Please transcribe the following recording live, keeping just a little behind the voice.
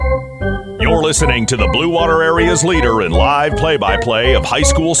You're listening to the Blue Water Area's leader in live play-by-play of high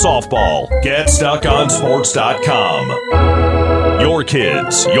school softball. GetStuckOnSports.com. Your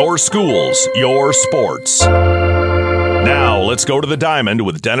kids, your schools, your sports. Now let's go to the Diamond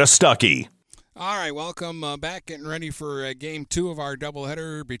with Dennis Stuckey. All right, welcome back. Getting ready for Game 2 of our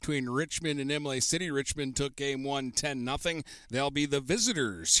doubleheader between Richmond and Imlay City. Richmond took Game 1 10-0. They'll be the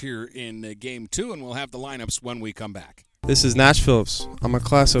visitors here in Game 2, and we'll have the lineups when we come back. This is Nash Phillips. I'm a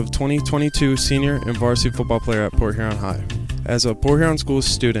class of 2022 senior and varsity football player at Port Huron High. As a Port Huron School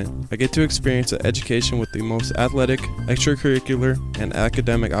student, I get to experience an education with the most athletic, extracurricular, and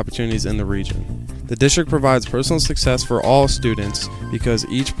academic opportunities in the region. The district provides personal success for all students because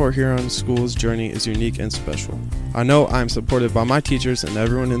each Port Huron school's journey is unique and special. I know I am supported by my teachers and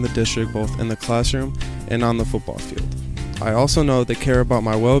everyone in the district, both in the classroom and on the football field. I also know they care about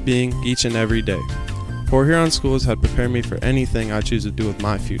my well-being each and every day. Port Huron Schools have prepared me for anything I choose to do with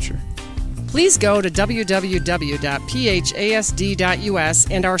my future. Please go to www.phasd.us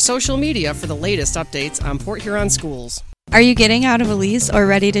and our social media for the latest updates on Port Huron Schools. Are you getting out of a lease or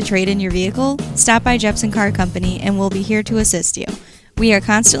ready to trade in your vehicle? Stop by Jepson Car Company and we'll be here to assist you. We are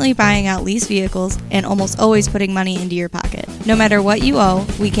constantly buying out leased vehicles and almost always putting money into your pocket. No matter what you owe,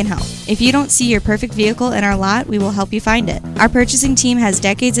 we can help. If you don't see your perfect vehicle in our lot, we will help you find it. Our purchasing team has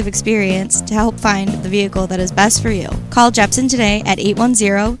decades of experience to help find the vehicle that is best for you. Call Jepson today at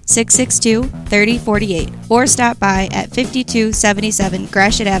 810-662-3048 or stop by at 5277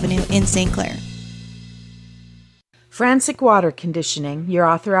 Gratiot Avenue in St. Clair. Frantic Water Conditioning, your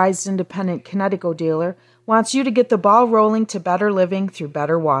authorized independent Connecticut dealer, wants you to get the ball rolling to better living through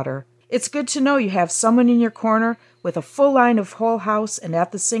better water. It's good to know you have someone in your corner with a full line of whole house and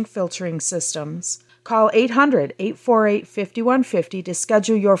at-the-sink filtering systems. Call 800-848-5150 to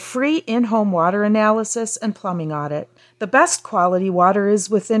schedule your free in-home water analysis and plumbing audit. The best quality water is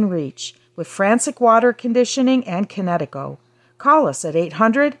within reach with Frantic Water Conditioning and Connecticut. Call us at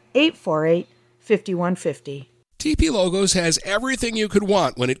 800-848-5150. TP Logos has everything you could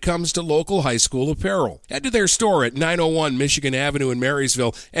want when it comes to local high school apparel. Head to their store at 901 Michigan Avenue in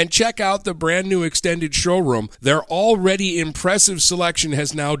Marysville and check out the brand new extended showroom. Their already impressive selection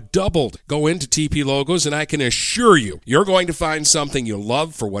has now doubled. Go into TP Logos and I can assure you, you're going to find something you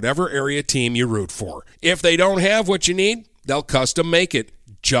love for whatever area team you root for. If they don't have what you need, they'll custom make it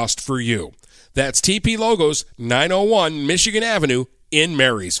just for you. That's TP Logos, 901 Michigan Avenue in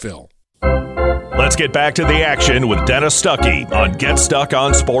Marysville. Let's get back to the action with Dennis Stuckey on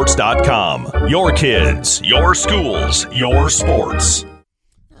GetStuckOnSports.com. Your kids, your schools, your sports.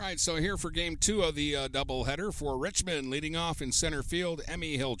 All right, so here for Game 2 of the doubleheader for Richmond, leading off in center field,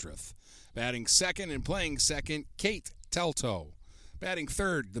 Emmy Hildreth. Batting second and playing second, Kate Telto. Batting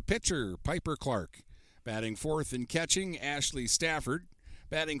third, the pitcher, Piper Clark. Batting fourth and catching, Ashley Stafford.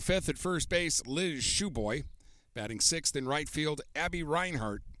 Batting fifth at first base, Liz Shoeboy. Batting sixth in right field, Abby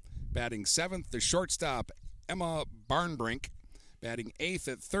Reinhart. Batting seventh, the shortstop, Emma Barnbrink. Batting eighth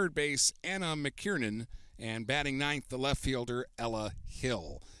at third base, Anna McKiernan. And batting ninth, the left fielder, Ella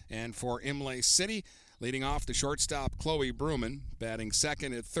Hill. And for Imlay City, leading off the shortstop, Chloe Bruman. Batting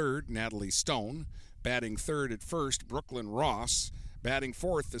second at third, Natalie Stone. Batting third at first, Brooklyn Ross. Batting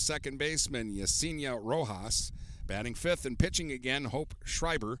fourth, the second baseman, Yesenia Rojas. Batting fifth and pitching again, Hope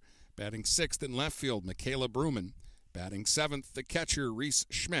Schreiber. Batting sixth in left field, Michaela Bruman. Batting seventh, the catcher, Reese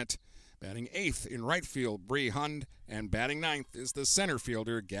Schmidt. Batting eighth in right field, Bree Hund. And batting ninth is the center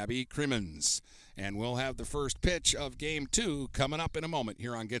fielder, Gabby Crimmins. And we'll have the first pitch of Game 2 coming up in a moment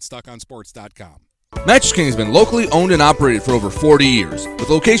here on GetStuckOnSports.com. Mattress King has been locally owned and operated for over 40 years. With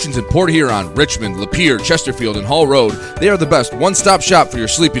locations in Port Huron, Richmond, Lapeer, Chesterfield, and Hall Road, they are the best one-stop shop for your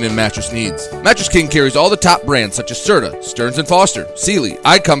sleeping and mattress needs. Mattress King carries all the top brands such as Serta, Stearns & Foster, Sealy,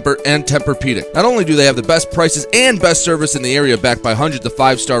 iComfort, and Tempur-Pedic. Not only do they have the best prices and best service in the area backed by hundreds of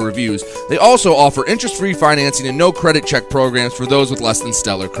 5-star reviews, they also offer interest-free financing and no credit check programs for those with less than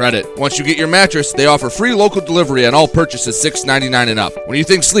stellar credit. Once you get your mattress, they offer free local delivery on all purchases $6.99 and up. When you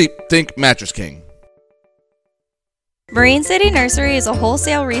think sleep, think Mattress King. Marine City Nursery is a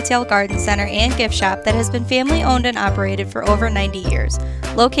wholesale retail garden center and gift shop that has been family owned and operated for over 90 years.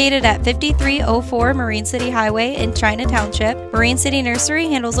 Located at 5304 Marine City Highway in China Township, Marine City Nursery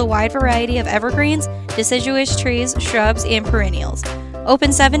handles a wide variety of evergreens, deciduous trees, shrubs, and perennials.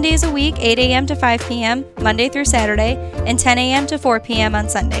 Open 7 days a week, 8 a.m. to 5 p.m., Monday through Saturday, and 10 a.m. to 4 p.m. on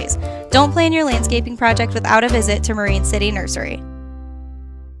Sundays. Don't plan your landscaping project without a visit to Marine City Nursery.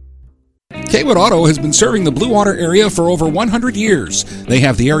 Kaywood Auto has been serving the Blue Water area for over 100 years. They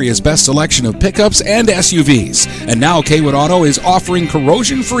have the area's best selection of pickups and SUVs. And now Kaywood Auto is offering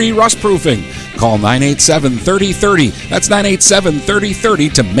corrosion-free rust proofing. Call 987-3030. That's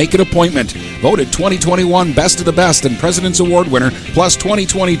 987-3030 to make an appointment. Voted 2021 Best of the Best and President's Award winner, plus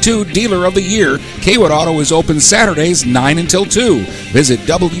 2022 Dealer of the Year, Kaywood Auto is open Saturdays 9 until 2. Visit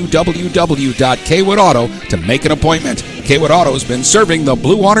www.kaywoodauto to make an appointment. Kaywood Auto has been serving the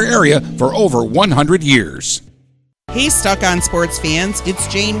Blue Water area for over 100 years. Hey, Stuck on Sports fans, it's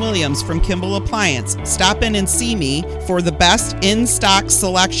Jane Williams from Kimball Appliance. Stop in and see me for the best in-stock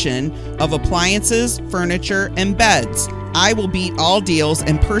selection of appliances, furniture, and beds. I will beat all deals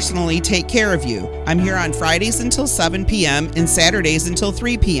and personally take care of you. I'm here on Fridays until 7 p.m. and Saturdays until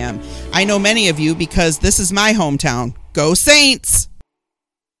 3 p.m. I know many of you because this is my hometown. Go Saints!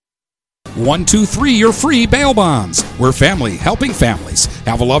 123 You're Free Bail Bonds. We're family helping families.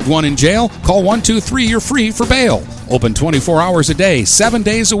 Have a loved one in jail? Call 123 You're Free for bail. Open 24 hours a day, 7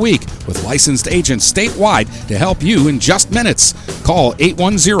 days a week, with licensed agents statewide to help you in just minutes. Call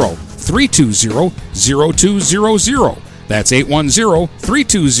 810-320-0200. That's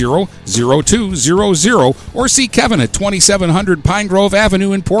 810-320-0200, or see Kevin at 2700 Pine Grove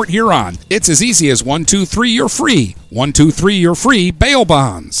Avenue in Port Huron. It's as easy as 123 You're Free. 123 You're Free Bail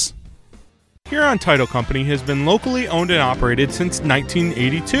Bonds. Huron Title Company has been locally owned and operated since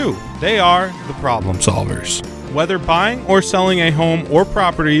 1982. They are the problem solvers. Whether buying or selling a home or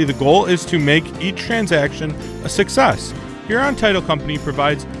property, the goal is to make each transaction a success. Huron Title Company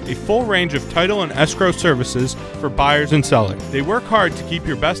provides a full range of title and escrow services for buyers and sellers. They work hard to keep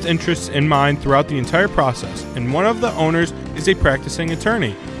your best interests in mind throughout the entire process, and one of the owners is a practicing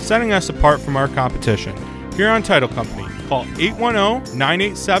attorney, setting us apart from our competition. Huron Title Company. Call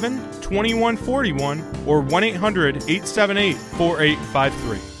 810-987-2141 or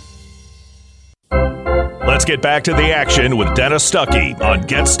 1-800-878-4853. Let's get back to the action with Dennis Stuckey on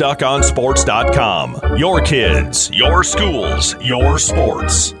GetStuckOnSports.com. Your kids, your schools, your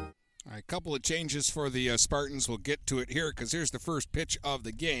sports. All right, a couple of changes for the Spartans. We'll get to it here because here's the first pitch of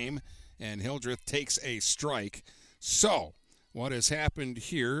the game, and Hildreth takes a strike. So what has happened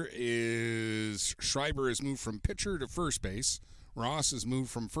here is Schreiber has moved from pitcher to first base. Ross has moved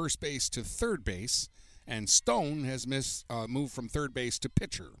from first base to third base, and Stone has moved from third base to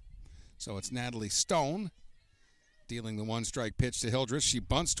pitcher. So it's Natalie Stone dealing the one-strike pitch to Hildreth. She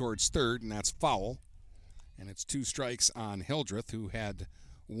bunts towards third, and that's foul. And it's 2 strikes on Hildreth, who had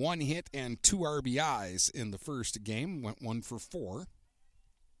 1 hit and 2 RBIs in the first game, went 1 for 4.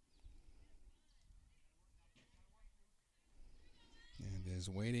 And is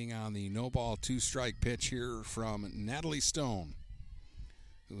waiting on the no-ball 2-strike pitch here from Natalie Stone,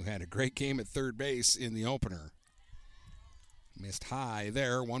 who had a great game at third base in the opener. Missed high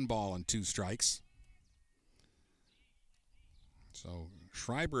there, 1 ball and 2 strikes. So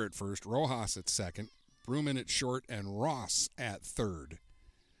Schreiber at first, Rojas at second, Bruman at short, and Ross at third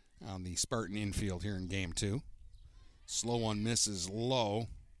on the Spartan infield here in game 2. Slow one misses low.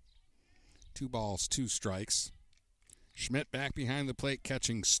 2 balls, 2 strikes. Schmidt back behind the plate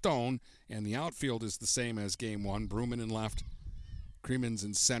catching Stone, and the outfield is the same as game 1. Bruman in left, Creemans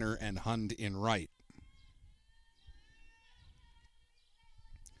in center, and Hund in right.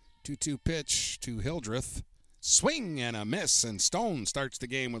 2-2 pitch to Hildreth. Swing and a miss, and Stone starts the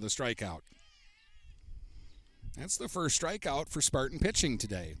game with a strikeout. That's the first strikeout for Spartan pitching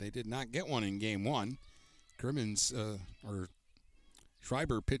today. They did not get one in game 1. Creemans, or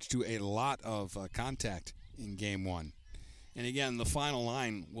Schreiber pitched to a lot of contact in game 1. And again, the final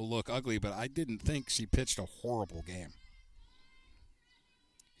line will look ugly, but I didn't think she pitched a horrible game.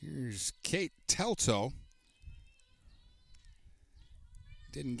 Here's Kate Telto.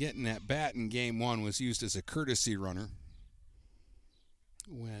 Didn't get in that bat in game 1, was used as a courtesy runner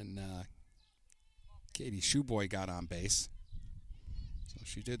when Katie Shoeboy got on base. So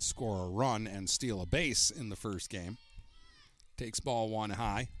she did score a run and steal a base in the first game. Takes ball 1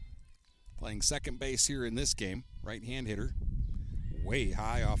 high. Playing second base here in this game. Right-hand hitter. Way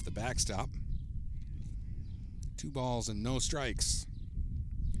high off the backstop. 2 balls and no strikes.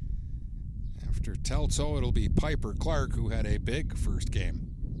 After Telto, it'll be Piper Clark, who had a big first game.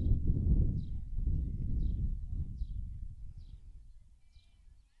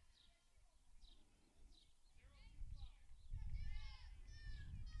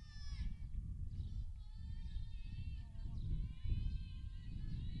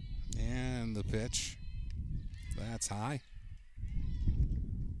 And the pitch. That's high.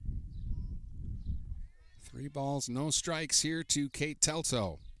 3 balls, no strikes here to Kate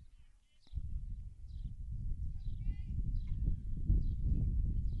Telto.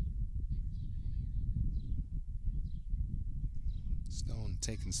 Stone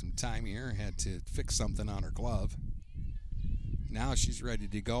taking some time here, had to fix something on her glove. Now she's ready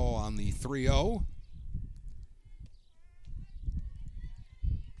to go on the 3-0.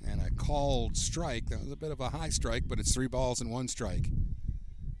 And a called strike. That was a bit of a high strike, but it's 3 balls and 1 strike.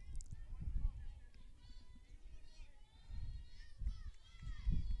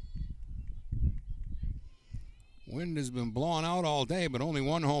 Wind has been blowing out all day, but only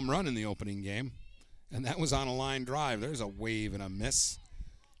 1 home run in the opening game. And that was on a line drive. There's a wave and a miss.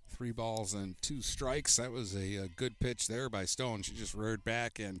 3 balls and 2 strikes. That was a good pitch there by Stone. She just reared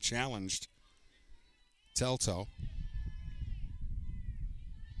back and challenged Telto.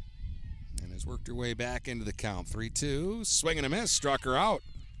 And has worked her way back into the count. 3-2. Swing and a miss. Struck her out.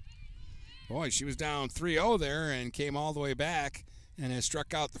 Boy, she was down 3-0 there and came all the way back and has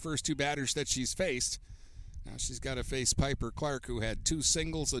struck out the first 2 batters that she's faced. Now she's got to face Piper Clark, who had 2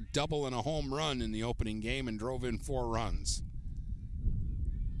 singles, a double, and a home run in the opening game and drove in 4 runs.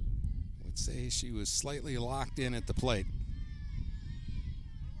 I would say she was slightly locked in at the plate.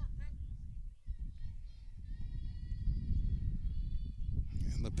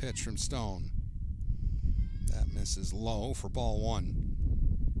 And the pitch from Stone. That misses low for ball 1.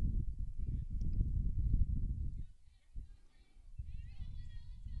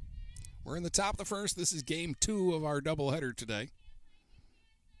 We're in the top of the first. This is game 2 of our doubleheader today.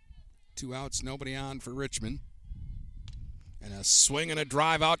 2 outs, nobody on for Richmond. And a swing and a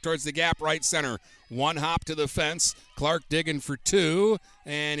drive out towards the gap, right center. 1 hop to the fence. Clark digging for 2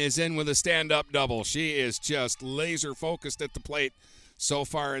 and is in with a stand-up double. She is just laser focused at the plate so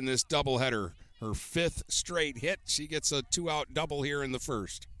far in this doubleheader. Her 5th straight hit. She gets a 2-out double here in the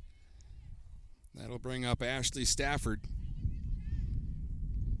first. That'll bring up Ashley Stafford.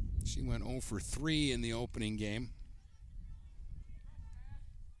 She went 0 for 3 in the opening game.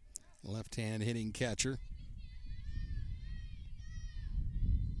 Left-hand hitting catcher.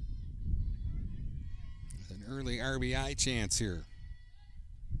 An early RBI chance here.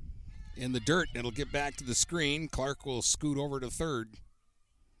 In the dirt, it'll get back to the screen. Clark will scoot over to third.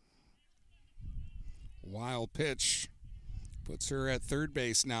 Wild pitch puts her at third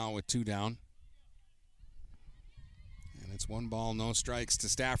base now with 2 down. And it's 1 ball, no strikes to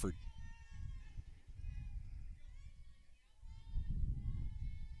Stafford.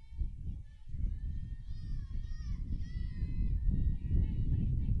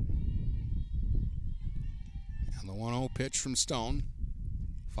 And the 1-0 pitch from Stone.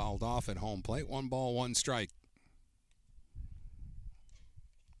 Fouled off at home plate. 1 ball, 1 strike.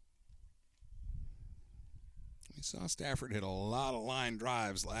 We saw Stafford hit a lot of line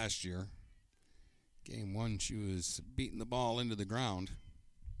drives last year. Game 1, she was beating the ball into the ground.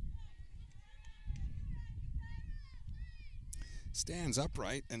 Stands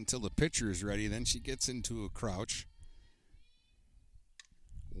upright until the pitcher is ready. Then she gets into a crouch.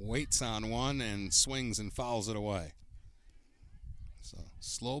 Waits on one and swings and fouls it away. So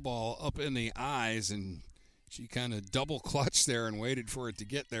slow ball up in the eyes, and she kind of double clutched there and waited for it to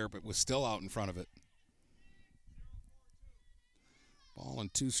get there, but was still out in front of it. Ball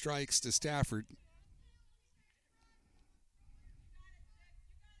and 2 strikes to Stafford.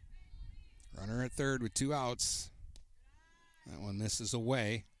 Runner at third with 2 outs. That one misses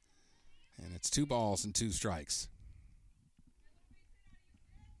away, and it's 2 balls and 2 strikes.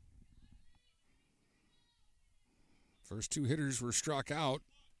 First 2 hitters were struck out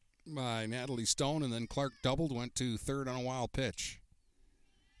by Natalie Stone, and then Clark doubled, went to third on a wild pitch.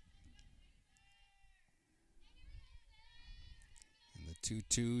 And the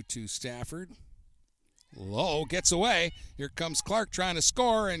 2-2 to Stafford. Low, gets away. Here comes Clark trying to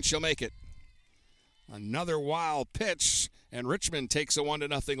score, and she'll make it. Another wild pitch, and Richmond takes a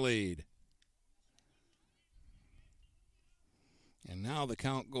 1-0 lead. And now the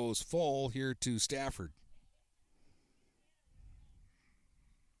count goes full here to Stafford.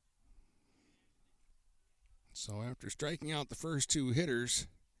 So after striking out the first 2 hitters,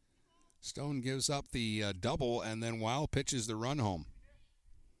 Stone gives up the double and then wild pitches the run home.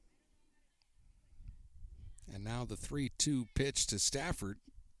 And now the 3-2 pitch to Stafford.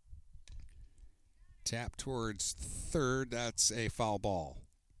 Tap towards third. That's a foul ball.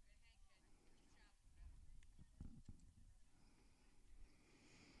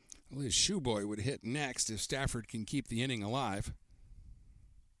 Liz Shoeboy would hit next if Stafford can keep the inning alive.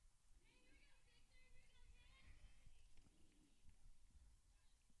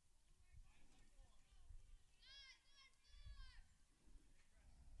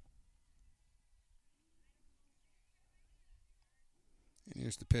 And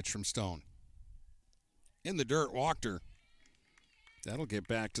here's the pitch from Stone. In the dirt, walked her. That'll get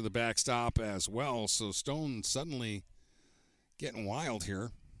back to the backstop as well. So Stone suddenly getting wild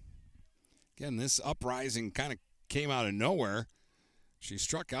here. Again, this uprising kind of came out of nowhere. She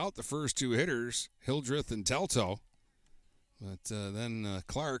struck out the first two hitters, Hildreth and Telto. But then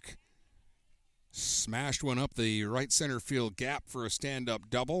Clark smashed one up the right center field gap for a stand-up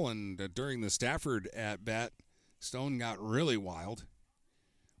double, and during the Stafford at-bat, Stone got really wild.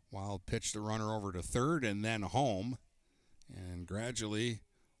 Wild pitched the runner over to third and then home, and gradually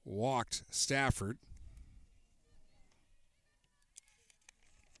walked Stafford.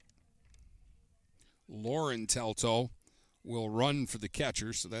 Lauren Telto will run for the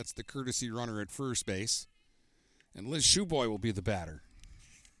catcher, so that's the courtesy runner at first base. And Liz Shoeboy will be the batter.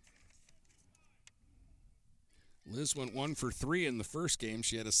 Liz went 1 for 3 in the first game.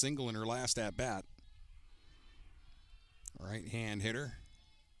 She had a single in her last at-bat. Right-hand hitter.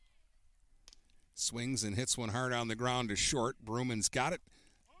 Swings and hits one hard on the ground to short. Bruman's got it.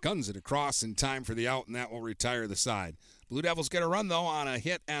 Guns it across in time for the out, and that will retire the side. Blue Devils get a run, though, on a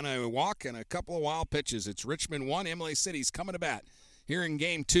hit and a walk and a couple of wild pitches. It's Richmond 1, Imlay City's coming to bat here in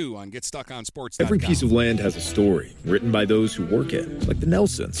Game 2 on GetStuckOnSports.com. Every piece of land has a story, written by those who work it, like the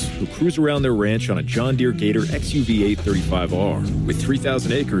Nelsons, who cruise around their ranch on a John Deere Gator XUV 835R. With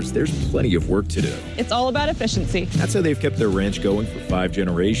 3,000 acres, there's plenty of work to do. It's all about efficiency. That's how they've kept their ranch going for 5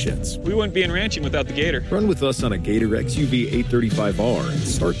 generations. We wouldn't be in ranching without the Gator. Run with us on a Gator XUV 835R and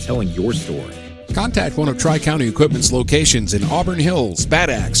start telling your story. Contact one of Tri-County Equipment's locations in Auburn Hills, Bad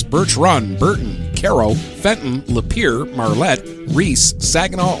Axe, Birch Run, Burton, Caro, Fenton, Lapeer, Marlette, Reese,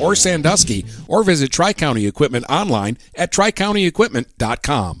 Saginaw, or Sandusky, or visit Tri-County Equipment online at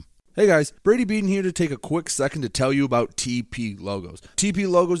tricountyequipment.com. Hey guys, Brady Beaton here to take a quick second to tell you about TP Logos. TP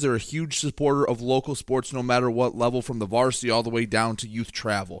Logos are a huge supporter of local sports no matter what level, from the varsity all the way down to youth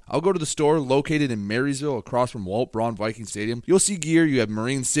travel. I'll go to the store located in Marysville across from Walt Braun Viking Stadium. You'll see gear, you have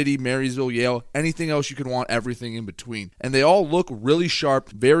Marine City, Marysville, Yale, anything else you could want, everything in between. And they all look really sharp,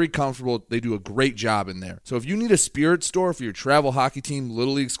 very comfortable. They do a great job in there. So if you need a spirit store for your travel hockey team,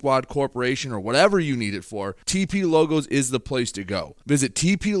 Little League squad, corporation, or whatever you need it for, TP Logos is the place to go. Visit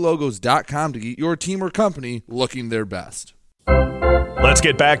TPLogos.com to get your team or company looking their best. Let's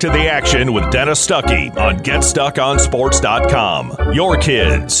get back to the action with Dennis Stuckey on GetStuckOnSports.com. Your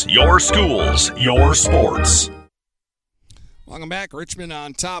kids, your schools, your sports. Welcome back. Richmond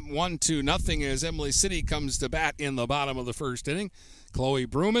on top 1-0 as Imlay City comes to bat in the bottom of the first inning. Chloe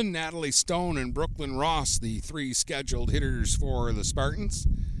Bruman, Natalie Stone, and Brooklyn Ross, the 3 scheduled hitters for the Spartans.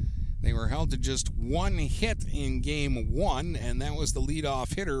 They were held to just 1 hit in Game 1, and that was the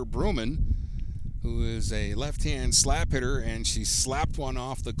leadoff hitter, Bruman, who is a left-hand slap hitter, and she slapped one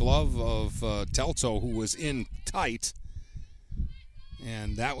off the glove of Telto, who was in tight.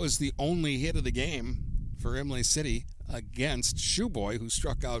 And that was the only hit of the game for Imlay City against Shoeboy, who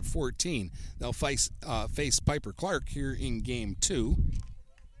struck out 14. They'll face Piper Clark here in Game 2.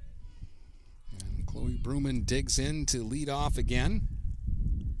 And Chloe Bruman digs in to lead off again.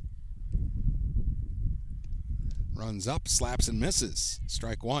 Runs up, slaps and misses.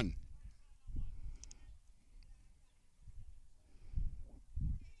 Strike 1.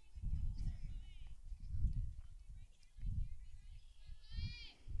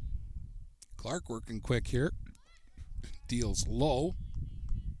 Clark working quick here. Deals low.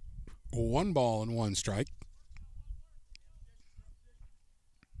 1 ball and 1 strike.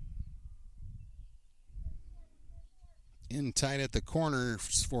 In tight at the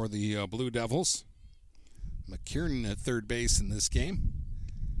corners for the Blue Devils. McKiernan at third base in this game.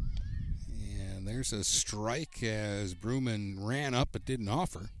 And there's a strike as Bruman ran up but didn't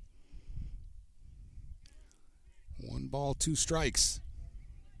offer. 1 ball, 2 strikes.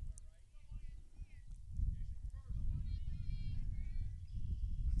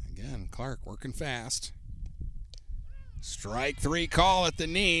 Again, Clark working fast. Strike 3 call at the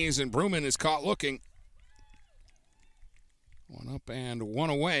knees, and Bruman is caught looking. 1 up and 1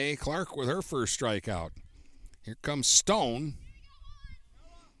 away. Clark with her first strikeout. Here comes Stone.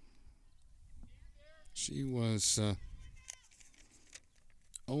 She was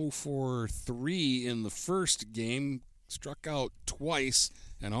 0 for 3 in the first game, struck out twice,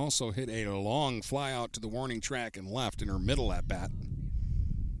 and also hit a long fly out to the warning track and left in her middle at bat.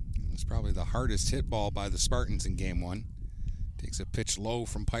 It was probably the hardest hit ball by the Spartans in Game 1. Takes a pitch low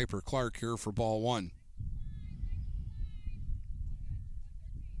from Piper Clark here for ball 1.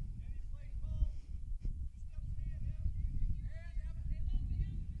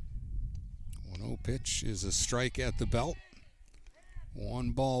 1-0 pitch is a strike at the belt.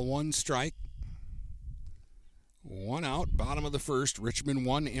 1 ball, 1 strike. 1 out, bottom of the first. Richmond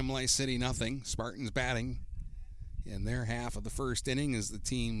 1, Imlay City 0. Spartans batting in their half of the first inning as the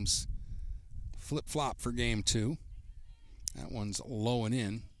teams flip-flop for Game 2. That one's low and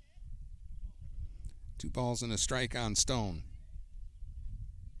in. 2 balls and a strike on Stone.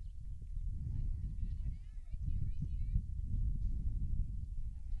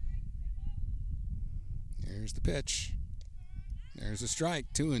 There's the pitch. There's a strike,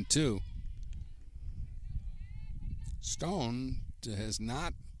 2-2. Stone has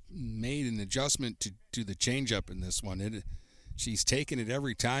not made an adjustment to the changeup in this one. She's taken it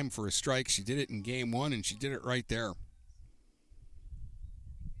every time for a strike. She did it in game one, and she did it right there.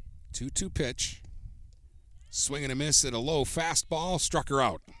 2-2 pitch. Swing and a miss at a low fastball. Struck her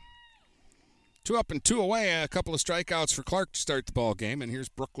out. 2 up and 2 away. A couple of strikeouts for Clark to start the ball game. And here's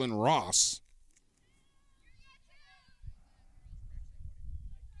Brooklyn Ross.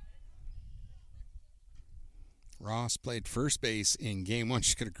 Ross played first base in game one.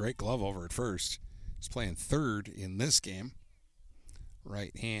 She got a great glove over at first. She's playing third in this game.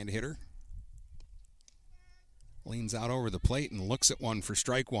 Right-hand hitter. Leans out over the plate and looks at one for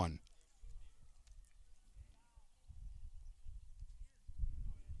strike one.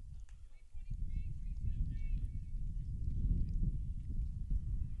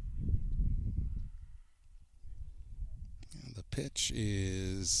 And the pitch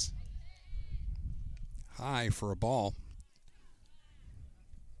is high for a ball.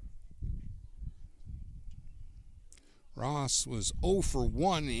 Ross was 0 for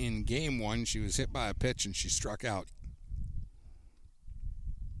 1 in game one. She was hit by a pitch and she struck out.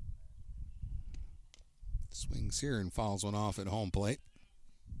 Swings here and fouls one off at home plate.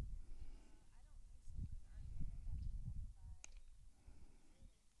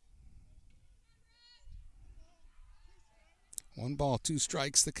 One ball, 2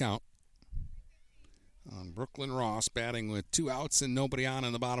 strikes, the count. On Brooklyn Ross, batting with 2 outs and nobody on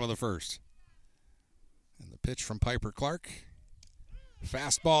in the bottom of the first. And the pitch from Piper Clark.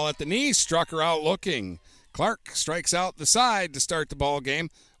 Fastball at the knee, struck her out looking. Clark strikes out the side to start the ball game.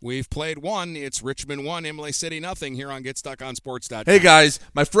 We've played one. It's Richmond 1, Imlay City nothing here on GetStuckOnSports.com. Hey guys,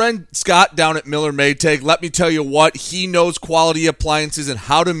 my friend Scott down at Miller Maytag, let me tell you what, he knows quality appliances and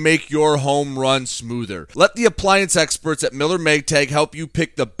how to make your home run smoother. Let the appliance experts at Miller Maytag help you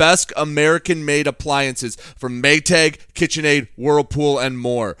pick the best American-made appliances from Maytag, KitchenAid, Whirlpool, and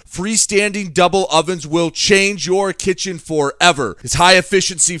more. Freestanding double ovens will change your kitchen forever. His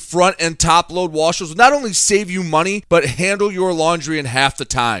high-efficiency front and top-load washers will not only save you money, but handle your laundry in half the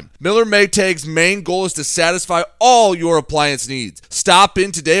time. Miller Maytag's main goal is to satisfy all your appliance needs. Stop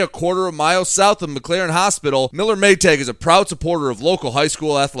in today a quarter of a mile south of McLaren Hospital. Miller Maytag is a proud supporter of local high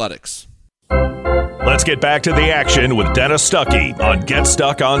school athletics. Let's get back to the action with Dennis Stuckey on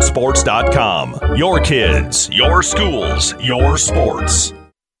GetStuckOnSports.com. Your kids, your schools, your sports.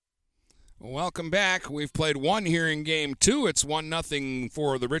 Welcome back. We've played one here in game 2. It's 1-0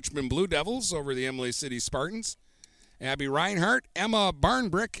 for the Richmond Blue Devils over the Imlay City Spartans. Abby Reinhart, Emma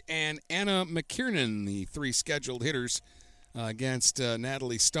Barnbrick, and Anna McKiernan, the 3 scheduled hitters against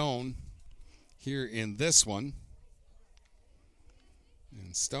Natalie Stone here in this one.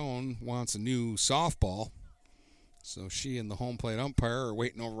 And Stone wants a new softball, so she and the home plate umpire are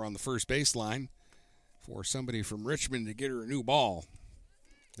waiting over on the first baseline for somebody from Richmond to get her a new ball.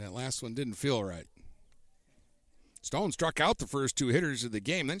 That last one didn't feel right. Stone struck out the first 2 hitters of the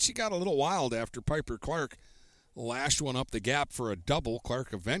game. Then she got a little wild after Piper Clark lashed one up the gap for a double.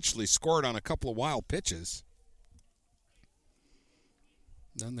 Clark eventually scored on a couple of wild pitches.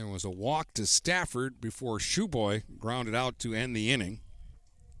 Then there was a walk to Stafford before Shoeboy grounded out to end the inning.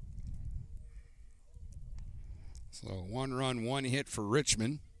 So 1 run, 1 hit for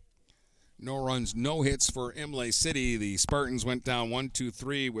Richmond. No runs, no hits for Imlay City. The Spartans went down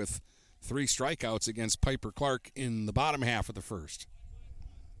 1-2-3 with 3 strikeouts against Piper Clark in the bottom half of the first.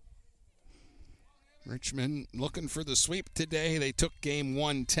 Richmond looking for the sweep today. They took game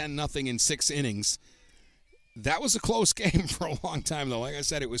 1 10-0 in 6 innings. That was a close game for a long time, though. Like I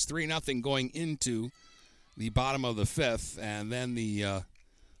said, it was 3-0 going into the bottom of the 5th, and then the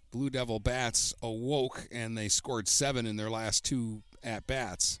Blue Devil Bats awoke, and they scored 7 in their last 2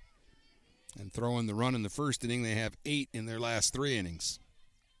 at-bats. And throwing the run in the first inning, they have 8 in their last 3 innings.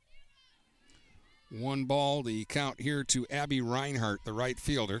 1 ball, the count here to Abby Reinhart, the right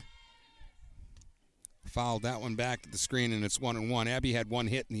fielder. Fouled that one back to the screen, and it's 1-1. Abby had 1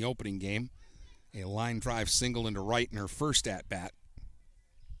 hit in the opening game. A line drive single into right in her first at-bat.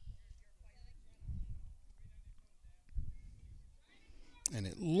 And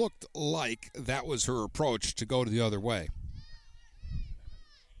it looked like that was her approach to go to the other way.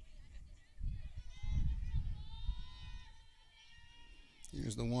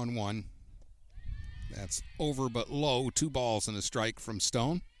 Here's the 1-1. That's over but low. 2 balls and a strike from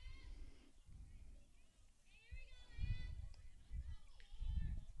Stone.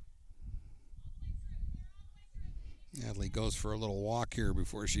 Natalie goes for a little walk here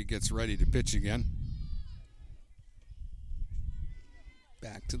before she gets ready to pitch again.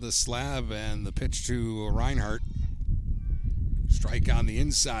 Back to the slab and the pitch to Reinhardt. Strike on the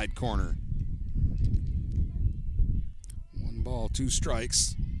inside corner. 1 ball, 2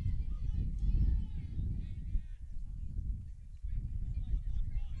 strikes.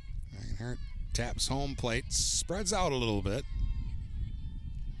 Reinhardt taps home plate, spreads out a little bit.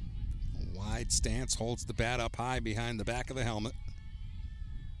 A wide stance, holds the bat up high behind the back of the helmet.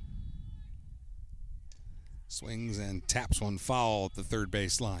 Swings and taps one foul at the third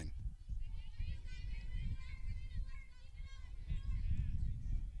base line.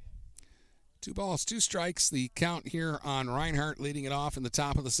 Two balls, 2 strikes. The count here on Reinhardt, leading it off in the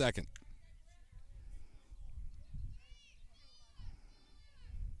top of the second.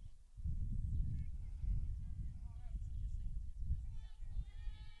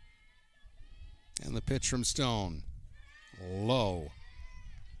 And the pitch from Stone. Low.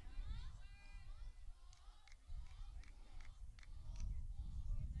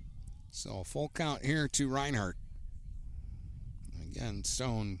 So full count here to Reinhardt. Again,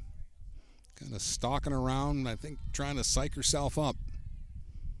 Stone kind of stalking around, I think trying to psych herself up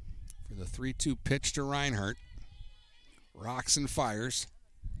for the 3-2 pitch to Reinhardt. Rocks and fires.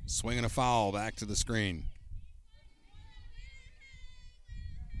 Swinging a foul back to the screen.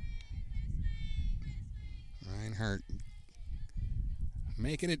 Reinhardt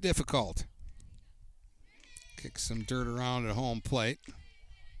making it difficult. Kicks some dirt around at home plate.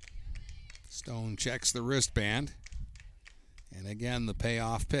 Stone checks the wristband. And again, the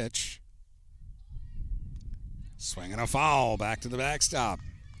payoff pitch. Swinging a foul back to the backstop.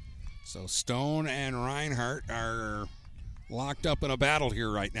 So Stone and Reinhardt are locked up in a battle here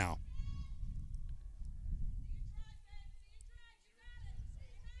right now.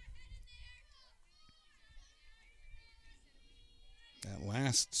 That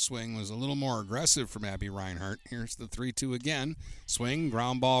last swing was a little more aggressive from Abby Reinhardt. Here's the 3-2 again. Swing,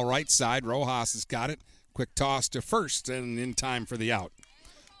 ground ball right side. Rojas has got it. Quick toss to first and in time for the out.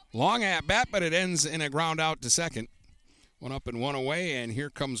 Long at bat, but it ends in a ground out to second. 1 up and 1 away, and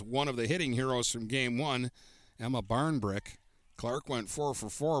here comes one of the hitting heroes from game 1, Emma Barnbrick. Clark went 4 for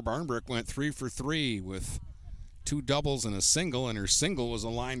 4. Barnbrick went 3 for 3 with 2 doubles and a single, and her single was a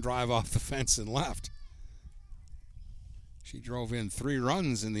line drive off the fence and left. She drove in 3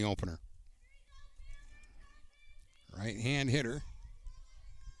 runs in the opener. Right-hand hitter.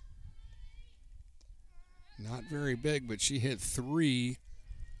 Not very big, but she hit 3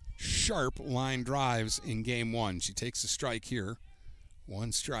 sharp line drives in game 1. She takes a strike here.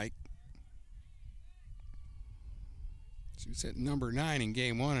 1 strike. She was hit number 9 in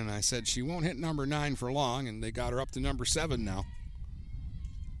game 1, and I said she won't hit number 9 for long, and they got her up to number 7 now.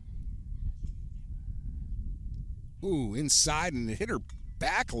 Ooh, inside, and it hit her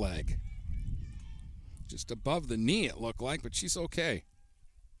back leg. Just above the knee, it looked like, but she's okay.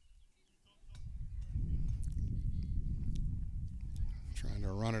 Trying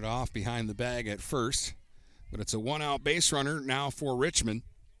to run it off behind the bag at first, but it's a 1-out base runner now for Richmond.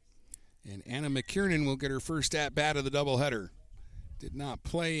 And Anna McKiernan will get her first at-bat of the doubleheader. Did not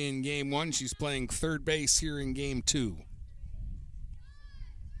play in game 1. She's playing third base here in game 2.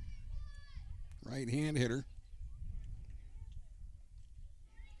 Right-hand hitter.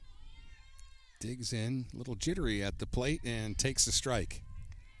 Digs in, a little jittery at the plate, and takes a strike.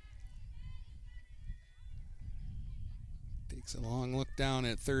 Takes a long look down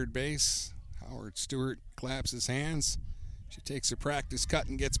at third base. Howard Stewart claps his hands. She takes a practice cut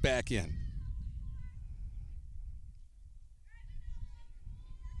and gets back in.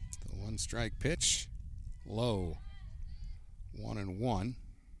 The 1-strike pitch, low. 1-1.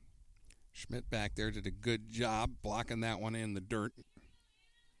 Schmidt back there did a good job blocking that one in the dirt.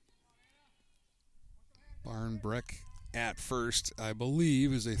 Barnbrick at first, I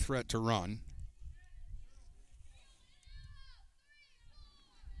believe, is a threat to run.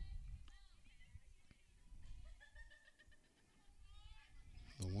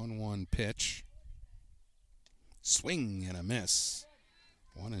 The 1-1 pitch. Swing and a miss.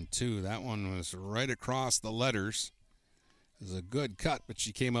 1-2. That one was right across the letters. It was a good cut, but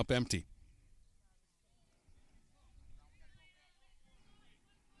she came up empty.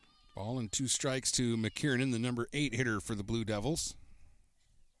 Ball and 2 strikes to McKiernan, the number 8 hitter for the Blue Devils.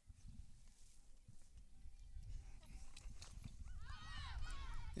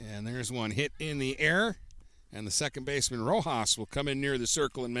 And there's one hit in the air. And the second baseman, Rojas, will come in near the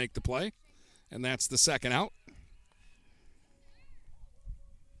circle and make the play. And that's the second out.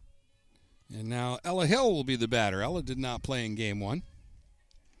 And now Ella Hill will be the batter. Ella did not play in game 1.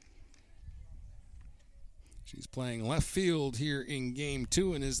 She's playing left field here in game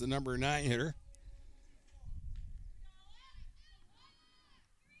 2 and is the number 9 hitter.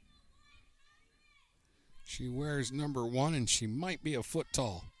 She wears number 1, and she might be a foot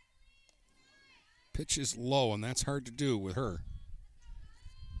tall. Pitch is low, and that's hard to do with her.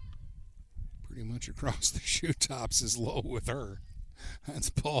 Pretty much across the shoe tops is low with her. That's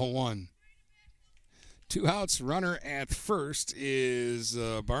ball 1. 2 outs. Runner at first is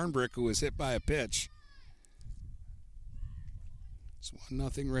Barnbrick, who was hit by a pitch. It's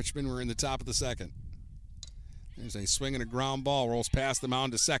 1-0 Richmond. We're in the top of the second. There's a swing and a ground ball. Rolls past the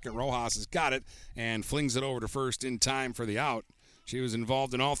mound to second. Rojas has got it and flings it over to first in time for the out. She was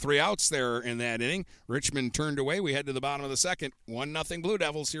involved in all 3 outs there in that inning. Richmond turned away. We head to the bottom of the second. 1-0 Blue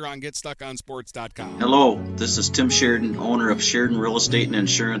Devils here on GetStuckOnSports.com. Hello, this is Tim Sheridan, owner of Sheridan Real Estate and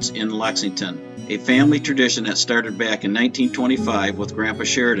Insurance in Lexington, a family tradition that started back in 1925 with Grandpa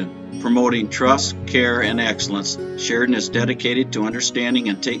Sheridan. Promoting trust, care, and excellence, Sheridan is dedicated to understanding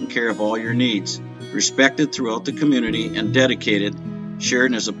and taking care of all your needs. Respected throughout the community and dedicated,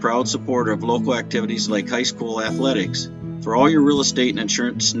 Sheridan is a proud supporter of local activities like high school athletics. For all your real estate and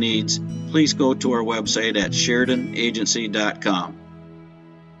insurance needs, please go to our website at SheridanAgency.com.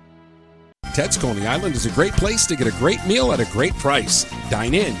 Ted's Coney Island is a great place to get a great meal at a great price.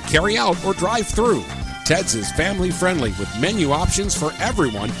 Dine in, carry out, or drive through. Ted's is family friendly with menu options for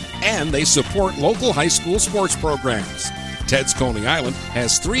everyone, and they support local high school sports programs. Ted's Coney Island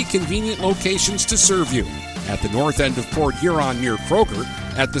has 3 convenient locations to serve you. At the north end of Port Huron near Kroger,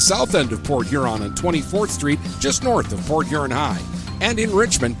 at the south end of Port Huron on 24th Street just north of Port Huron High, and in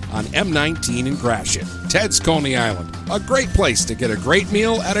Richmond on M19 in Gratiot. Ted's Coney Island, a great place to get a great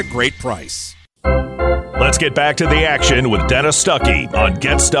meal at a great price. Let's get back to the action with Dennis Stuckey on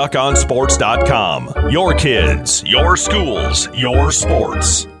GetStuckOnSports.com. Your kids, your schools, your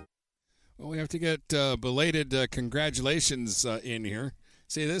sports. Well, we have to get belated congratulations in here.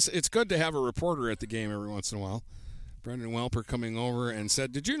 See, it's good to have a reporter at the game every once in a while. Brendan Welper coming over and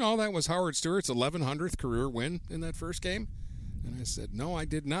said, "Did you know that was Howard Stewart's 1100th career win in that first game?" And I said, "No, I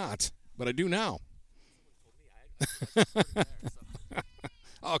did not, but I do now."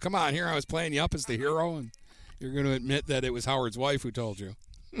 Oh, come on. Here I was playing you up as the hero, and you're going to admit that it was Howard's wife who told you.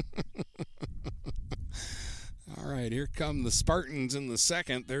 All right, here come the Spartans in the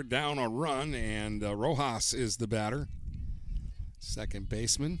second. They're down a run, and Rojas is the batter. Second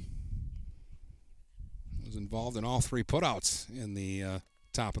baseman was involved in all 3 putouts in the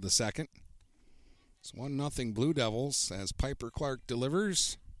top of the second. It's 1-0 Blue Devils as Piper Clark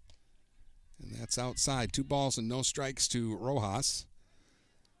delivers. And that's outside. 2 balls and no strikes to Rojas.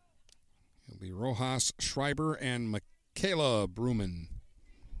 It'll be Rojas, Schreiber, and Michaela Bruman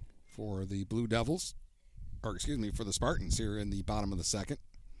for the Blue Devils. Or, excuse me, for the Spartans here in the bottom of the second.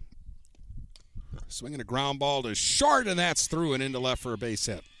 Swinging a ground ball to short, and that's through and into left for a base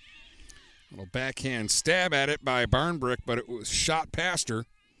hit. Little backhand stab at it by Barnbrick, but it was shot past her.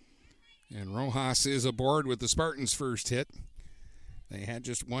 And Rojas is aboard with the Spartans' first hit. They had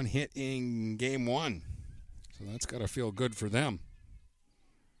just 1 hit in game 1, so that's got to feel good for them.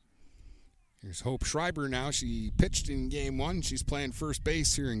 Here's Hope Schreiber now. She pitched in game 1. She's playing first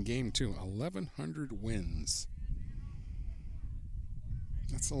base here in game 2. 1,100 wins.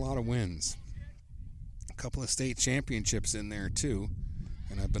 That's a lot of wins. A couple of state championships in there, too.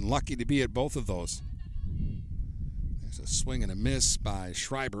 And I've been lucky to be at both of those. There's a swing and a miss by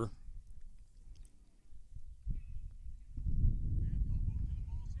Schreiber.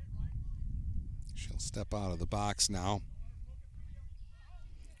 She'll step out of the box now.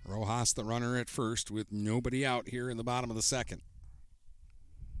 Rojas, the runner at first, with nobody out here in the bottom of the second.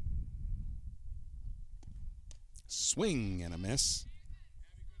 Swing and a miss.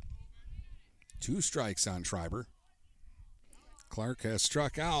 2 strikes on Schreiber. Clark has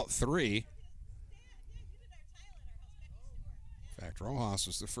struck out 3. In fact, Rojas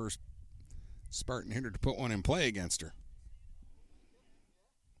was the first Spartan hitter to put one in play against her.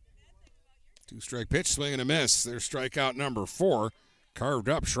 2-strike pitch, swing and a miss. There's strikeout number 4. Carved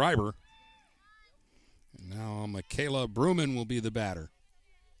up Schreiber. And now Michaela Bruman will be the batter.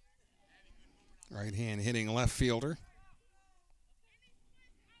 Right hand hitting left fielder.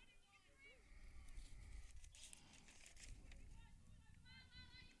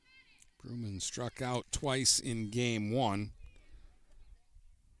 Bruman struck out twice in game 1.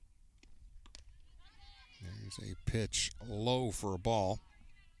 There's a pitch low for a ball.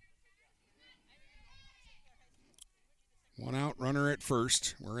 1 out, runner at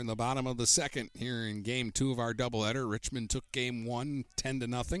first. We're in the bottom of the second here in game 2 of our doubleheader. Richmond took game 1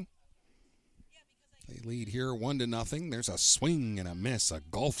 10-0. They lead here 1-0. There's a swing and a miss, a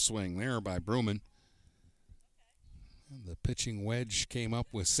golf swing there by Bruman. And the pitching wedge came up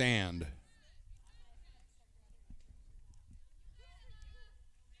with sand.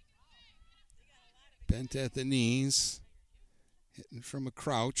 Bent at the knees. Hitting from a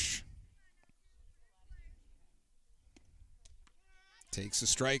crouch. Takes a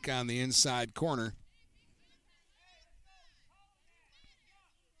strike on the inside corner.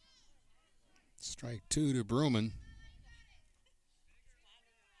 Strike 2 to Bruman.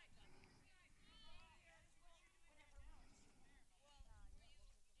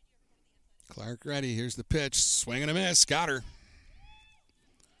 Clark ready. Here's the pitch. Swing and a miss. Got her.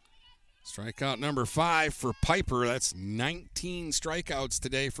 Strikeout number 5 for Piper. That's 19 strikeouts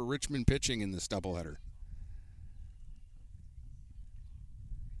today for Richmond pitching in this doubleheader.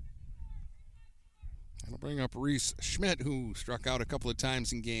 That'll bring up Reese Schmidt, who struck out a couple of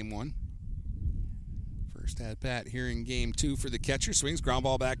times in Game 1. First at bat here in Game 2 for the catcher. Swings, ground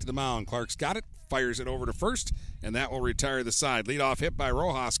ball back to the mound. Clark's got it, fires it over to first, and that will retire the side. Leadoff hit by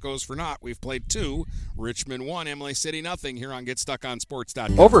Rojas goes for naught. We've played 2. Richmond 1, Imlay City nothing here on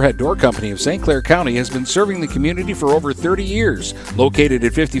GetStuckOnSports.com. Overhead Door Company of St. Clair County has been serving the community for over 30 years. Located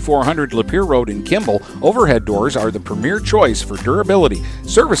at 5400 Lapeer Road in Kimball, Overhead Doors are the premier choice for durability,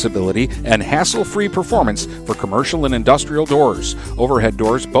 serviceability, and hassle-free performance for commercial and industrial doors. Overhead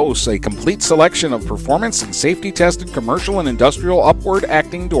Doors boasts a complete selection of performance and safety-tested commercial and industrial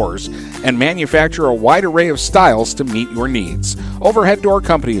upward-acting doors and manufacture a wide array of styles to meet your needs. Overhead Door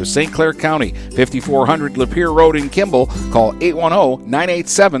Company of St. Clair County, 5400 Lapeer Road in Kimball. Call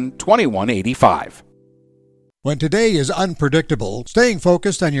 810-987-2185. When today is unpredictable, staying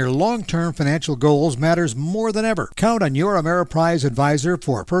focused on your long-term financial goals matters more than ever. Count on your Ameriprise advisor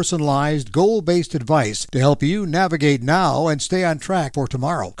for personalized, goal-based advice to help you navigate now and stay on track for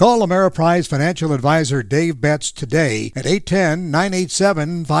tomorrow. Call Ameriprise financial advisor Dave Betts today at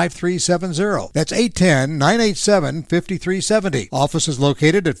 810-987-5370. That's 810-987-5370. Office is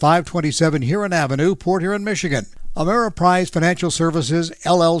located at 527 Huron Avenue, Port Huron, Michigan. Ameriprise Financial Services,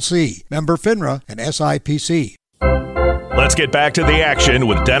 LLC, member FINRA and SIPC. Let's get back to the action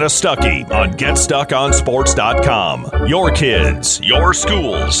with Dennis Stuckey on GetStuckOnSports.com. Your kids, your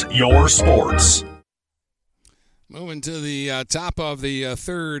schools, your sports. Moving to the top of the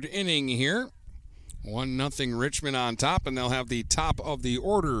third inning here. 1-0 Richmond on top, and they'll have the top of the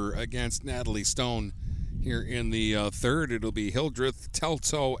order against Natalie Stone here in the third. It'll be Hildreth,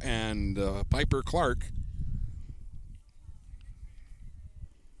 Telto, and Piper Clark.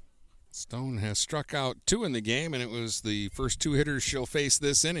 Stone has struck out 2 in the game, and it was the first 2 hitters she'll face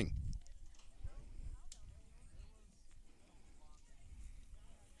this inning.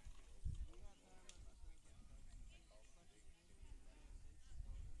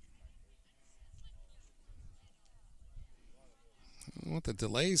 What the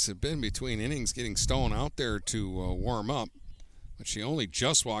delays have been between innings getting Stone out there to warm up. But she only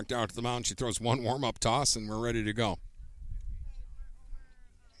just walked out to the mound. She throws 1 warm-up toss, and we're ready to go.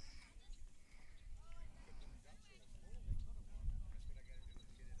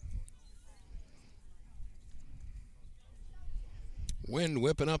 Wind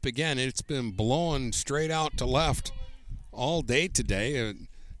whipping up again. It's been blowing straight out to left all day today.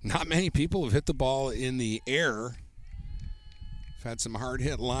 Not many people have hit the ball in the air. We've had some hard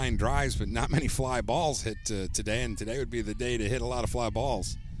hit line drives, but not many fly balls hit today, and today would be the day to hit a lot of fly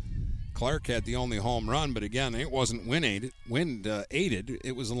balls. Clark had the only home run, but again, it wasn't wind aided.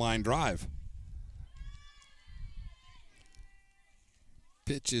 It was a line drive.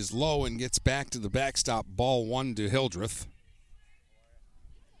 Pitch is low and gets back to the backstop. Ball 1 to Hildreth.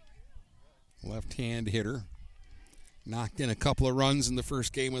 Left-hand hitter. Knocked in a couple of runs in the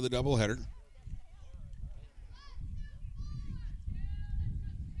first game of the doubleheader.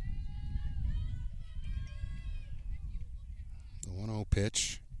 The 1-0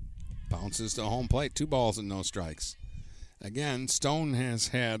 pitch. Bounces to home plate. 2 balls and no strikes. Again, Stone has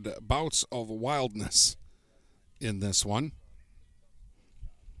had bouts of wildness in this one.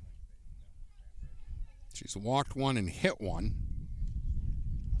 She's walked 1 and hit 1.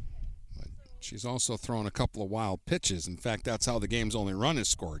 She's also thrown a couple of wild pitches. In fact, that's how the game's only run is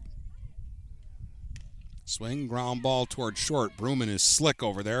scored. Swing, ground ball toward short. Bruman is slick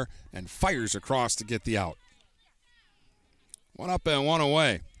over there and fires across to get the out. 1 up and 1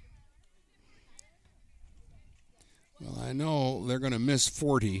 away. Well, I know they're going to miss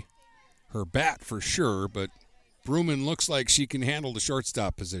 40, her bat for sure, but Bruman looks like she can handle the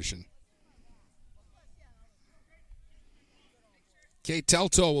shortstop position. Kate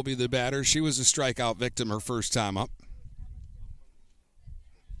Telto will be the batter. She was a strikeout victim her first time up.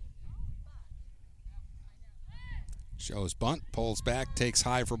 Shows bunt, pulls back, takes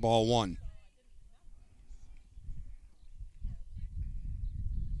high for ball 1.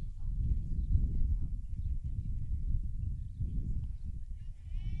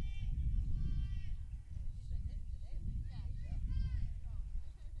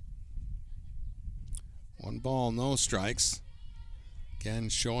 ball, no strikes. Again,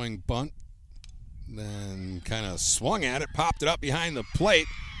 showing bunt. Then kind of swung at it, popped it up behind the plate,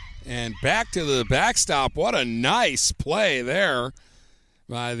 and back to the backstop. What a nice play there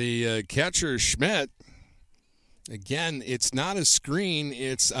by the catcher, Schmidt. Again, it's not a screen,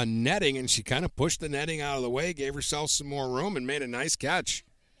 it's a netting, and she kind of pushed the netting out of the way, gave herself some more room, and made a nice catch.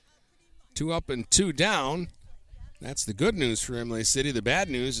 2 up and 2 down. That's the good news for Imlay City. The bad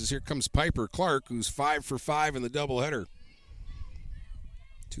news is here comes Piper Clark, who's 5 for 5 in the doubleheader.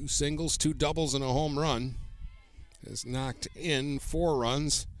 2 singles, 2 doubles, and a home run. Has knocked in 4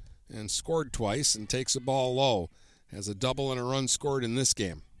 runs and scored twice and takes a ball low. Has a double and a run scored in this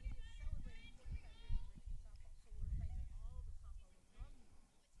game.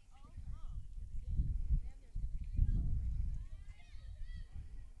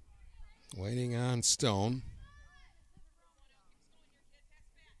 Waiting on Stone,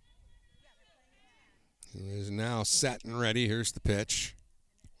 who is now set and ready. Here's the pitch.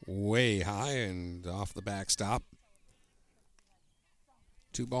 Way high and off the backstop.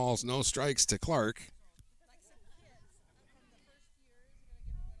 2 balls, no strikes to Clark.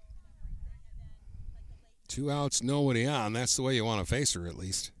 Two outs, nobody on. That's the way you want to face her, at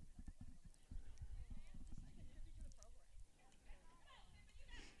least.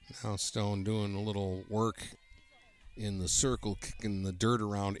 Now Stone doing a little work in the circle, kicking the dirt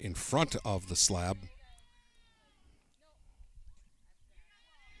around in front of the slab.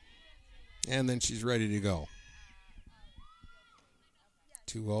 And then she's ready to go.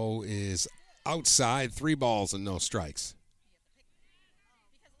 2-0 is outside, 3 balls and no strikes.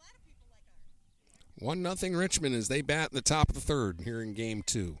 1-0 Richmond as they bat in the top of the third here in game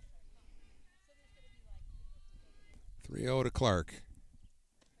 2. 3-0 to Clark.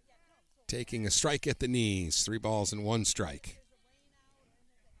 Taking a strike at the knees, 3 balls and 1 strike.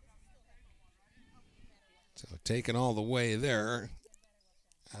 So taking all the way there.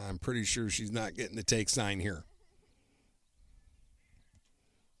 I'm pretty sure she's not getting the take sign here.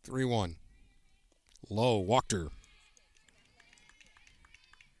 3-1. Low, walked her.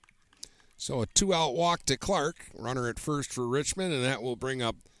 So a 2-out walk to Clark. Runner at first for Richmond, and that will bring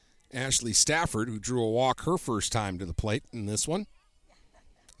up Ashley Stafford, who drew a walk her first time to the plate in this one.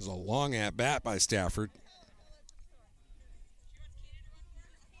 It was a long at-bat by Stafford.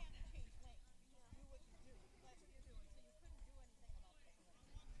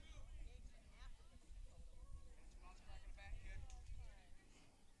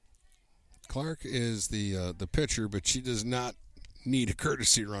 Clark is the pitcher, but she does not need a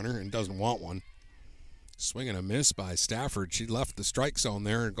courtesy runner and doesn't want one. Swing and a miss by Stafford. She left the strike zone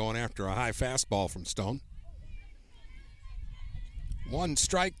there and going after a high fastball from Stone. 1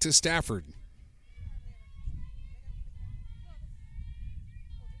 strike to Stafford.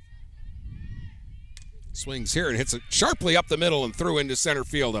 Swings here and hits it sharply up the middle and through into center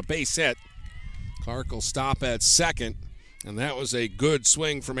field. A base hit. Clark will stop at second. And that was a good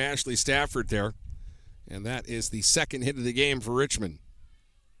swing from Ashley Stafford there. And that is the second hit of the game for Richmond.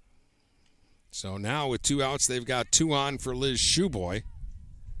 So now with 2 outs, they've got 2 on for Liz Shoeboy.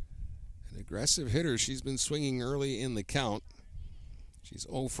 An aggressive hitter. She's been swinging early in the count. She's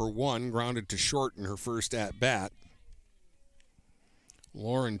 0 for 1, grounded to short in her first at-bat.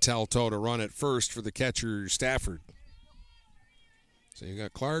 Lauren Telto to run at first for the catcher, Stafford. So you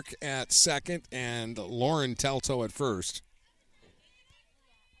got Clark at second and Lauren Telto at first.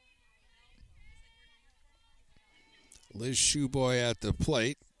 Liz Shoeboy at the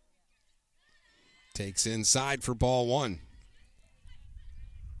plate. Takes inside for ball 1.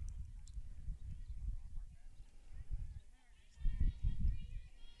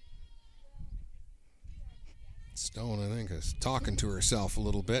 Stone, I think, is talking to herself a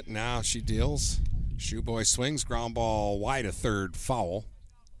little bit. Now she deals. Shoeboy swings, ground ball wide of third, foul.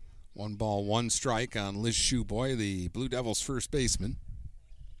 1 ball, 1 strike on Liz Shoeboy, the Blue Devils' first baseman.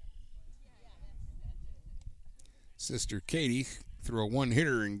 Sister Katie threw a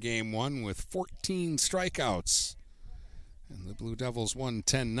 1-hitter in game 1 with 14 strikeouts. And the Blue Devils won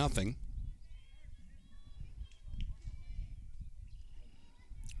 10-0.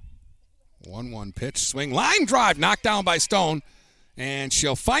 One pitch, swing, line drive, knocked down by Stone. And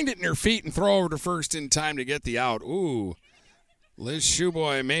she'll find it in her feet and throw over to first in time to get the out. Ooh, Liz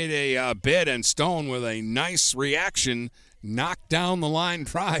Shoeboy made a bid, and Stone with a nice reaction knocked down the line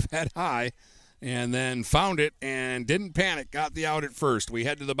drive head high. And then found it and didn't panic, got the out at first. We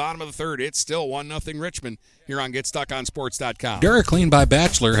head to the bottom of the third. It's still 1-0 Richmond here here on GetStuckOnSports.com. DuraClean by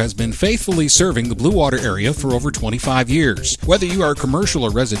Bachelor has been faithfully serving the Blue Water area for over 25 years. Whether you are commercial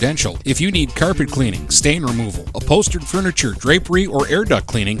or residential, if you need carpet cleaning, stain removal, upholstered furniture, drapery, or air duct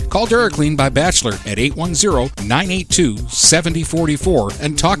cleaning, call DuraClean by Bachelor at 810-982-7044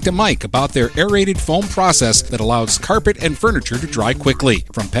 and talk to Mike about their aerated foam process that allows carpet and furniture to dry quickly.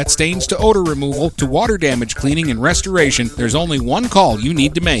 From pet stains to odor removal to water damage cleaning and restoration, there's only one call you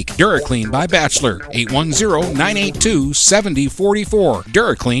need to make. DuraClean by Bachelor, 810-982-7044.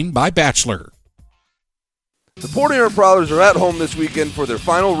 DuraClean by Bachelor. The Port Huron Prowlers are at home this weekend for their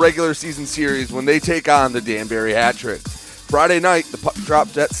final regular season series when they take on the Danbury Hat-Tricks. Friday night, the puck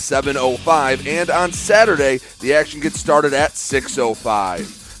drops at 7:05, and on Saturday, the action gets started at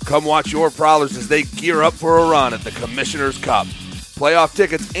 6:05. Come watch your Prowlers as they gear up for a run at the Commissioner's Cup. Playoff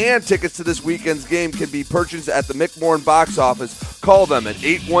tickets and tickets to this weekend's game can be purchased at the McMorran box office. Call them at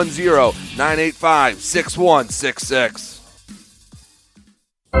 810-985-6166.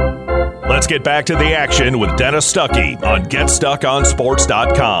 Let's get back to the action with Dennis Stuckey on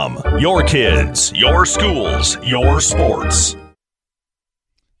GetStuckOnSports.com. Your kids, your schools, your sports.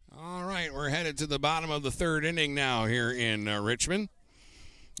 All right, we're headed to the bottom of the third inning now here in Richmond.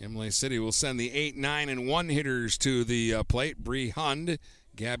 Imlay City will send the 8, 9, and 1 hitters to the plate. Bree Hund,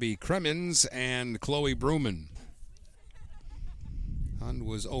 Gabby Kremens, and Chloe Bruman. Hund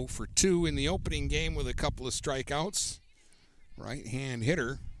was 0 for 2 in the opening game with a couple of strikeouts. Right-hand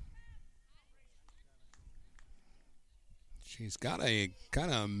hitter. She's got a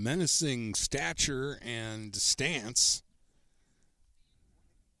kind of menacing stature and stance.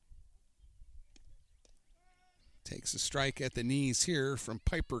 Takes a strike at the knees here from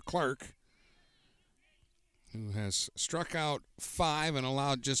Piper Clark, who has struck out 5 and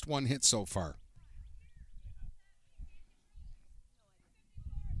allowed just 1 hit so far.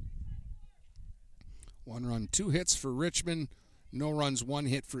 One run, 2 hits for Richmond. No runs, 1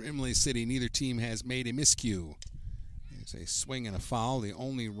 hit for Imlay City. Neither team has made a miscue. There's a swing and a foul. The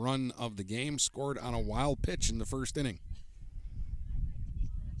only run of the game scored on a wild pitch in the first inning.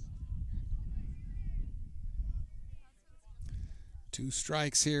 Two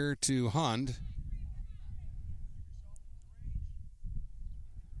strikes here to Hund.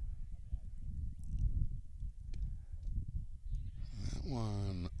 That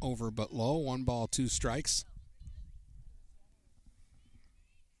one over but low. 1 ball, 2 strikes.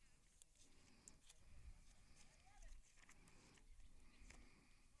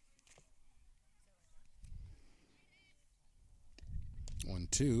 One,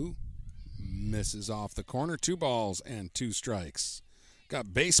 2. Misses off the corner. 2 balls and 2 strikes.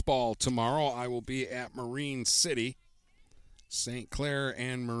 Got baseball tomorrow. I will be at Marine City. St. Clair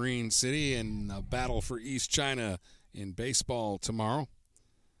and Marine City in a battle for East China in baseball tomorrow.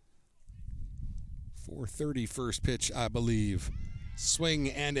 4:30 first pitch, I believe. Swing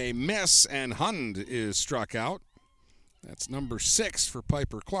and a miss, and Hund is struck out. That's number 6 for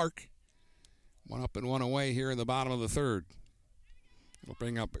Piper Clark. 1 up and 1 away here in the bottom of the third. We'll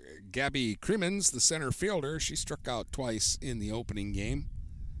bring up Gabby Kremens, the center fielder. She struck out twice in the opening game.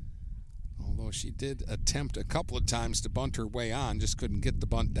 Although she did attempt a couple of times to bunt her way on, just couldn't get the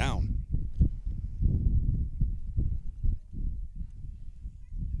bunt down.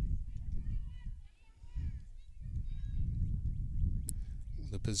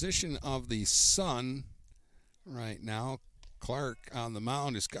 The position of the sun right now, Clark on the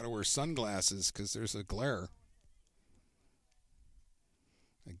mound has got to wear sunglasses because there's a glare.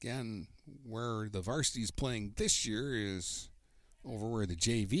 Again, where the varsity's playing this year is over where the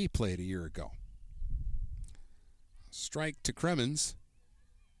JV played a year ago. Strike to Kremens.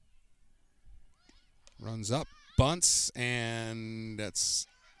 Runs up, bunts, and that's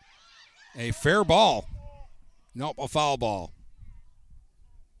a fair ball. Nope, a foul ball.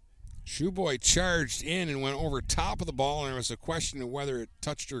 Shoeboy charged in and went over top of the ball, and there was a question of whether it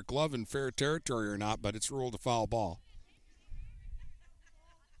touched her glove in fair territory or not, but it's ruled a foul ball.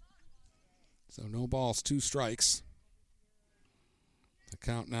 So no balls, 2 strikes. The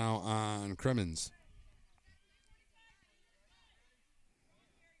count now on Kremens.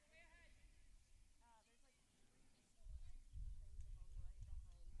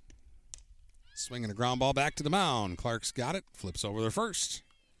 Swinging a ground ball back to the mound. Clark's got it. Flips over the first.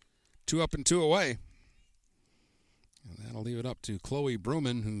 2 up and 2 away. And that'll leave it up to Chloe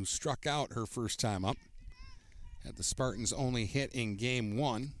Bruman, who struck out her first time up. Had the Spartans' only hit in game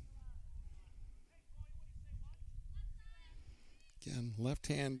 1. Again,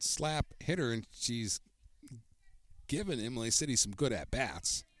 left-hand slap hitter, and she's given Imlay City some good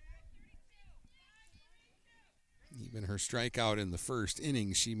at-bats. Even her strikeout in the first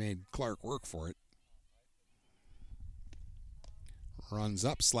inning, she made Clark work for it. Runs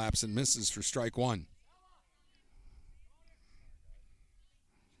up, slaps and misses for strike one.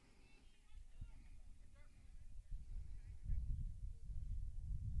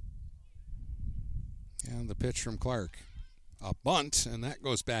 And the pitch from Clark. A bunt, and that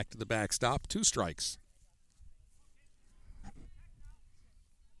goes back to the backstop. 2 strikes.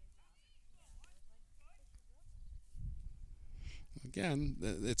 Again,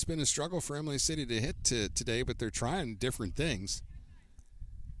 it's been a struggle for Imlay City to hit today, but they're trying different things.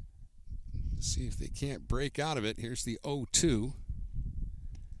 See if they can't break out of it. Here's the 0-2.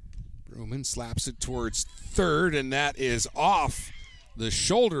 Bruman slaps it towards third, and that is off the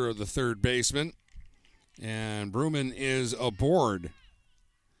shoulder of the third baseman. And Bruman is aboard.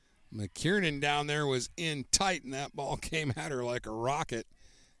 McKiernan down there was in tight, and that ball came at her like a rocket.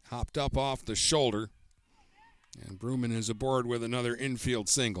 Hopped up off the shoulder. And Bruman is aboard with another infield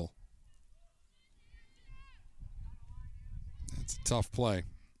single. That's a tough play.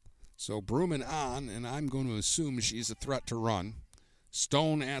 So Bruman on, and I'm going to assume she's a threat to run.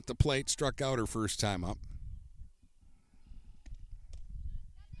 Stone at the plate, struck out her first time up.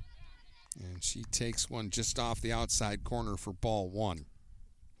 And she takes one just off the outside corner for ball 1.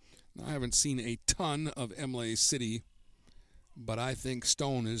 Now, I haven't seen a ton of Imlay City, but I think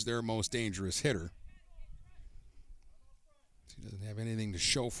Stone is their most dangerous hitter. She doesn't have anything to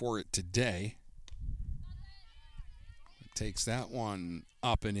show for it today. Takes that one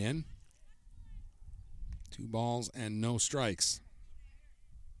up and in. 2 balls and no strikes.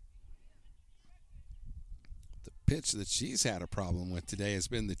 The pitch that she's had a problem with today has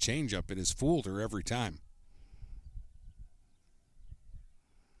been the changeup. It has fooled her every time.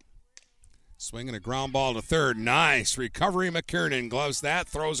 Swinging a ground ball to third. Nice recovery. McKiernan gloves that,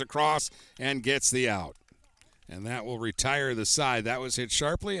 throws across, and gets the out. And that will retire the side. That was hit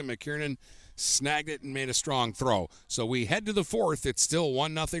sharply, and McKiernan snagged it and made a strong throw. So we head to the 4th. It's still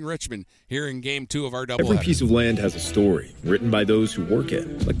 1-0 Richmond here in Game 2 of our doubleheader. Every piece of land has a story written by those who work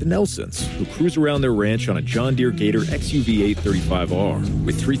it, like the Nelsons, who cruise around their ranch on a John Deere Gator XUV 835R.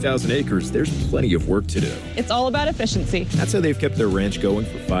 With 3,000 acres, there's plenty of work to do. It's all about efficiency. That's how they've kept their ranch going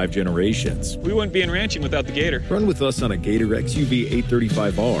for 5 generations. We wouldn't be in ranching without the Gator. Run with us on a Gator XUV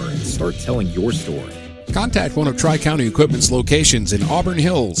 835R and start telling your story. Contact one of Tri-County Equipment's locations in Auburn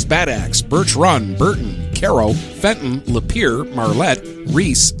Hills, Bad Axe, Birch Run, Burton, Caro, Fenton, Lapeer, Marlette,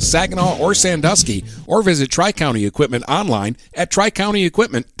 Reese, Saginaw, or Sandusky, or visit Tri-County Equipment online at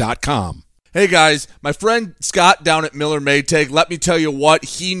tricountyequipment.com. Hey guys, my friend Scott down at Miller Maytag, let me tell you what,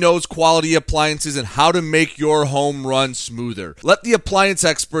 he knows quality appliances and how to make your home run smoother. Let the appliance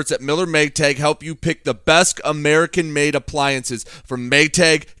experts at Miller Maytag help you pick the best American-made appliances from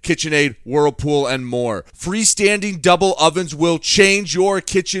Maytag, KitchenAid, Whirlpool, and more. Freestanding double ovens will change your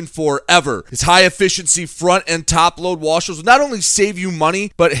kitchen forever. His high-efficiency front and top-load washers will not only save you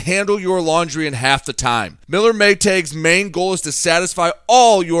money, but handle your laundry in half the time. Miller Maytag's main goal is to satisfy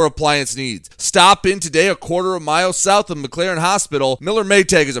all your appliance needs. Stop in today a quarter of a mile south of McLaren Hospital. Miller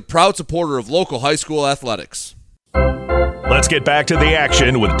Maytag is a proud supporter of local high school athletics. Let's get back to the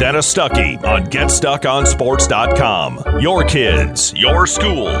action with Dennis Stuckey on GetStuckOnSports.com. Your kids, your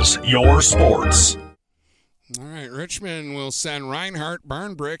schools, your sports. All right, Richmond will send Reinhardt,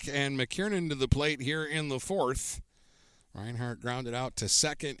 Barnbrick, and McKiernan to the plate here in the 4th. Reinhardt grounded out to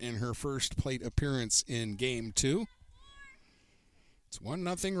second in her first plate appearance in Game 2. It's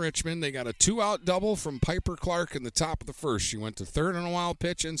 1-0 Richmond. They got a 2-out double from Piper Clark in the top of the first. She went to third on a wild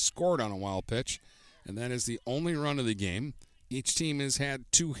pitch and scored on a wild pitch. And that is the only run of the game. Each team has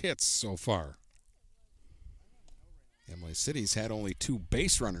had 2 hits so far. Imlay City's had only 2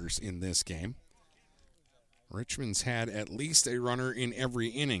 base runners in this game. Richmond's had at least a runner in every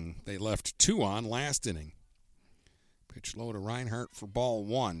inning. They left 2 on last inning. Pitch low to Reinhardt for ball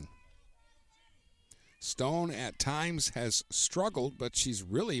 1. Stone at times has struggled, but she's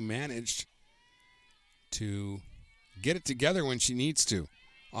really managed to get it together when she needs to.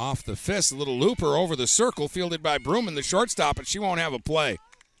 Off the fist, a little looper over the circle, fielded by Bruman, the shortstop, but she won't have a play.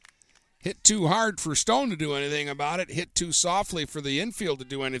 Hit too hard for Stone to do anything about it. Hit too softly for the infield to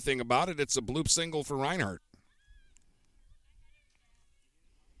do anything about it. It's a bloop single for Reinhardt.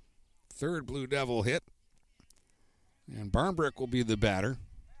 Third Blue Devil hit. And Barnbrick will be the batter.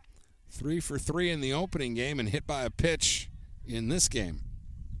 3 for 3 in the opening game and hit by a pitch in this game.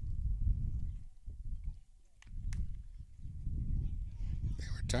 They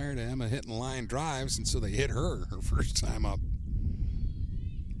were tired of Emma hitting line drives, and so they hit her first time up.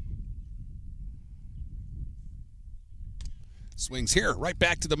 Swings here, right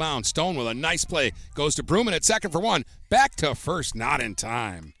back to the mound. Stone with a nice play. Goes to Bruman at second for 1. Back to first, not in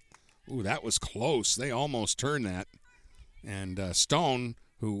time. Ooh, that was close. They almost turned that. And Stone,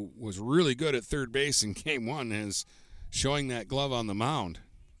 who was really good at third base in game one, is showing that glove on the mound.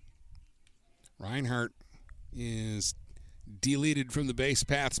 Reinhardt is deleted from the base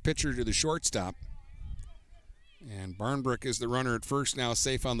paths pitcher to the shortstop. And Barnbrook is the runner at first, now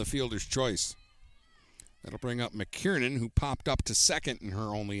safe on the fielder's choice. That'll bring up McKiernan, who popped up to second in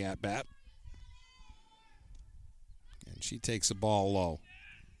her only at-bat. And she takes a ball low.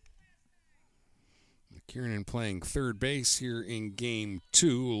 McKiernan playing third base here in game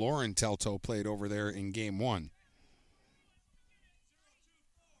two. Lauren Telto played over there in game one.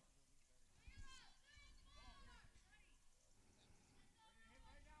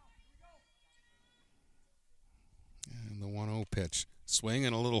 And the 1-0 pitch. Swing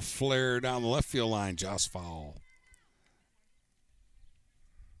and a little flare down the left field line. Just foul.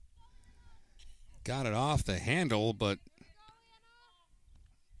 Got it off the handle, but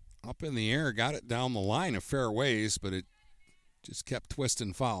up in the air, got it down the line a fair ways, but it just kept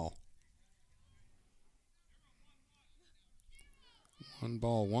twisting foul. 1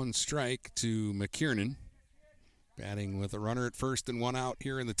 ball, 1 strike to McKiernan. Batting with a runner at first and 1 out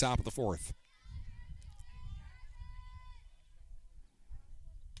here in the top of the 4th.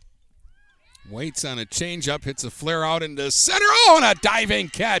 Waits on a changeup, hits a flare out into center. Oh, and a diving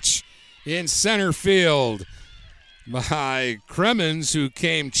catch in center field by Cremens, who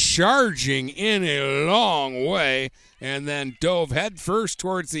came charging in a long way and then dove headfirst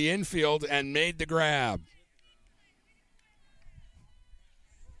towards the infield and made the grab.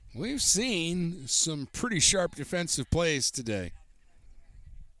 We've seen some pretty sharp defensive plays today.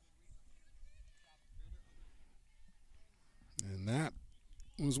 And that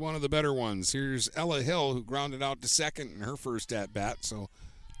was one of the better ones. Here's Ella Hill, who grounded out to second in her first at-bat, so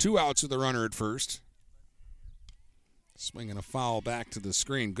 2 outs with the runner at first. Swinging a foul back to the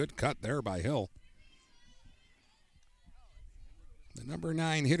screen. Good cut there by Hill. The number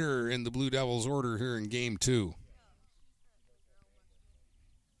 9 hitter in the Blue Devils order here in game 2.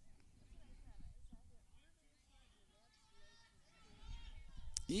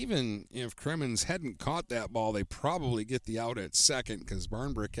 Even if Cremens hadn't caught that ball, they probably get the out at second because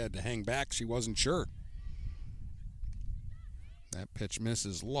Barnbrook had to hang back. She wasn't sure. That pitch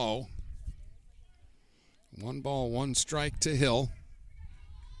misses low. 1 ball, 1 strike to Hill.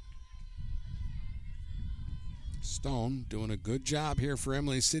 Stone doing a good job here for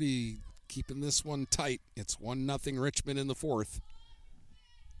Imlay City, keeping this one tight. It's 1-0 Richmond in the 4th.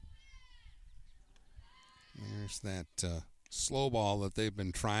 There's that slow ball that they've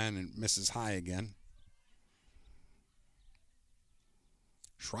been trying and misses high again.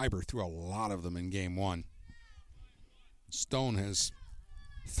 Schreiber threw a lot of them in game 1. Stone has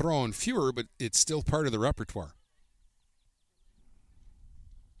thrown fewer, but it's still part of the repertoire.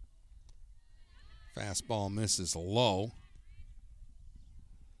 Fastball misses low.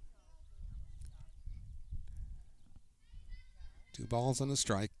 Two balls and a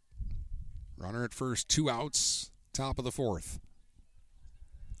strike. Runner at first, 2 outs. Top of the 4th.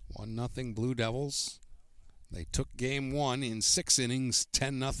 1-0 Blue Devils. They took game 1 in 6 innings,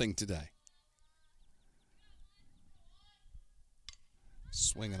 10-0 today.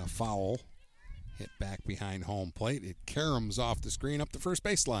 Swinging a foul. Hit back behind home plate. It caroms off the screen up the first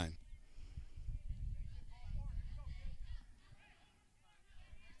baseline.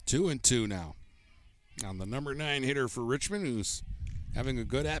 2-2 now. On the number 9 hitter for Richmond, who's having a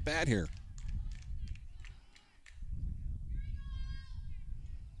good at-bat here.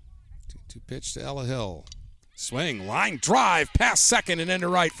 2-2 pitch to Ella Hill. Swing, line drive, past second and into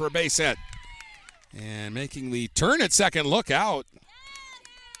right for a base hit. And making the turn at second, look out.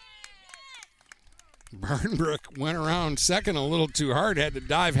 Barnbrook went around second a little too hard, had to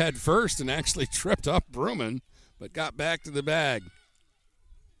dive head first and actually tripped up Bruman, but got back to the bag.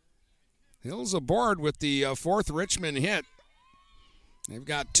 Hill's aboard with the 4th Richmond hit. They've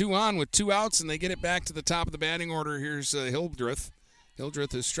got 2 on with 2 outs, and they get it back to the top of the batting order. Here's Hildreth.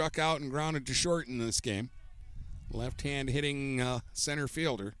 Hildreth has struck out and grounded to short in this game. Left-hand hitting center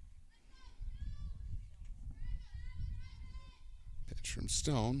fielder. Pitch from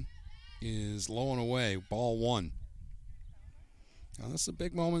Stone is low and away, ball 1. Now this is a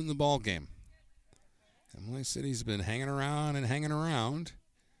big moment in the ball game. Imlay City's been hanging around and hanging around.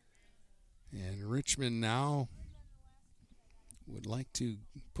 And Richmond now would like to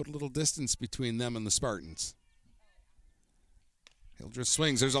put a little distance between them and the Spartans. Hildreth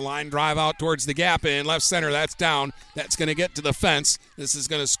swings. There's a line drive out towards the gap in left center. That's down. That's going to get to the fence. This is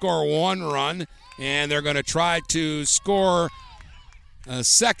going to score 1 run, and they're going to try to score a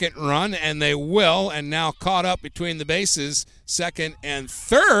second run, and they will. And now caught up between the bases, Second and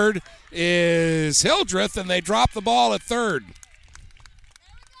third is Hildreth, and they drop the ball at third.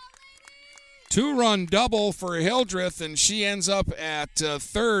 2-run double for Hildreth, and she ends up at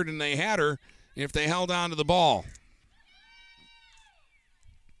third, and they had her if they held on to the ball.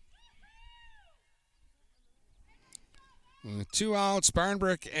 Two outs,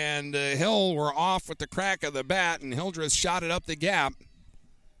 Barnbrook and Hill were off with the crack of the bat, and Hildreth shot it up the gap.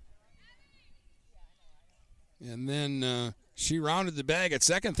 And then she rounded the bag at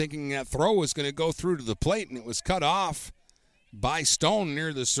second, thinking that throw was going to go through to the plate, and it was cut off by Stone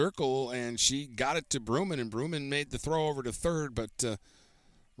near the circle, and she got it to Bruman, and Bruman made the throw over to third, but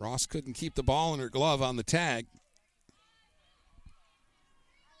Ross couldn't keep the ball in her glove on the tag.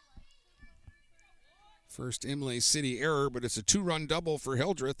 First Imlay City error, but it's a 2-run double for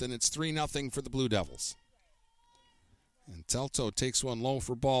Hildreth, and it's 3-0 for the Blue Devils. And Telto takes one low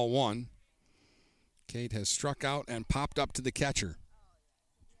for ball one. Kate has struck out and popped up to the catcher.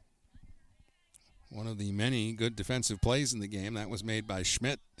 One of the many good defensive plays in the game, that was made by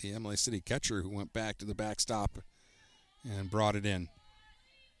Schmidt, the Imlay City catcher, who went back to the backstop and brought it in.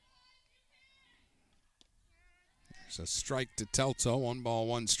 There's a strike to Telto, 1 ball,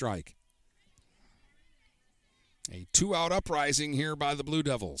 1 strike. A 2-out uprising here by the Blue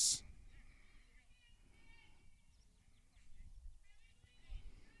Devils.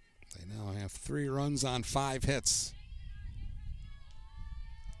 They now have 3 runs on 5 hits.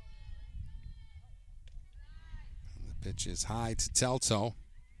 And the pitch is high to Telto.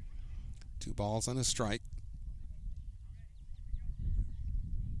 2 balls and a strike.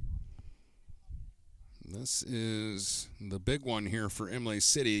 This is the big one here for Imlay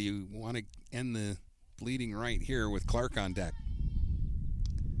City. You want to end the leading right here with Clark on deck.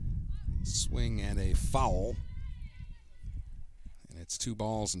 Swing and a foul. And it's 2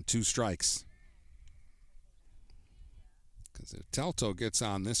 balls and 2 strikes. Because if Telto gets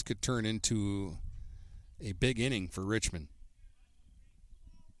on, this could turn into a big inning for Richmond.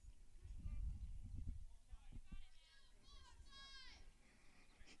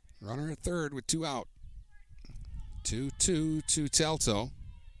 Runner at third with 2 out. 2-2 to Telto.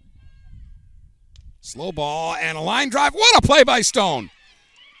 Slow ball and a line drive. What a play by Stone.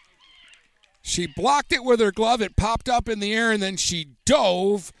 She blocked it with her glove. It popped up in the air, and then she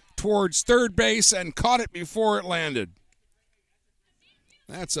dove towards third base and caught it before it landed.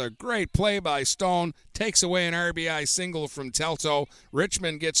 That's a great play by Stone. Takes away an RBI single from Telto.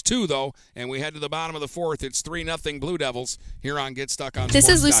 Richmond gets 2, though, and we head to the bottom of the 4th. It's 3-0 Blue Devils here on GetStuckOnSports.com. This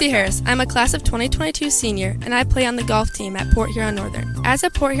is Lucy Harris. I'm a class of 2022 senior, and I play on the golf team at Port Huron Northern. As a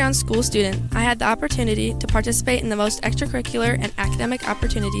Port Huron school student, I had the opportunity to participate in the most extracurricular and academic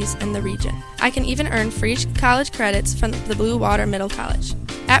opportunities in the region. I can even earn free college credits from the Blue Water Middle College.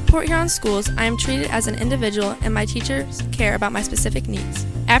 At Port Huron Schools, I am treated as an individual, and my teachers care about my specific needs.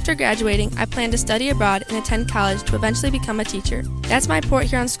 After graduating, I plan to study abroad and attend college to eventually become a teacher. That's my Port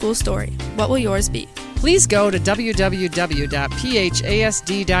Huron School story. What will yours be? Please go to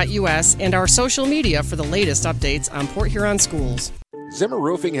www.phasd.us and our social media for the latest updates on Port Huron schools. Zimmer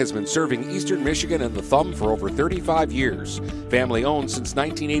Roofing has been serving Eastern Michigan and the Thumb for over 35 years. Family owned since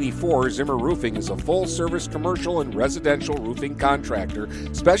 1984, Zimmer Roofing is a full-service commercial and residential roofing contractor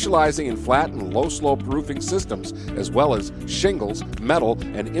specializing in flat and low-slope roofing systems, as well as shingles, metal,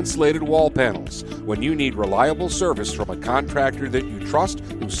 and insulated wall panels. When you need reliable service from a contractor that you trust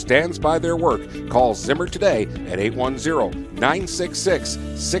who stands by their work, call Zimmer today at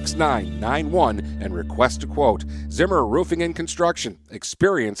 810-966-6991 and request a quote. Zimmer Roofing and Construction.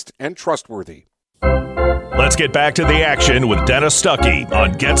 Experienced and trustworthy. Let's get back to the action with Dennis Stuckey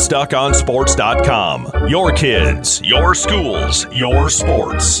on GetStuckOnSports.com. Your kids, your schools, your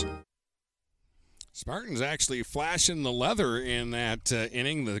sports. Spartans actually flashing the leather in that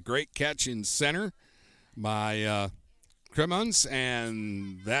inning. The great catch in center by Crimmins,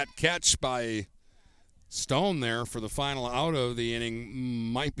 and that catch by Stone there for the final out of the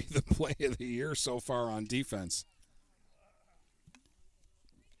inning might be the play of the year so far on defense.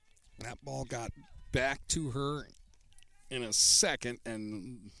 That ball got back to her in a second,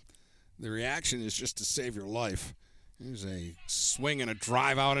 and the reaction is just to save your life. There's a swing and a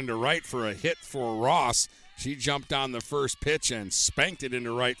drive out into right for a hit for Ross. She jumped on the first pitch and spanked it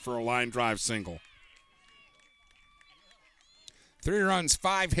into right for a line drive single. 3 runs,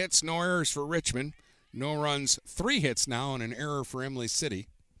 5 hits, no errors for Richmond. No runs, 3 hits now, and an error for Imlay City.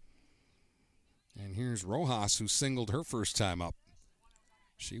 And here's Rojas, who singled her first time up.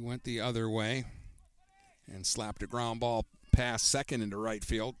 She went the other way and slapped a ground ball past second into right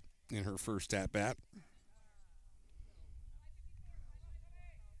field in her first at-bat.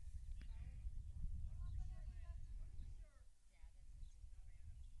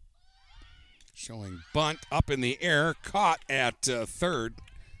 Showing bunt up in the air, caught at third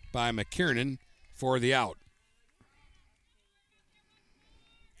by McKiernan for the out.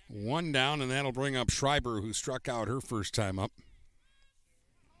 One down, and that'll bring up Schreiber, who struck out her first time up.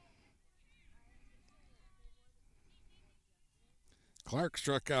 Clark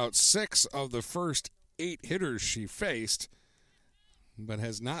struck out 6 of the first 8 hitters she faced, but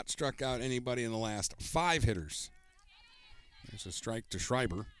has not struck out anybody in the last 5 hitters. There's a strike to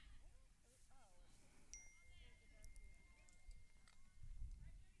Schreiber.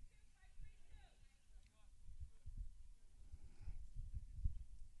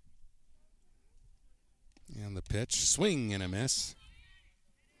 And the pitch, swing and a miss.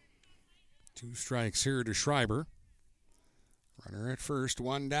 2 strikes here to Schreiber. Runner at first,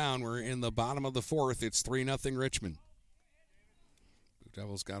 1 down. We're in the bottom of the 4th. It's 3-0 Richmond. Blue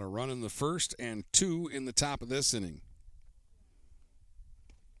Devils got a run in the first and 2 in the top of this inning.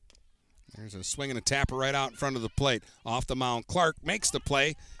 There's a swing and a tapper right out in front of the plate. Off the mound, Clark makes the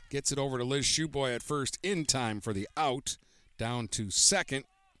play. Gets it over to Liz Shoeboy at first in time for the out. Down to second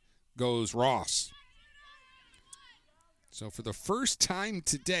goes Ross. So for the first time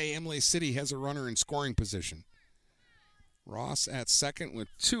today, Imlay City has a runner in scoring position. Ross at second with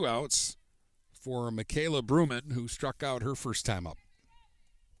 2 outs for Michaela Bruman, who struck out her first time up.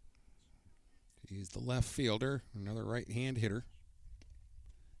 He's the left fielder, another right-hand hitter.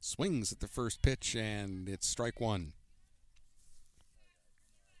 Swings at the first pitch, and it's strike 1.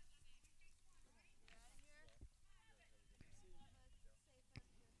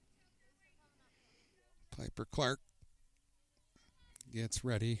 Piper Clark gets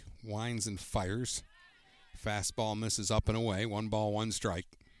ready, winds and fires. Fastball misses up and away. 1 ball, 1 strike.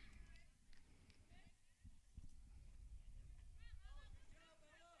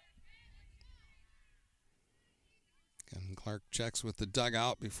 And Clark checks with the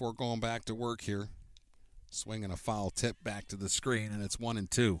dugout before going back to work here. Swinging a foul tip back to the screen, and it's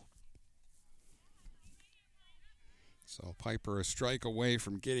 1-2. So Piper a strike away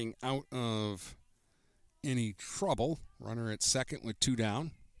from getting out of any trouble. Runner at second with 2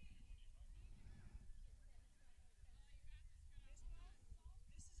 down.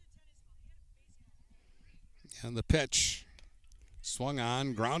 And the pitch swung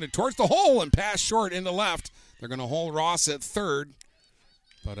on, grounded towards the hole and passed short in the left. They're going to hold Ross at third,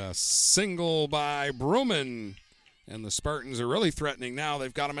 but a single by Bruman. And the Spartans are really threatening now.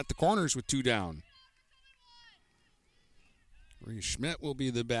 They've got him at the corners with 2 down. Bree Schmidt will be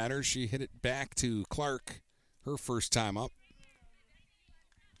the batter. She hit it back to Clark her first time up.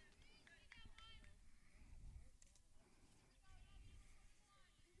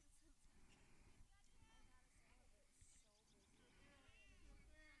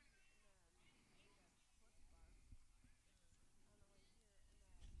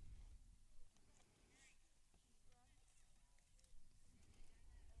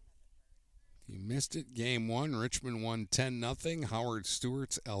 You missed it. Game 1. Richmond won 10-0. Howard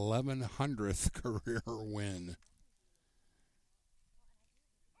Stewart's 1100th career win.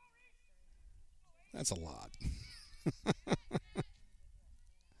 That's a lot.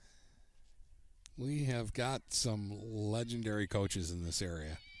 We have got some legendary coaches in this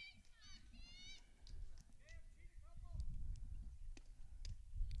area.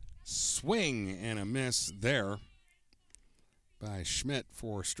 Swing and a miss there by Schmidt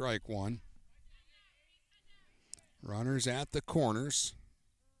for strike 1. Runners at the corners.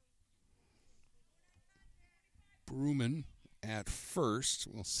 Bruman at first.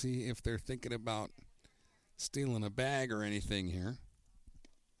 We'll see if they're thinking about stealing a bag or anything here.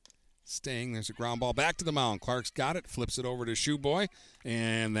 Staying. There's a ground ball back to the mound. Clark's got it. Flips it over to Shoeboy.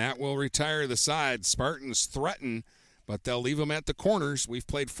 And that will retire the side. Spartans threaten, but they'll leave them at the corners. We've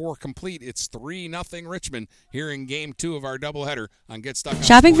played 4 complete. It's 3-0 Richmond here in Game 2 of our doubleheader on GetStuck.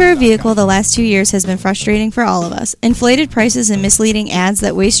 Shopping for a vehicle the last 2 years has been frustrating for all of us. Inflated prices and misleading ads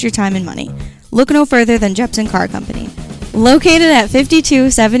that waste your time and money. Look no further than Jepson Car Company. Located at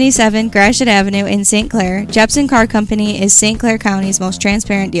 5277 Gratiot Avenue in St. Clair, Jepson Car Company is St. Clair County's most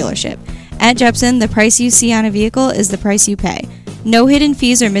transparent dealership. At Jepson, the price you see on a vehicle is the price you pay. No hidden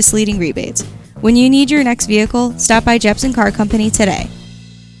fees or misleading rebates. When you need your next vehicle, stop by Jepson Car Company today.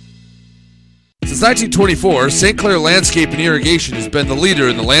 Since 1924, St. Clair Landscape and Irrigation has been the leader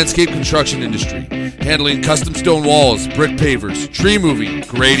in the landscape construction industry, handling custom stone walls, brick pavers, tree moving,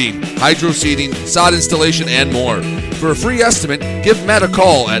 grading, hydro seeding, sod installation, and more. For a free estimate, give Matt a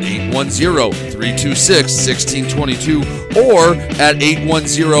call at 810-326-1622 or at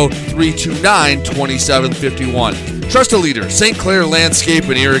 810-329-2751. Trust a leader, St. Clair Landscape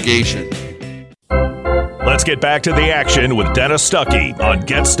and Irrigation. let's get back to the action with Dennis Stuckey on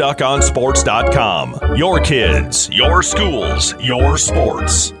GetStuckOnSports.com. Your kids, your schools, your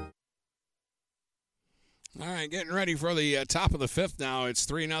sports. All right, getting ready for the top of the fifth now. It's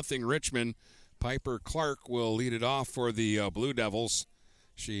 3-0 Richmond. Piper Clark will lead it off for the Blue Devils.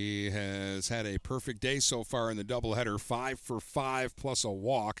 She has had a perfect day so far in the doubleheader, 5 for 5 plus a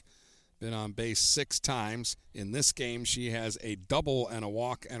walk. Been on base 6 times. In this game, she has a double and a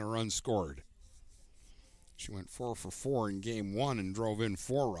walk and a run scored. She went 4 for 4 in game 1 and drove in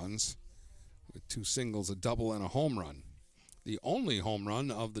 4 runs with 2 singles, a double, and a home run. The only home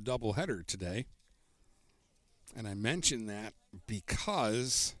run of the doubleheader today. And I mention that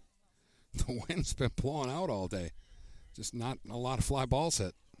because the wind's been blowing out all day. Just not a lot of fly balls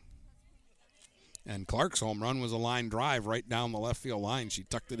hit. And Clark's home run was a line drive right down the left field line. She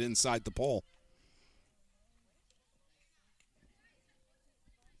tucked it inside the pole.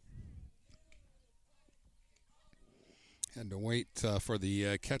 Had to wait for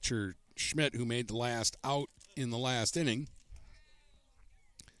the catcher Schmidt, who made the last out in the last inning,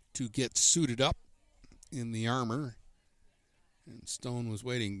 to get suited up in the armor. And Stone was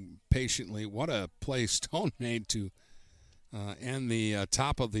waiting patiently. What a play Stone made to end the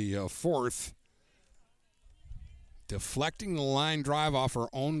top of the fourth. Deflecting the line drive off her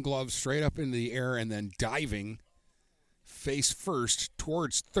own glove straight up into the air and then diving face first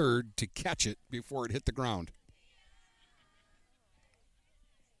towards third to catch it before it hit the ground.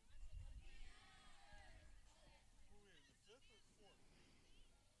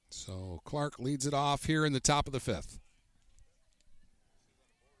 So Clark leads it off here in the top of the fifth.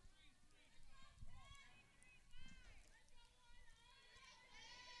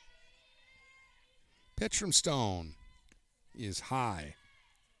 Pitch from Stone is high.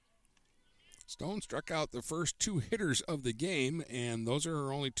 Stone struck out the first 2 hitters of the game, and those are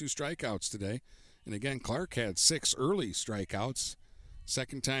her only 2 strikeouts today. And again, Clark had 6 early strikeouts.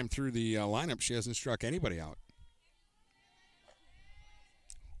 Second time through the lineup, she hasn't struck anybody out.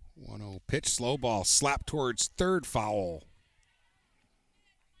 1-0 pitch, slow ball, slap towards third, foul.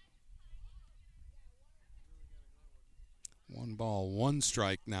 One ball, 1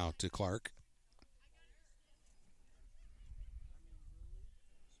 strike now to Clark.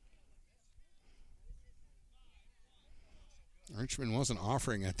 Richmond wasn't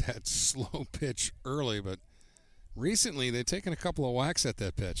offering at that slow pitch early, but recently they've taken a couple of whacks at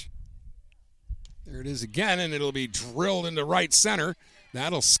that pitch. There it is again, and it'll be drilled into right center.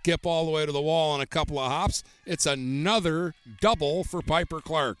 That'll skip all the way to the wall on a couple of hops. It's another double for Piper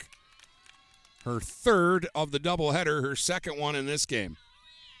Clark. Her third of the doubleheader, her second one in this game.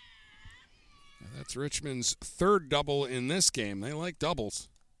 That's Richmond's third double in this game. They like doubles.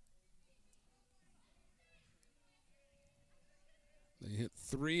 They hit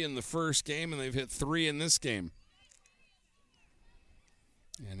 3 in the first game, and they've hit 3 in this game.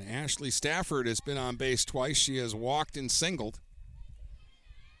 And Ashley Stafford has been on base twice. She has walked and singled.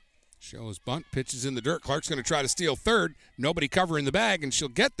 Shows bunt, pitches in the dirt. Clark's going to try to steal third. Nobody covering the bag, and she'll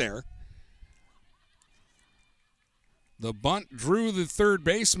get there. The bunt drew the third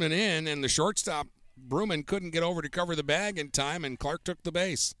baseman in, and the shortstop, Bruman, couldn't get over to cover the bag in time, and Clark took the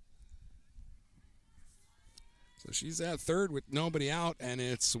base. So she's at third with nobody out, and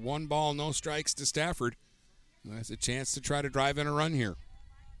it's 1 ball, no strikes to Stafford. Who has a chance to try to drive in a run here.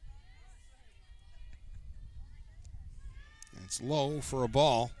 It's low for a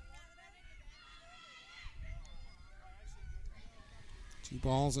ball. 2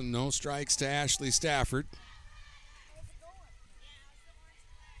 balls and no strikes to Ashley Stafford.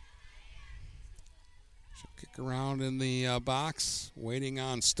 She'll kick around in the box, waiting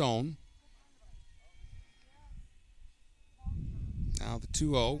on Stone. Now the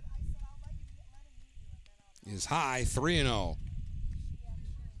 2-0 is high, 3-0.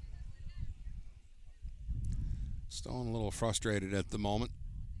 Stone a little frustrated at the moment.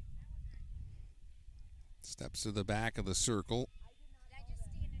 Steps to the back of the circle.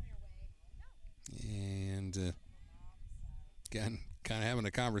 And again, kind of having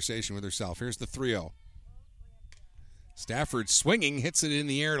a conversation with herself. Here's the 3-0. Stafford swinging, hits it in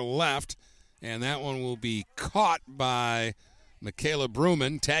the air to left, and that one will be caught by Michaela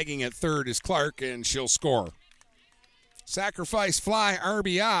Bruman. Tagging at third is Clark, and she'll score. Sacrifice fly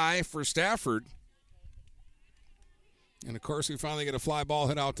RBI for Stafford. And, of course, we finally get a fly ball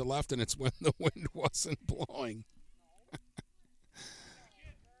hit out to left, and it's when the wind wasn't blowing.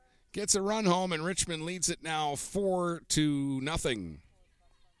 Gets a run home, and Richmond leads it now 4-0.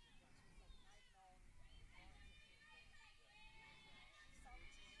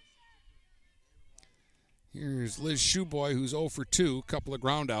 Here's Liz Shoeboy, who's 0 for 2, couple of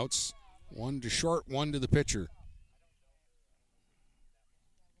groundouts. One to short, one to the pitcher.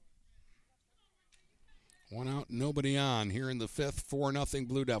 One out, nobody on here in the fifth, 4-0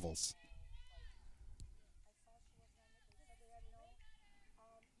 Blue Devils.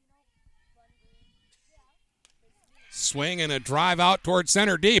 Swing and a drive out towards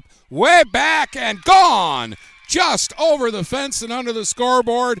center deep. Way back and gone. Just over the fence and under the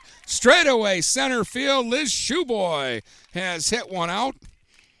scoreboard. Straightaway center field. Liz Shoeboy has hit one out.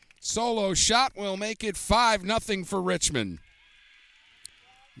 Solo shot will make it 5-0 for Richmond.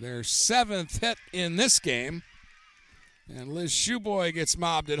 Their 7th hit in this game. And Liz Shoeboy gets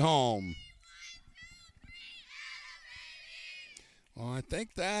mobbed at home. Well, I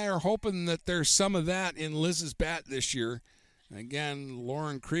think they're hoping that there's some of that in Liz's bat this year. Again,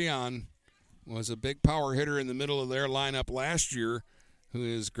 Lauren Creon was a big power hitter in the middle of their lineup last year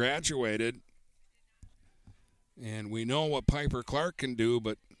who has graduated. And we know what Piper Clark can do,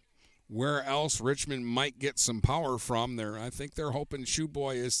 but where else Richmond might get some power from there. I think they're hoping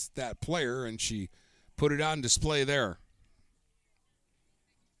Shoeboy is that player, and she put it on display there.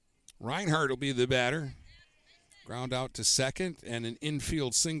 Reinhardt will be the batter. Ground out to second, and an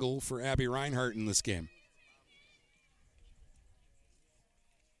infield single for Abby Reinhardt in this game.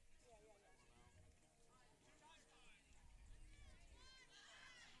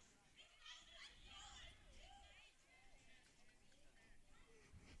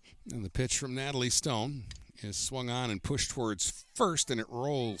 And the pitch from Natalie Stone is swung on and pushed towards first, and it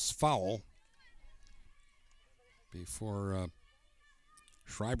rolls foul before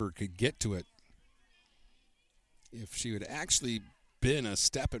Schreiber could get to it. If she had actually been a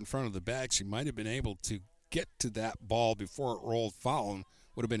step in front of the bag, she might have been able to get to that ball before it rolled foul and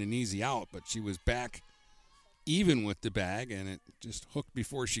would have been an easy out, but she was back even with the bag, and it just hooked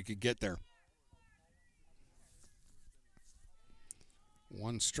before she could get there.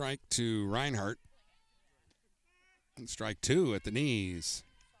 One strike to Reinhardt. And strike two at the knees.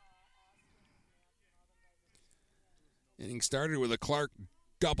 Inning started with a Clark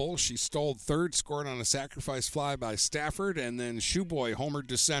double. She stole third, scored on a sacrifice fly by Stafford, and then Shoeboy homered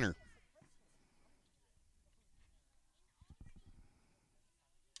to center.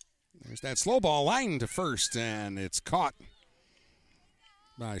 There's that slow ball line to first, and it's caught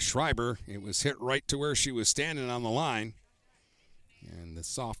by Schreiber. It was hit right to where she was standing on the line. And the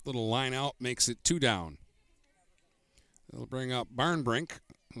soft little line out makes it 2 down. They'll bring up Barnbrink,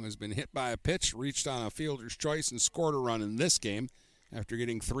 who has been hit by a pitch, reached on a fielder's choice, and scored a run in this game after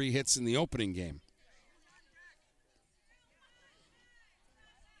getting 3 hits in the opening game.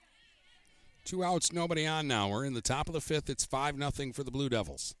 2 outs, nobody on now. We're in the top of the 5th. It's 5-0 for the Blue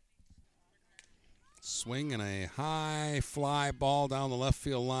Devils. Swing and a high fly ball down the left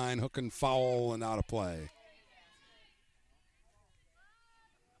field line, hooking foul and out of play.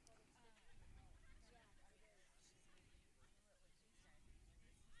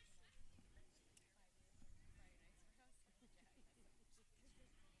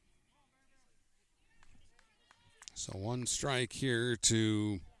 So 1 strike here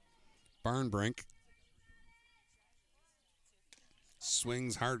to Barnbrink.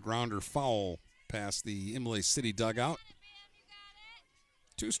 Swings hard grounder foul past the Imlay City dugout.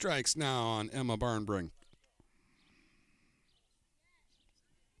 2 strikes now on Emma Barnbrink.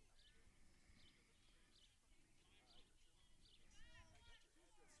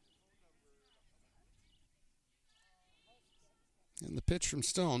 And the pitch from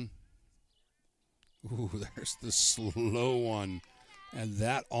Stone. Ooh, there's the slow one. And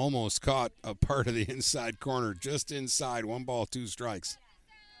that almost caught a part of the inside corner. Just inside. 1 ball, 2 strikes.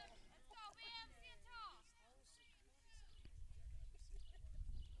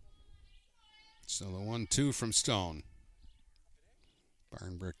 So the 1-2 from Stone.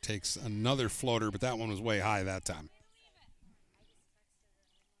 Barnbrick takes another floater, but that one was way high that time.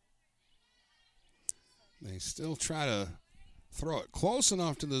 They still try to throw it close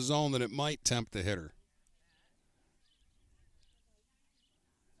enough to the zone that it might tempt the hitter.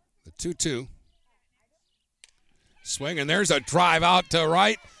 The 2-2. Swing, and there's a drive out to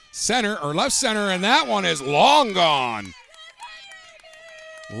right center or left center, and that one is long gone.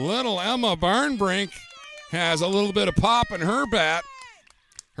 Little Emma Barnbrink has a little bit of pop in her bat.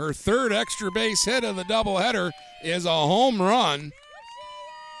 Her 3rd extra base hit of the doubleheader is a home run,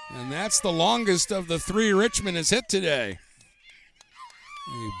 and that's the longest of the 3 Richmond has hit today.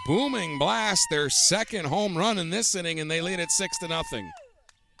 A booming blast, their 2nd home run in this inning, and they lead it 6-0.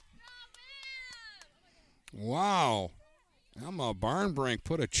 Wow. Emma Barnbrink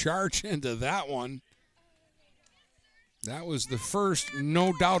put a charge into that one. That was the first,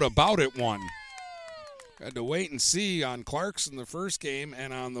 no doubt about it, one. Had to wait and see on Clark's in the first game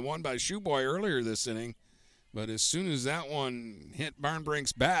and on the one by Shoeboy earlier this inning. But as soon as that one hit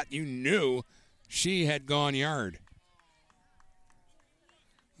Barnbrink's bat, you knew she had gone yard.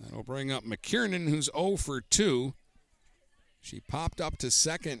 That'll bring up McKiernan, who's 0 for 2. She popped up to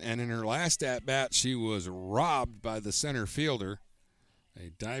second, and in her last at-bat, she was robbed by the center fielder.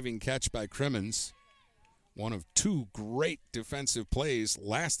 A diving catch by Crimmins. One of 2 great defensive plays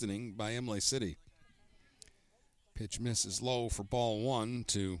last inning by Imlay City. Pitch misses low for ball 1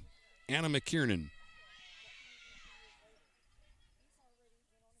 to Anna McKiernan.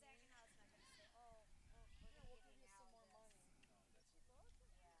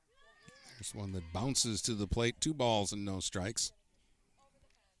 There's one that bounces to the plate. 2 balls and no strikes.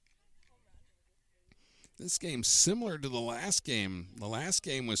 This game's similar to the last game. The last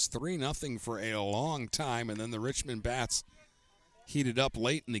game was 3-0 for a long time, and then the Richmond Bats heated up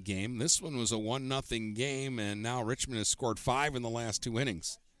late in the game. This one was a 1-0 game, and now Richmond has scored 5 in the last 2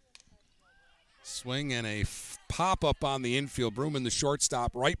 innings. Swing and a pop-up on the infield. Brooman, the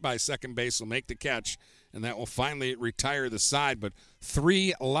shortstop, right by second base, will make the catch, and that will finally retire the side. But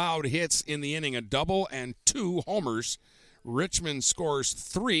 3 loud hits in the inning, a double and 2 homers. Richmond scores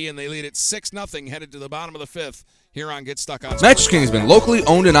 3, and they lead it 6-0, headed to the bottom of the 5th here on Get Stuck on Sports. Mattress King has been locally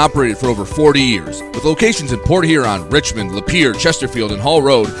owned and operated for over 40 years. With locations in Port Huron, Richmond, Lapeer, Chesterfield, and Hull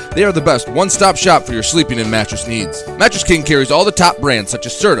Road, they are the best one-stop shop for your sleeping and mattress needs. Mattress King carries all the top brands such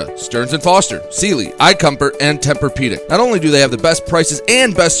as Serta, Stearns & Foster, Sealy, iComfort, and Tempur-Pedic. Not only do they have the best prices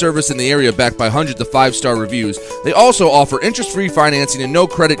and best service in the area backed by hundreds of 5-star reviews, they also offer interest-free financing and no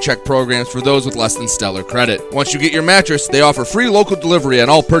credit check programs for those with less than stellar credit. Once you get your mattress, they offer free local delivery on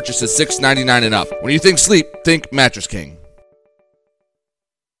all purchases $6.99 and up. When you think sleep, think Mattress King.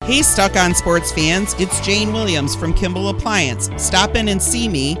 Hey, Stuck on Sports fans, it's Jane Williams from Kimball Appliance. Stop in and see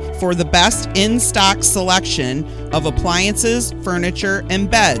me for the best in-stock selection of appliances, furniture, and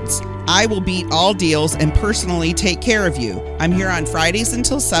beds. I will beat all deals and personally take care of you. I'm here on Fridays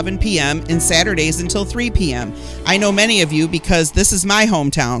until 7 p.m. and Saturdays until 3 p.m. I know many of you because this is my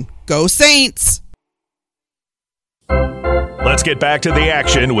hometown. Go Saints! Let's get back to the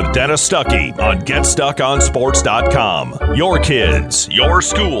action with Dennis Stuckey on GetStuckOnSports.com. Your kids, your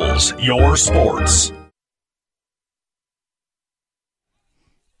schools, your sports.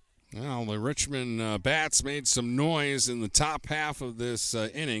 Well, the Richmond Bats made some noise in the top half of this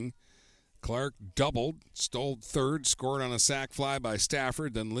inning. Clark doubled, stole third, scored on a sac fly by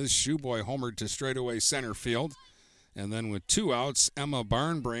Stafford. Then Liz Shoeboy homered to straightaway center field. And then with 2 outs, Emma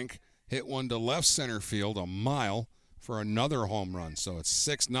Barnbrink hit one to left center field a mile for another home run. So it's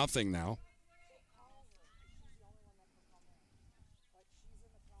 6-0 now.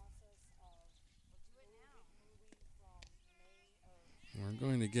 We're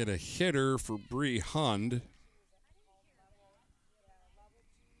going to get a hitter for Bree Hund.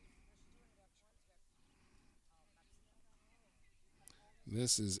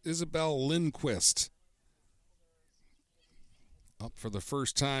 This is Isabel Lindquist. Up for the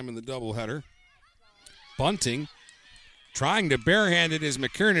first time in the doubleheader. Bunting. Trying to barehand it is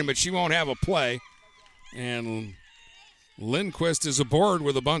McKiernan, but she won't have a play. And Lindquist is aboard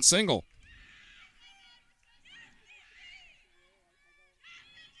with a bunt single.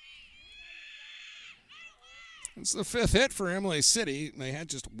 It's the 5th hit for Imlay City. They had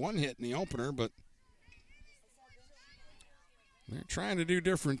just 1 hit in the opener, but they're trying to do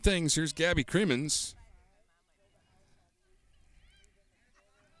different things. Here's Gabby Cremens.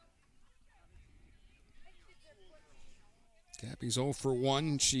 Gabby's 0 for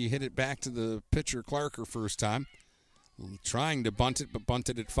 1. She hit it back to the pitcher Clark her first time. Trying to bunt it, but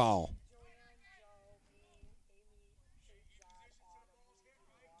bunted it foul.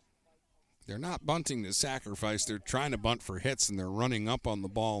 They're not bunting to sacrifice. They're trying to bunt for hits, and they're running up on the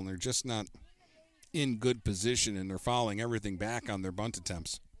ball, and they're just not in good position, and they're fouling everything back on their bunt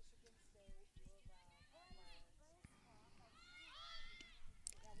attempts.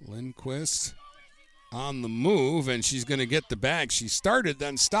 Lindquist on the move, and she's going to get the bag. She started,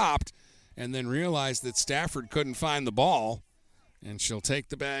 then stopped, and then realized that Stafford couldn't find the ball, and she'll take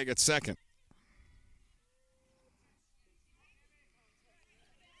the bag at second.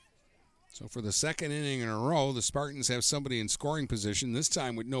 So for the second inning in a row, the Spartans have somebody in scoring position, this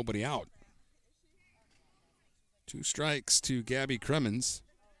time with nobody out. 2 strikes to Gabby Cremens.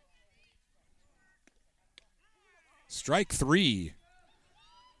 Strike 3.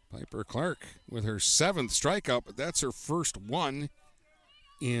 Piper Clark with her 7th strikeout, but that's her first one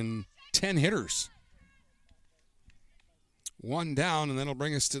in 10 hitters. 1 down, and that'll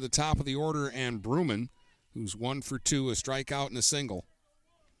bring us to the top of the order, and Brooman, who's 1 for 2, a strikeout and a single.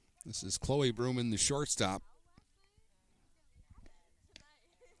 This is Chloe Bruman, the shortstop.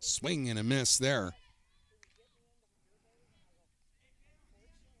 Swing and a miss there.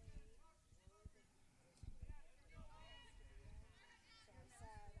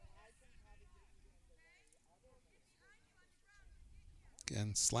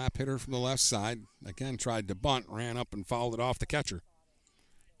 Again, slap hitter from the left side. Again, tried to bunt, ran up and fouled it off the catcher.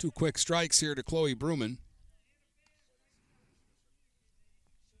 2 quick strikes here to Chloe Bruman.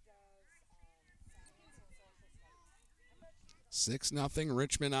 6-0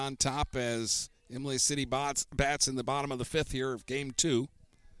 Richmond on top as Imlay City bats in the bottom of the 5th here of game 2.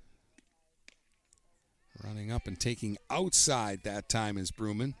 Running up and taking outside that time is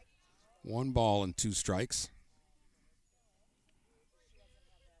Bruman. 1 ball and 2 strikes.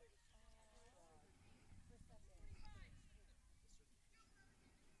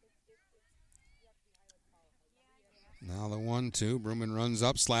 Now the 1-2. Bruman runs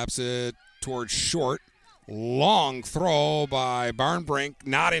up, slaps it towards short. Long throw by Barnbrink,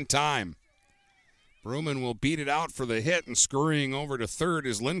 not in time. Bruman will beat it out for the hit, and scurrying over to third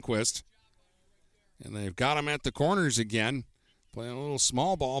is Lindquist. And they've got him at the corners again. Playing a little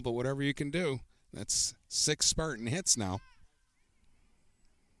small ball, but whatever you can do. That's 6 Spartan hits now.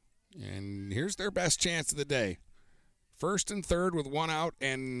 And here's their best chance of the day. First and third with 1 out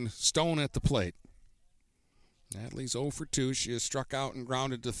and Stone at the plate. Natalie's 0 for 2. She has struck out and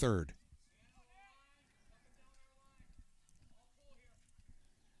grounded to third.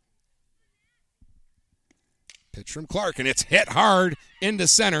 Pitch from Clark, and it's hit hard into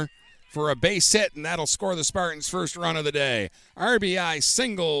center for a base hit, and that'll score the Spartans' first run of the day. RBI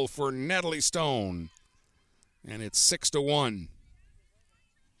single for Natalie Stone, and it's 6-1.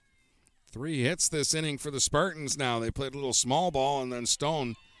 3 hits this inning for the Spartans now. They played a little small ball, and then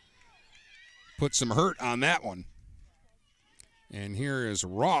Stone put some hurt on that one. And here is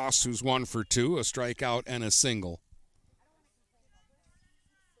Ross, who's 1 for 2, a strikeout and a single.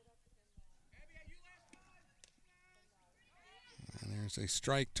 And there's a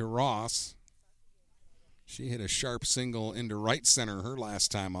strike to Ross. She hit a sharp single into right center her last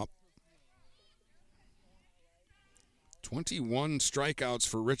time up. 21 strikeouts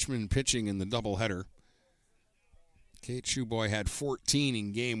for Richmond pitching in the doubleheader. Kate Shoeboy had 14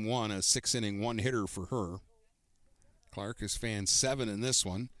 in game 1, a 6-inning one-hitter for her. Clark has fanned 7 in this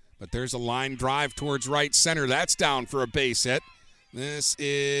one, but there's a line drive towards right center. That's down for a base hit. This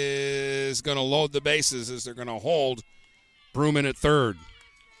is going to load the bases as they're going to hold Bruman at third.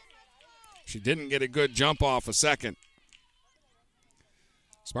 She didn't get a good jump off a second.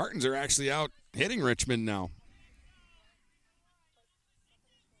 Spartans are actually out hitting Richmond now.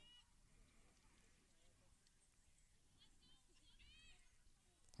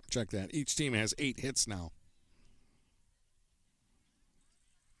 Check that. Each team has 8 hits now.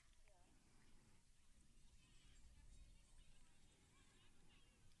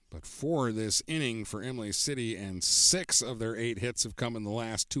 But 4 this inning for Imlay City, and 6 of their 8 hits have come in the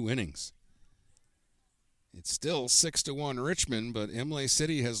last 2 innings. It's still 6-1 Richmond, but Imlay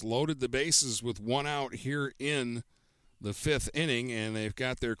City has loaded the bases with 1 out here in the 5th inning, and they've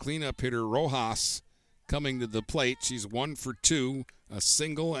got their cleanup hitter Rojas coming to the plate. She's 1 for 2, a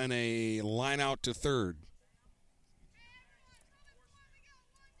single and a line out to third.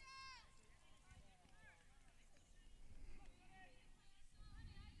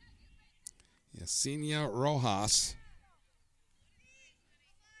 Yesenia Rojas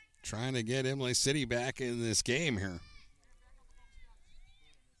trying to get Imlay City back in this game here.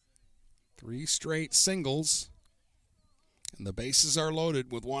 3 straight singles, and the bases are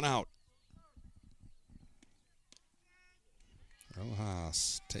loaded with 1 out.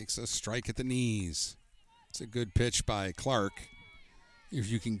 Rojas takes a strike at the knees. It's a good pitch by Clark, if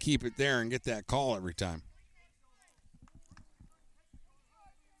you can keep it there and get that call every time.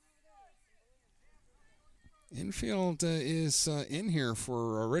 Infield is in here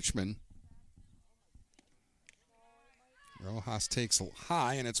for Richmond. Rojas takes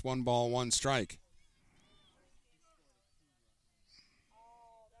high, and it's 1 ball, 1 strike.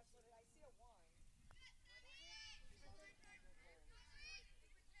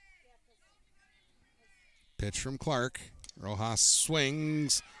 Pitch from Clark. Rojas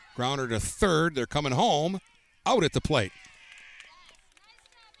swings. Grounder to third. They're coming home. Out at the plate.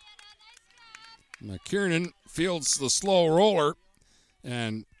 McKiernan fields the slow roller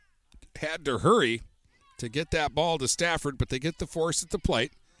and had to hurry to get that ball to Stafford, but they get the force at the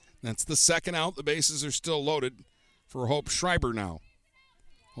plate. That's the 2nd out. The bases are still loaded for Hope Schreiber now.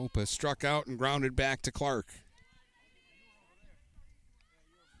 Hope has struck out and grounded back to Clark.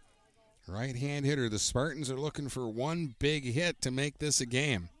 Right-hand hitter. The Spartans are looking for 1 big hit to make this a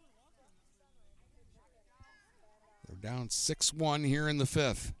game. They're down 6-1 here in the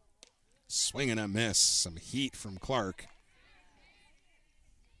fifth. Swing and a miss. Some heat from Clark.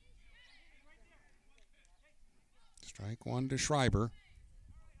 Strike one to Schreiber.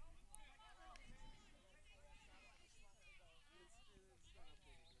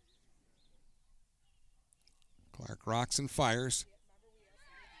 Clark rocks and fires.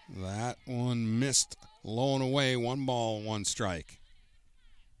 That one missed, low and away. 1 ball, 1 strike.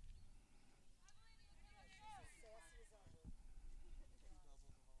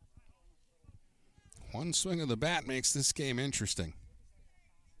 One swing of the bat makes this game interesting.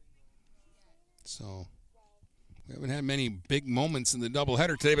 So we haven't had many big moments in the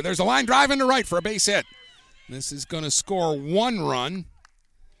doubleheader today, but there's a line drive into right for a base hit. This is going to score 1 run.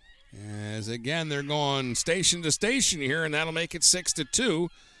 As again, they're going station to station here, and that'll make it 6-2.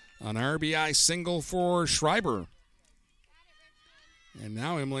 An RBI single for Schreiber. And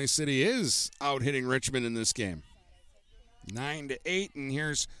now Imlay City is out hitting Richmond in this game. 9-8, and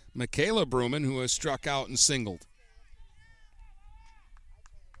here's Michaela Bruman, who has struck out and singled.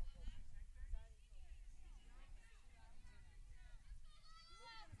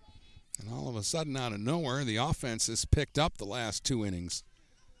 And all of a sudden, out of nowhere, the offense has picked up the last 2 innings.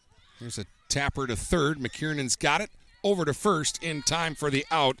 Here's a tapper to third. McKiernan's got it. Over to first in time for the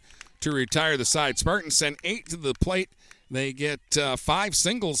out to retire the side. Spartans send 8 to the plate. They get 5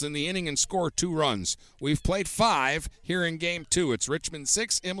 singles in the inning and score 2 runs. We've played 5 here in Game 2. It's Richmond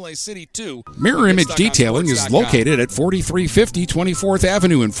 6, Imlay City 2. Mirror Image Detailing is located at 4350 24th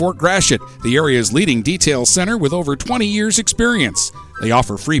Avenue in Fort Gratiot, the area's leading detail center with over 20 years' experience. They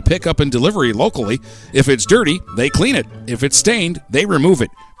offer free pickup and delivery locally. If it's dirty, they clean it. If it's stained, they remove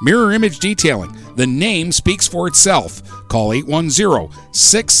it. Mirror Image Detailing. The name speaks for itself. Call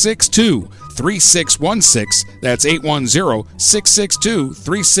 810-662-3616. That's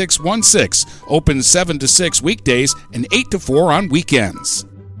 810-662-3616. Open 7 to 6 weekdays and 8 to 4 on weekends.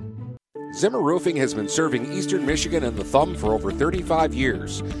 Zimmer Roofing has been serving Eastern Michigan and the Thumb for over 35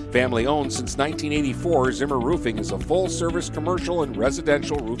 years. Family owned since 1984, Zimmer Roofing is a full-service commercial and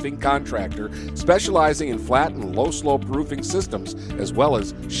residential roofing contractor specializing in flat and low-slope roofing systems, as well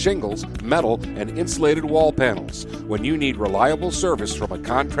as shingles, metal, and insulated wall panels. When you need reliable service from a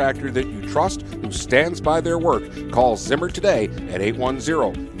contractor that you trust who stands by their work, call Zimmer today at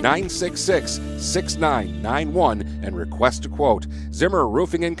 810-966-6991 and request a quote. Zimmer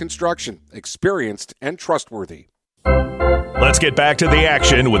Roofing and Construction. Experienced and trustworthy. Let's get back to the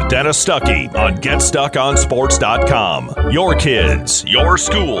action with Dennis Stuckey on GetStuckOnSports.com. Your kids, your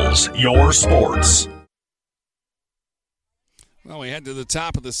schools, your sports. Well, we head to the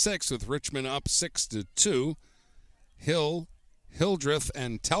top of the 6th with Richmond up 6-2. Hildreth,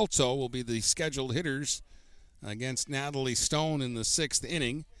 and Telto will be the scheduled hitters against Natalie Stone in the 6th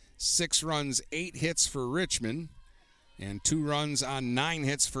inning. 6 runs, 8 hits for Richmond, and 2 runs on 9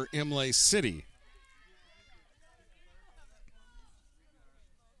 hits for Imlay City.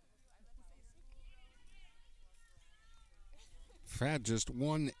 Had just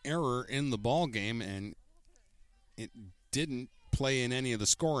 1 error in the ball game, and it didn't play in any of the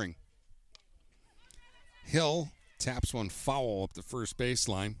scoring. Hill taps one foul up the first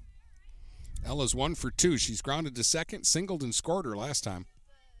baseline. Ella's 1 for 2. She's grounded to second, singled, and scored her last time.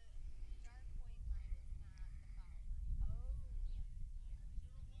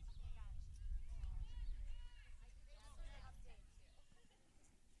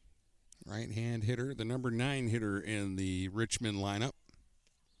 Right-hand hitter, the number 9 hitter in the Richmond lineup.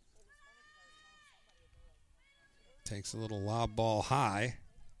 Takes a little lob ball high.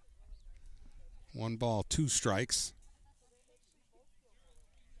 1 ball, 2 strikes.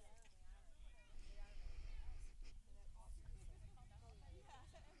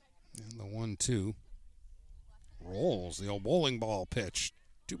 And the 1-2. Rolls the old bowling ball pitch.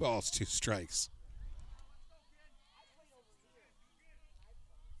 2 balls, 2 strikes.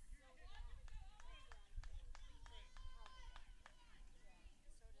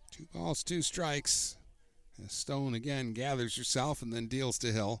 2 balls, 2 strikes. And Stone again gathers herself and then deals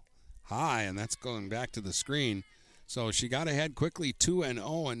to Hill. High, and that's going back to the screen. So she got ahead quickly,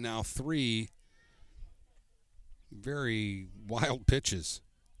 2-0, and now 3 very wild pitches.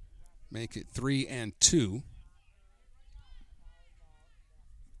 Make it 3-2.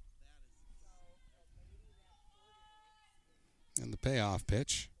 And the payoff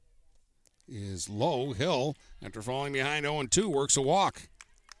pitch is low. Hill, after falling behind 0-2, works a walk.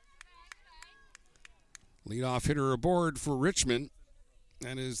 Leadoff hitter aboard for Richmond.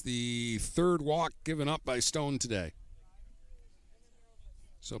 That is the 3rd walk given up by Stone today.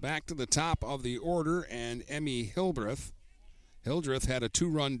 So back to the top of the order, and Emmy Hildreth. Hildreth had a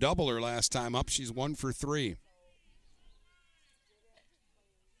 2-run doubler last time up. She's 1 for 3.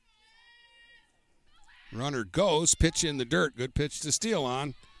 Runner goes, pitch in the dirt. Good pitch to steal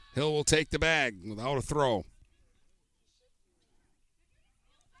on. Hill will take the bag without a throw.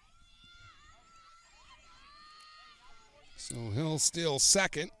 So Hill still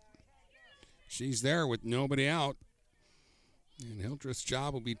second. She's there with nobody out. And Hildreth's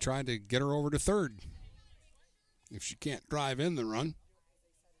job will be trying to get her over to third if she can't drive in the run.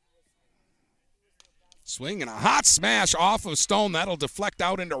 Swing and a hot smash off of Stone. That'll deflect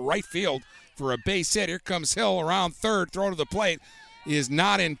out into right field for a base hit. Here comes Hill around third. Throw to the plate is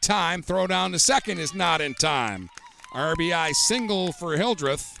not in time. Throw down to second is not in time. RBI single for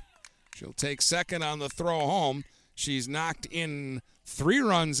Hildreth. She'll take second on the throw home. She's knocked in 3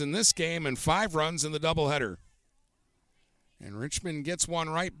 runs in this game and 5 runs in the doubleheader. And Richmond gets one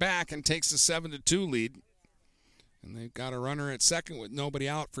right back and takes a 7-2 lead. And they've got a runner at second with nobody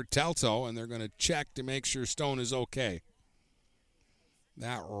out for Telto, and they're going to check to make sure Stone is okay.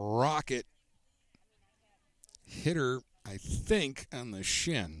 That rocket hit her, I think, on the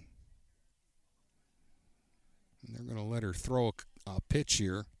shin. And they're going to let her throw a pitch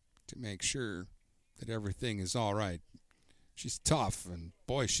here to make sure that everything is all right. She's tough, and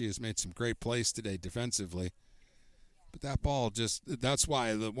boy, she has made some great plays today defensively. But that ball that's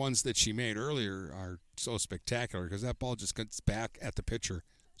why the ones that she made earlier are so spectacular, because that ball just gets back at the pitcher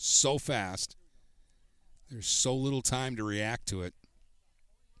so fast. There's so little time to react to it.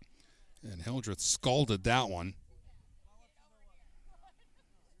 And Hildreth scalded that one.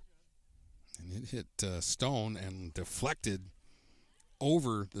 And it hit Stone and deflected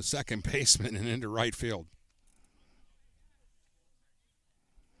over the second baseman and into right field.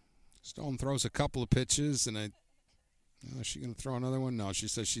 Stone throws a couple of pitches, and is she going to throw another one? No, she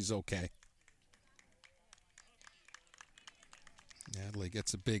says she's okay. Natalie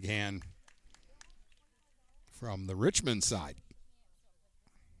gets a big hand from the Richmond side.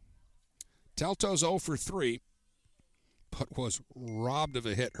 Telto's 0 for 3, but was robbed of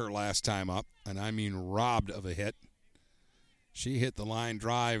a hit her last time up, and I mean robbed of a hit. She hit the line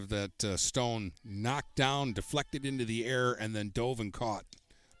drive that Stone knocked down, deflected into the air, and then dove and caught.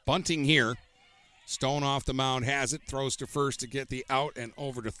 Bunting here. Stone off the mound has it, throws to first to get the out, and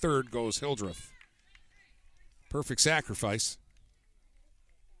over to third goes Hildreth. Perfect sacrifice.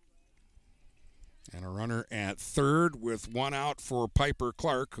 And a runner at third with one out for Piper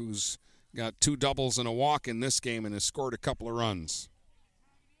Clark, who's got 2 doubles and a walk in this game and has scored a couple of runs.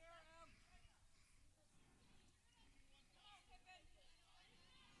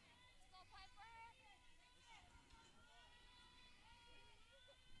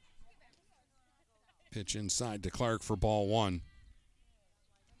 Pitch inside to Clark for ball 1.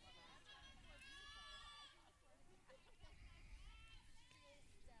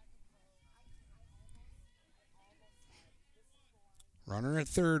 Runner at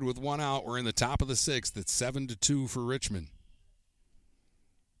third with one out. We're in the top of the 6th. It's 7-2 for Richmond.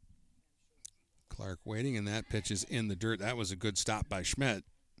 Clark waiting, and that pitch is in the dirt. That was a good stop by Schmidt.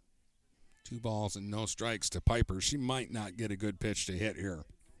 2 balls and no strikes to Piper. She might not get a good pitch to hit here.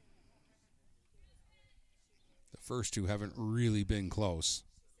 The first 2 haven't really been close.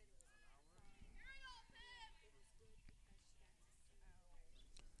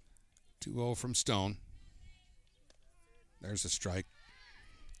 Two-0 from Stone. There's a strike.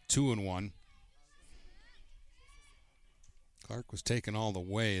 2-1. Clark was taken all the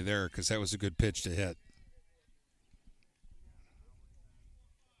way there because that was a good pitch to hit.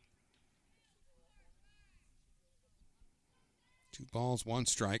 Two balls, one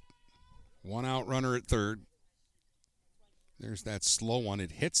strike. One out runner at third. There's that slow one.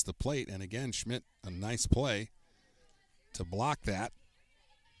 It hits the plate, and again, Schmidt, a nice play to block that.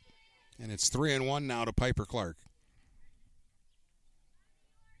 And it's 3-1 now to Piper Clark.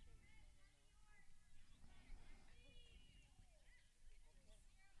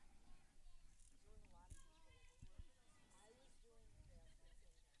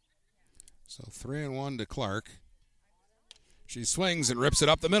 So 3-1 to Clark. She swings and rips it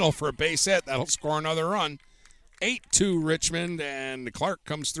up the middle for a base hit. That'll score another run. 8-2 Richmond, and Clark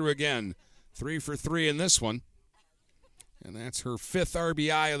comes through again. 3 for 3 in this one. And that's her 5th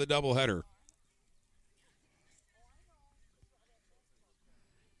RBI of the doubleheader.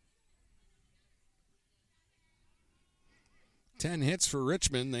 Ten hits for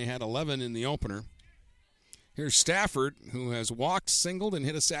Richmond. They had 11 in the opener. Here's Stafford, who has walked, singled, and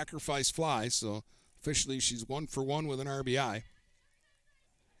hit a sacrifice fly. So officially she's 1 for 1 with an RBI.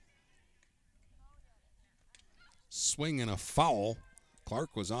 Swing and a foul.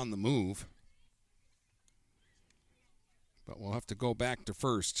 Clark was on the move. But we'll have to go back to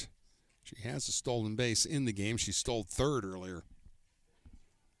first. She has a stolen base in the game. She stole third earlier.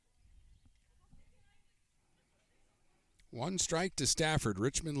 One strike to Stafford.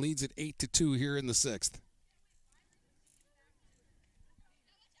 Richmond leads it 8-2 here in the 6th.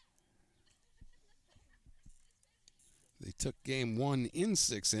 They took game 1 in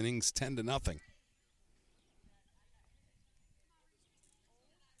 6 innings, 10-0.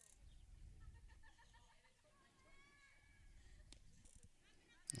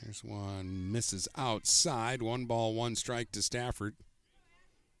 There's one, misses outside. 1 ball, 1 strike to Stafford.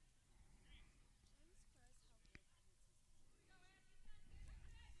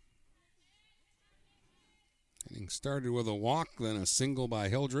 Inning started with a walk, then a single by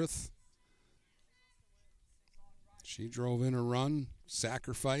Hildreth. She drove in a run,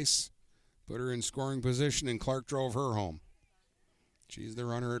 sacrifice, put her in scoring position, and Clark drove her home. She's the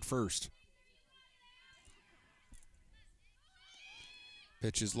runner at first.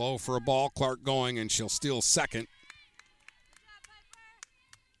 Pitch is low for a ball. Clark going, and she'll steal second.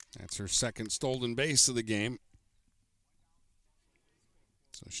 That's her second stolen base of the game.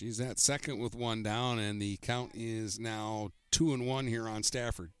 So she's at second with 1 down, and the count is now 2-1 here on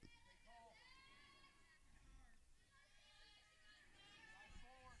Stafford.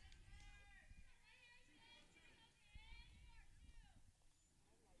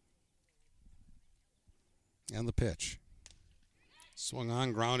 And the pitch. Swung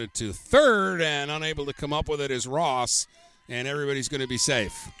on, grounded to third, and unable to come up with it is Ross, and everybody's going to be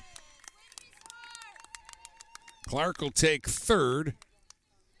safe. Clark will take third,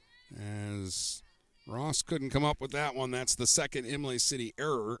 as Ross couldn't come up with that one. That's the second Imlay City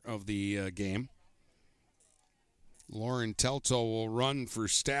error of the game. Lauren Telto will run for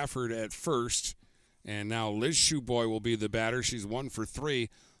Stafford at first, and now Liz Shoeboy will be the batter. She's 1 for 3.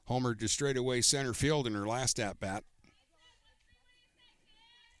 Homered to straightaway center field in her last at-bat.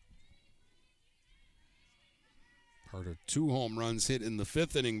 Part of 2 home runs hit in the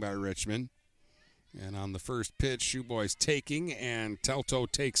 5th inning by Richmond. And on the first pitch, Shoeboy's taking, and Telto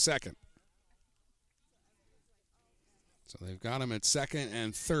takes second. So they've got him at second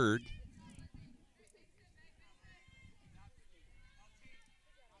and third.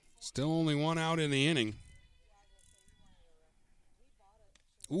 Still only 1 out in the inning.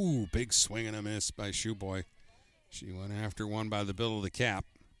 Ooh, big swing and a miss by Shoeboy. She went after one by the bill of the cap.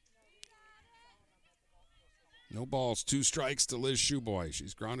 No balls, 2 strikes to Liz Shoeboy.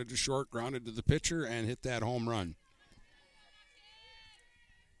 She's grounded to short, grounded to the pitcher, and hit that home run.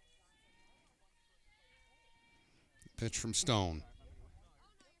 Pitch from Stone.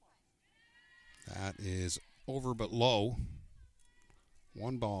 That is over but low.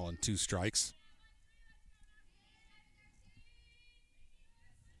 1 ball and 2 strikes.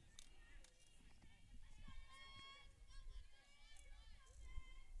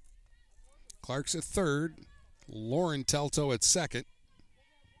 Clark's at third. Lauren Telto at second.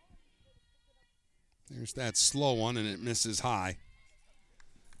 There's that slow one, and it misses high.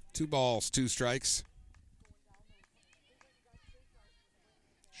 2 balls, 2 strikes.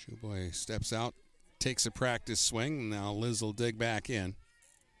 Shoeboy steps out, takes a practice swing. Now Liz will dig back in.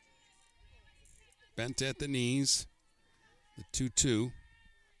 Bent at the knees. The 2-2.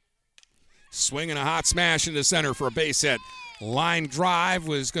 Swing and a hot smash into center for a base hit. Line drive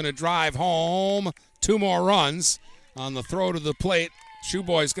was going to drive home. 2 more runs on the throw to the plate.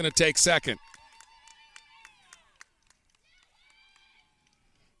 Shoeboy's going to take second.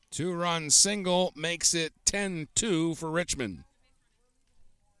 2-run single makes it 10-2 for Richmond.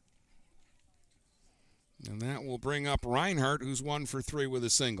 And that will bring up Reinhardt, who's 1 for 3 with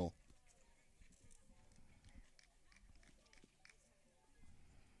a single.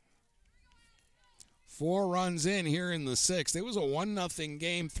 Four runs in here in the 6th. It was a 1-0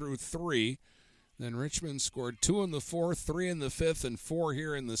 game through 3. Then Richmond scored 2 in the 4th, 3 in the 5th, and 4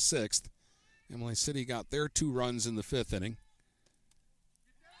 here in the 6th. Imlay City got their 2 runs in the 5th inning.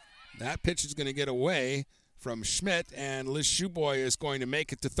 That pitch is going to get away from Schmidt, and Liz Shoeboy is going to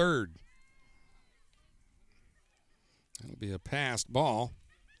make it to third. That'll be a passed ball.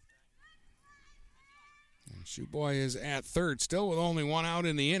 And Shoeboy is at third, still with only 1 out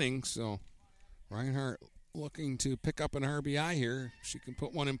in the inning, so Reinhardt looking to pick up an RBI here. She can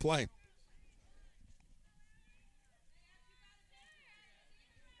put one in play.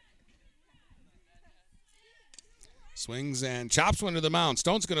 Swings and chops one to the mound.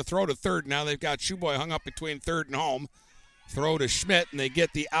 Stone's going to throw to third. Now they've got Shoeboy hung up between third and home. Throw to Schmidt, and they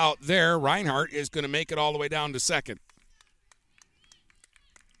get the out there. Reinhardt is going to make it all the way down to second.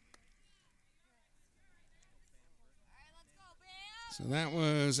 So that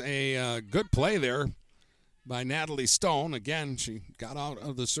was a good play there by Natalie Stone. Again, she got out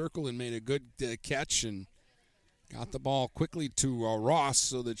of the circle and made a good catch and got the ball quickly to Ross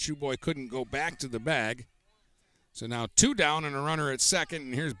so that Shoeboy couldn't go back to the bag. So now 2 down and a runner at second,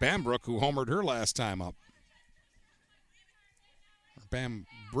 and here's Bambrook, who homered her last time up.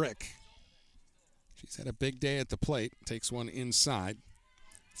 Bambrick. She's had a big day at the plate. Takes one inside.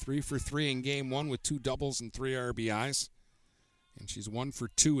 3 for 3 in game 1 with 2 doubles and 3 RBIs. And she's 1 for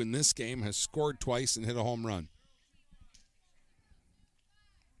 2 in this game, has scored twice and hit a home run.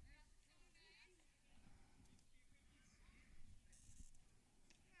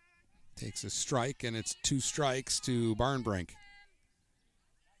 Takes a strike, and it's 2 strikes to Barnbrink.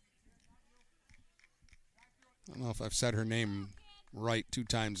 I don't know if I've said her name right 2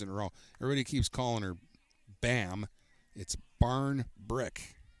 times in a row. Everybody keeps calling her Bam. It's Barnbrick.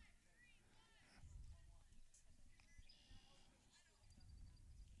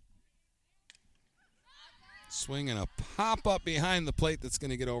 Swing and a pop-up behind the plate that's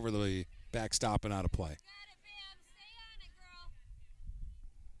going to get over the backstop and out of play.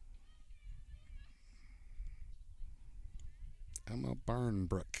 Emma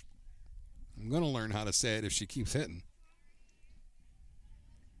Barnbrick. I'm going to learn how to say it if she keeps hitting.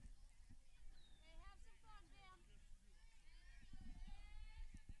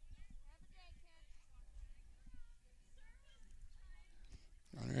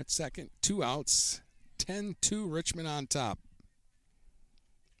 Runner at second, 2 outs, 10-2 Richmond on top.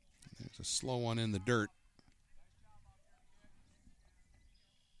 There's a slow one in the dirt.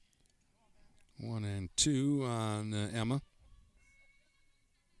 1-2 on Emma.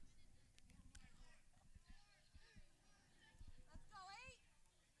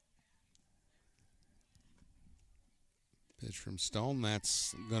 Pitch from Stone,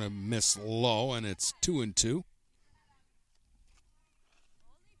 that's going to miss low, and it's 2-2.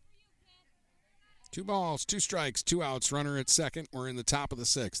 2 balls, 2 strikes, 2 outs, runner at second. We're in the top of the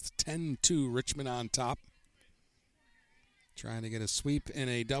 6th. 10-2, Richmond on top. Trying to get a sweep in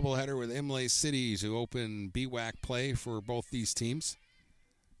a doubleheader with Imlay Cities, who open BWAC play for both these teams.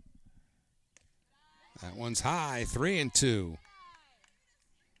 That one's high, 3-2.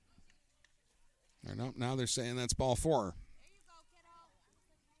 Or no, now they're saying that's ball 4.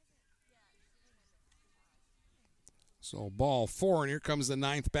 So ball 4, and here comes the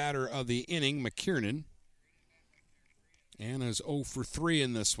 9th batter of the inning, McKiernan. Anna's 0 for 3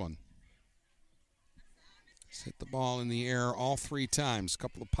 in this one. He's hit the ball in the air all 3 times. A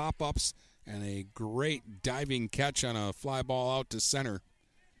couple of pop-ups and a great diving catch on a fly ball out to center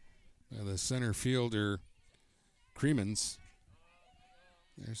by the center fielder, Cremans.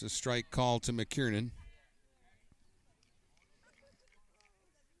 There's a strike call to McKiernan.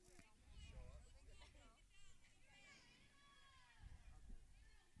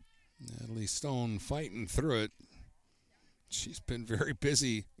 Natalie Stone fighting through it. She's been very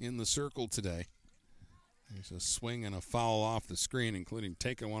busy in the circle today. There's a swing and a foul off the screen, including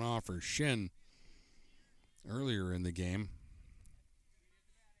taking one off her shin earlier in the game.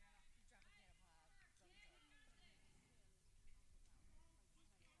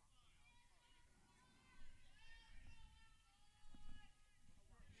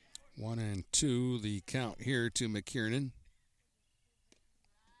 One and 2, the count here to McKiernan.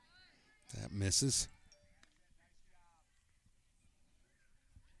 That misses.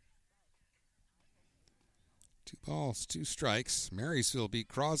 Two balls, 2 strikes. Marysville beat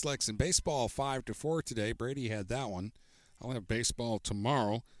Croslex in baseball 5-4 today. Brady had that one. I'll have baseball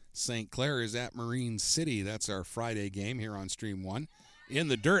tomorrow. St. Clair is at Marine City. That's our Friday game here on Stream 1. In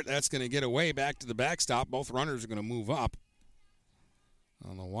the dirt, that's going to get away back to the backstop. Both runners are going to move up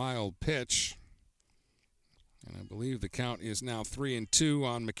on the wild pitch. And I believe the count is now 3-2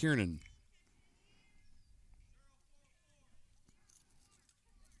 on McKiernan.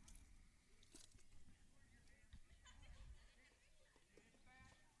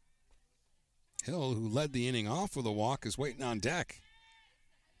 Hill, who led the inning off with a walk, is waiting on deck.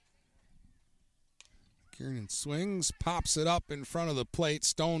 Kiernan swings, pops it up in front of the plate.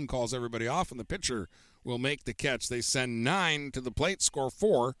 Stone calls everybody off, and the pitcher will make the catch. They send 9 to the plate, score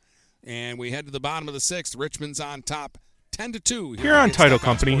 4, and we head to the bottom of the 6th. Richmond's on top, 10-2. Huron Title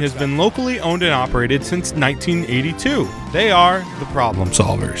Company has been locally owned and operated since 1982. They are the problem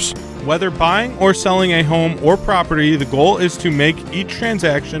solvers. Whether buying or selling a home or property, the goal is to make each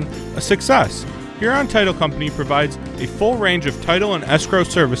transaction a success. Huron Title Company provides a full range of title and escrow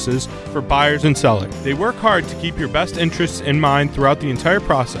services for buyers and sellers. They work hard to keep your best interests in mind throughout the entire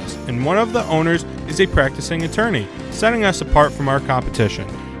process, and one of the owners is a practicing attorney, setting us apart from our competition.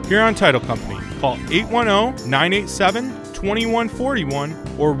 Huron Title Company. Call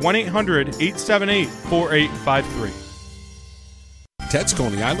 810-987-2141 or 1-800-878-4853. Ted's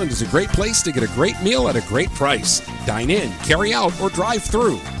Coney Island is a great place to get a great meal at a great price. Dine in, carry out, or drive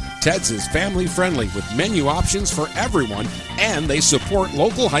through. Ted's is family friendly with menu options for everyone, and they support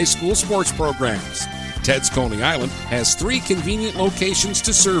local high school sports programs. Ted's Coney Island has 3 convenient locations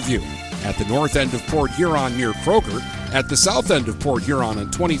to serve you. At the north end of Port Huron near Kroger, at the south end of Port Huron on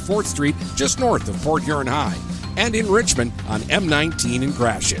 24th Street just north of Port Huron High, and in Richmond on M19 in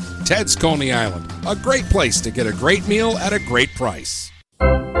Gratiot. Ted's Coney Island, a great place to get a great meal at a great price.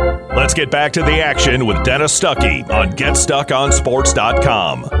 Let's get back to the action with Dennis Stuckey on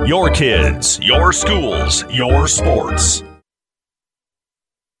GetStuckOnSports.com. Your kids, your schools, your sports.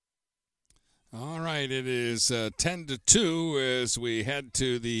 All right, it is 10-2 as we head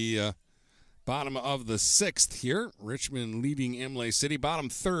to the bottom of the 6th here. Richmond leading Imlay City. Bottom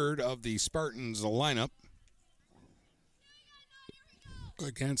third of the Spartans lineup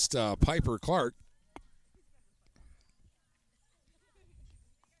against Piper Clark.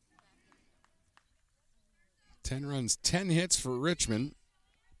 Ten runs, 10 hits for Richmond.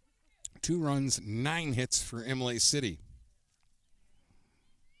 2 runs, 9 hits for Imlay City.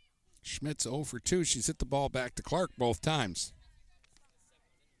 Schmidt's 0 for 2. She's hit the ball back to Clark both times.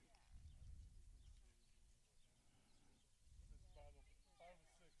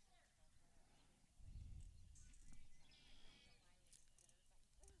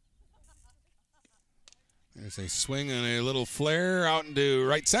 There's a swing and a little flare out into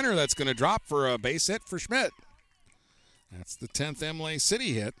right center. That's going to drop for a base hit for Schmidt. That's the 10th Imlay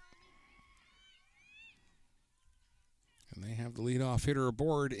City hit. And they have the leadoff hitter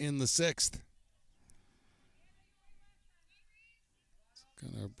aboard in the 6th. It's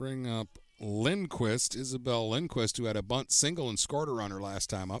going to bring up Lindquist, Isabel Lindquist, who had a bunt single and scored a runner last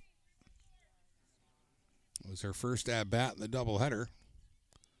time up. It was her first at-bat in the doubleheader.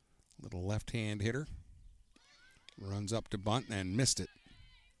 Little left-hand hitter. Runs up to bunt and missed it.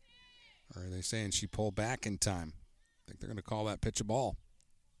 Or are they saying she pulled back in time? I think they're going to call that pitch a ball.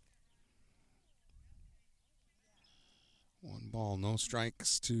 1 ball, no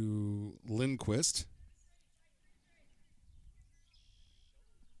strikes to Lindquist.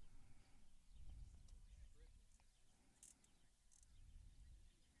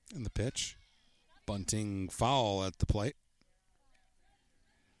 And the pitch. Bunting foul at the plate.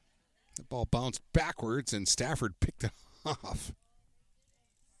 The ball bounced backwards, and Stafford picked it off.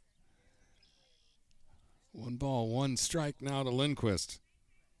 1 ball, 1 strike now to Lindquist.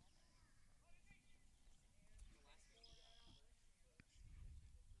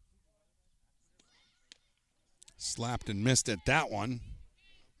 Slapped and missed at that one,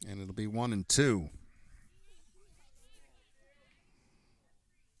 and it'll be 1-2.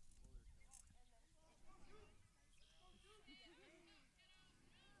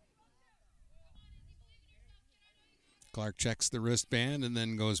 Clark checks the wristband and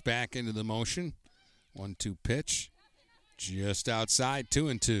then goes back into the motion. 1-2 pitch. Just outside,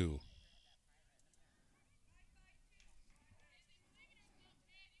 2-2.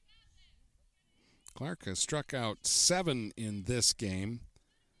 Clark has struck out 7 in this game,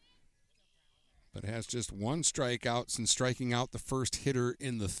 but has just 1 strikeout since striking out the first hitter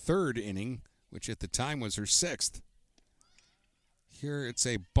in the 3rd inning, which at the time was her 6th. Here it's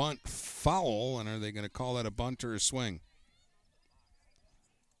a bunt foul, and are they going to call that a bunt or a swing?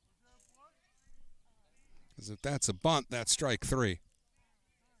 Because if that's a bunt, that's strike 3.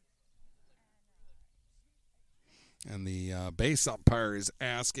 And the base umpire is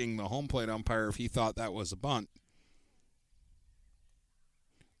asking the home plate umpire if he thought that was a bunt.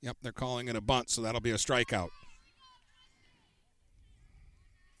 Yep, they're calling it a bunt, so that'll be a strikeout.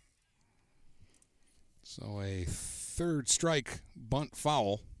 So a 3rd strike bunt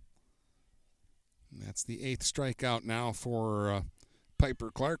foul. And that's the 8th strikeout now for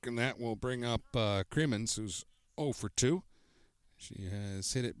Piper Clark, and that will bring up Cremens, who's 0 for 2. She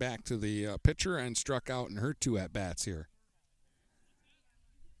has hit it back to the pitcher and struck out in her 2 at-bats here.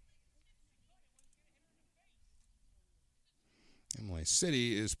 Imlay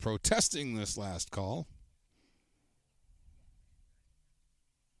City is protesting this last call.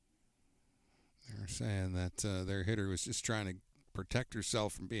 They're saying that their hitter was just trying to protect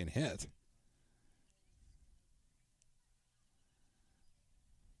herself from being hit.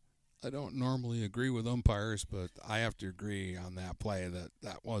 I don't normally agree with umpires, but I have to agree on that play that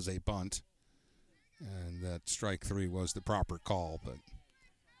that was a bunt and that strike 3 was the proper call. But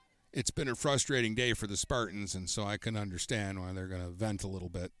it's been a frustrating day for the Spartans, and so I can understand why they're going to vent a little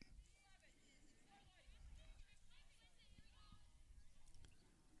bit.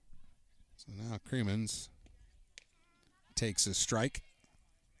 So now Cremens takes a strike.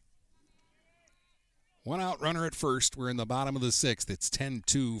 1 out runner at first. We're in the bottom of the 6th. It's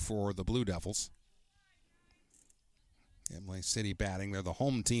 10-2 for the Blue Devils. Imlay City batting. They're the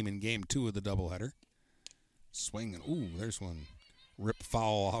home team in game 2 of the doubleheader. Swing, and ooh, there's one. Rip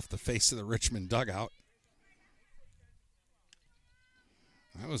foul off the face of the Richmond dugout.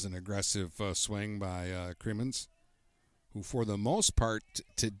 That was an aggressive swing by Crimmins, who for the most part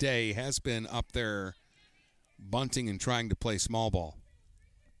today has been up there bunting and trying to play small ball.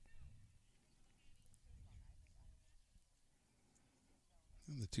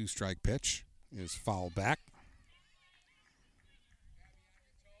 And the 2-strike pitch is fouled back.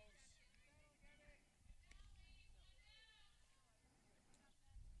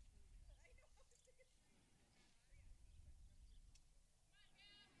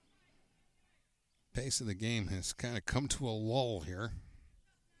 Pace of the game has kind of come to a lull here.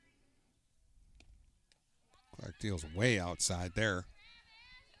 Clark deals way outside there.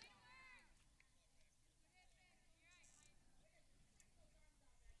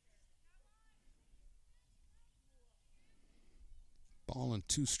 Ball and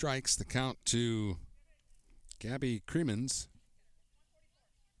 2 strikes, the count to Gabby Crimmins.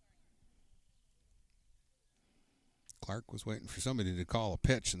 Clark was waiting for somebody to call a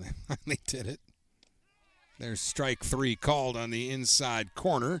pitch, and they finally did it. There's strike 3 called on the inside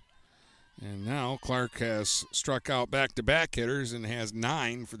corner. And now Clark has struck out back-to-back hitters and has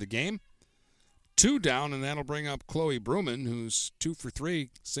 9 for the game. 2 down, and that'll bring up Chloe Bruman, who's 2 for 3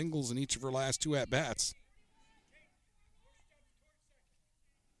 singles in each of her last 2 at-bats.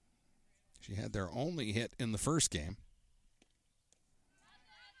 She had their only hit in the first game.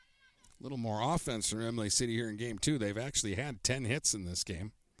 A little more offense from Imlay City here in game 2. They've actually had 10 hits in this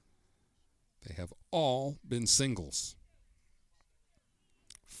game. They have all been singles.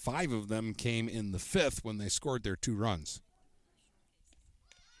 5 of them came in the 5th when they scored their 2 runs.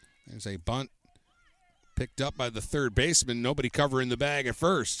 There's a bunt picked up by the third baseman. Nobody covering the bag at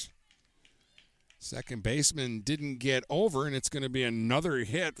first. Second baseman didn't get over, and it's going to be another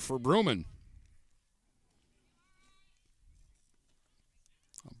hit for Bruman.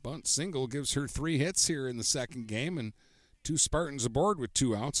 A bunt single gives her 3 hits here in the second game, and 2 Spartans aboard with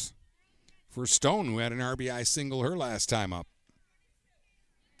 2 outs. For Stone, who had an RBI single her last time up.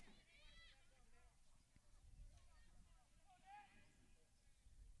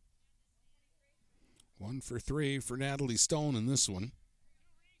 One for 3 for Natalie Stone in this one.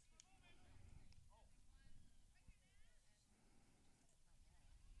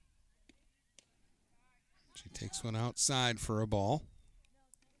 She takes one outside for a ball.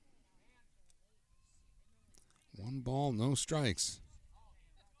 1 ball, no strikes.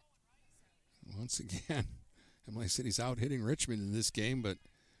 Once again, Imlay City's out hitting Richmond in this game, but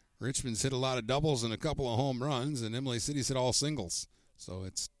Richmond's hit a lot of doubles and a couple of home runs, and Imlay City's hit all singles. So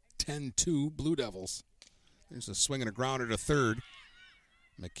it's 10-2 Blue Devils. There's a swing and a grounder to third.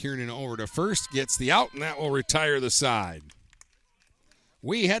 McKiernan over to first, gets the out, and that will retire the side.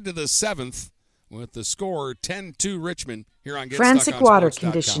 We head to the 7th with the score 10-2 Richmond here on Frantic Water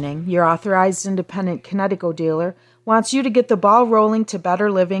Conditioning, your authorized independent Connecticut dealer, wants you to get the ball rolling to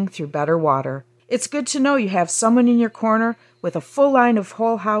better living through better water. It's good to know you have someone in your corner with a full line of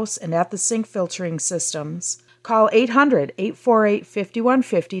whole house and at-the-sink filtering systems. Call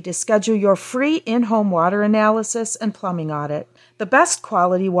 800-848-5150 to schedule your free in-home water analysis and plumbing audit. The best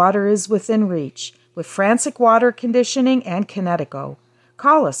quality water is within reach with Frantic Water Conditioning and Connecticut.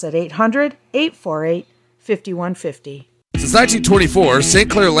 Call us at 800-848-5150. Since 1924, St.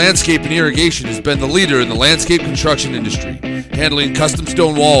 Clair Landscape and Irrigation has been the leader in the landscape construction industry, handling custom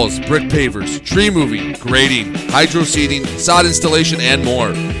stone walls, brick pavers, tree moving, grading, hydro seeding, sod installation, and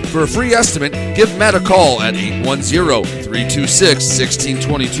more. For a free estimate, give Matt a call at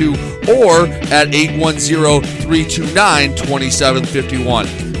 810-326-1622 or at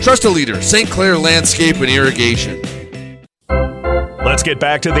 810-329-2751. Trust a leader, St. Clair Landscape and Irrigation. Let's get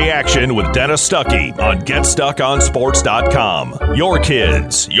back to the action with Dennis Stuckey on GetStuckOnSports.com. Your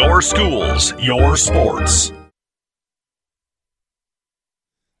kids, your schools, your sports.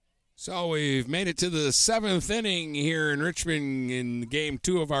 So we've made it to the 7th inning here in Richmond in game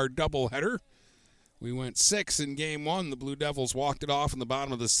 2 of our doubleheader. We went 6 in game 1. The Blue Devils walked it off in the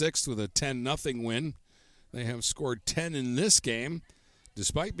bottom of the 6th with a 10-0 win. They have scored 10 in this game,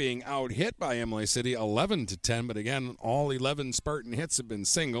 despite being out-hit by Imlay City 11-10. But again, all 11 Spartan hits have been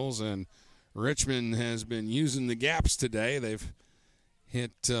singles, and Richmond has been using the gaps today. They've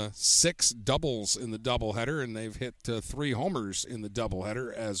hit 6 doubles in the doubleheader, and they've hit 3 homers in the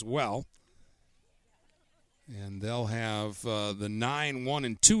doubleheader as well. And they'll have the 9, 1,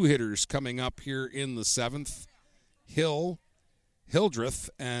 and 2 hitters coming up here in the 7th. Hill, Hildreth,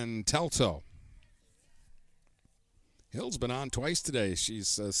 and Telto. Hill's been on twice today.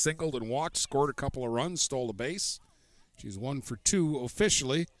 She's singled and walked, scored a couple of runs, stole a base. She's 1 for 2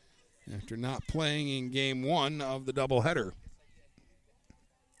 officially after not playing in game 1 of the doubleheader.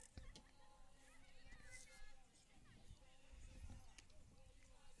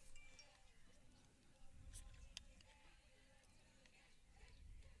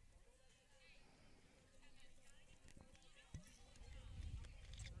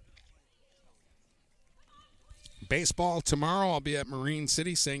 Baseball tomorrow. I'll be at Marine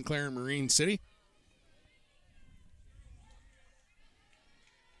City, St. Clair and Marine City.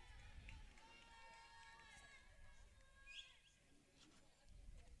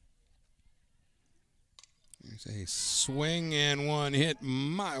 There's a swing and one hit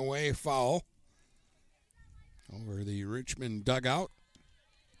my way, foul over the Richmond dugout.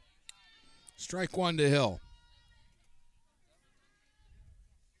 Strike one to Hill.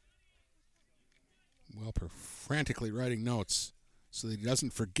 Welper frantically writing notes so that he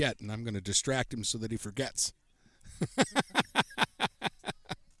doesn't forget, and I'm going to distract him so that he forgets.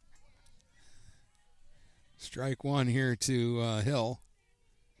 Strike one here to Hill.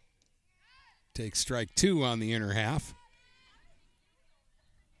 Takes strike two on the inner half.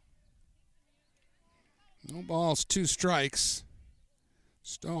 No balls, 2 strikes.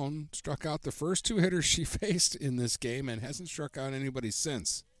 Stone struck out the first 2 hitters she faced in this game and hasn't struck out anybody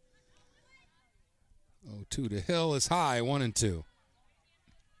since. 0-2 to Hill is high, 1-2.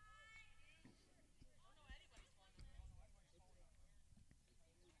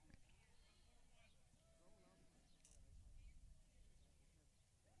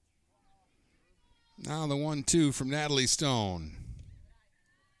 Now the 1-2 from Natalie Stone.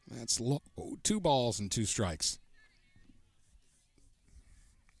 That's low. 2 balls and 2 strikes.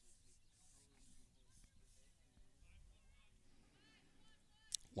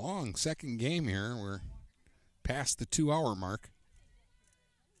 Long second game here. We're past the 2-hour mark.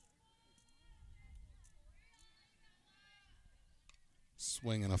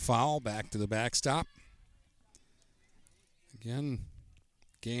 Swing and a foul back to the backstop. Again,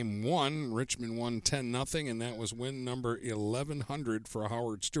 game 1, Richmond won 10-0, and that was win number 1100 for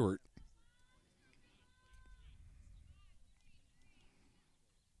Howard Stewart.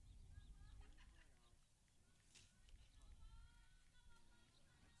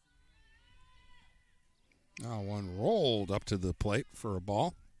 Now one rolled up to the plate for a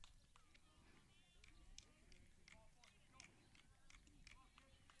ball.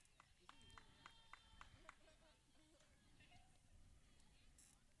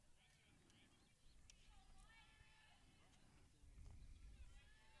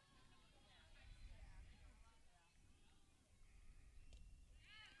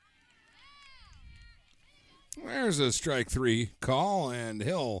 There's a strike 3 call, and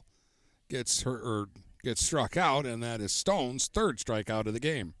Hill gets struck out, and that is Stone's 3rd strikeout of the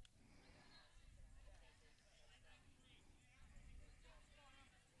game.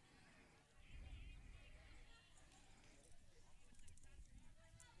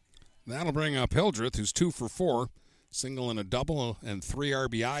 That'll bring up Hildreth, who's 2 for 4, single and a double, and 3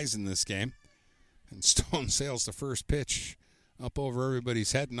 RBIs in this game. And Stone sails the first pitch up over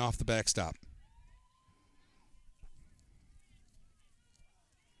everybody's head and off the backstop.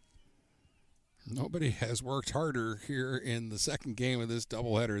 Nobody has worked harder here in the second game of this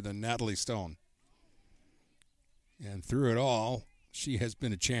doubleheader than Natalie Stone. And through it all, she has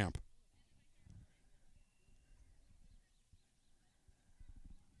been a champ.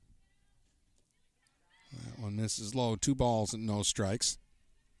 That one misses low, 2 balls and no strikes.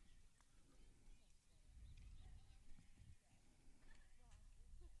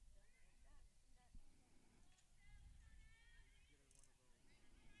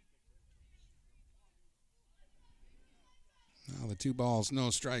 Now the 2 balls, no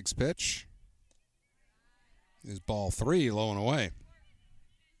strikes pitch is ball 3, low and away.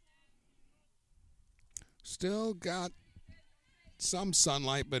 Still got some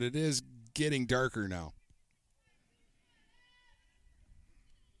sunlight, but it is getting darker now.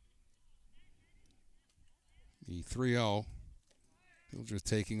 The 3-0. Hildreth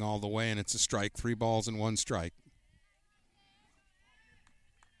taking all the way, and it's a strike. 3 balls and 1 strike.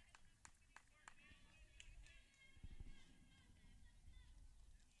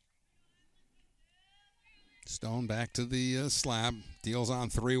 Stone back to the slab. Deals on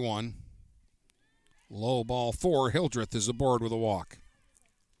 3-1. Low ball 4. Hildreth is aboard with a walk.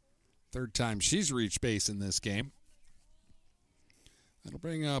 3rd time she's reached base in this game. That'll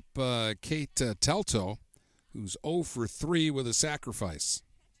bring up Kate Telto, who's 0 for 3 with a sacrifice.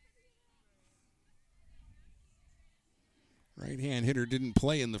 Right-hand hitter didn't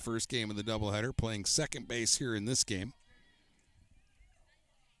play in the first game of the doubleheader, playing second base here in this game.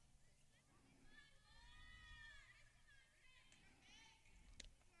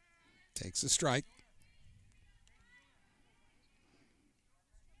 Takes a strike.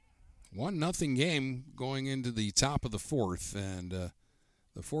 1-0 game going into the top of the fourth, and the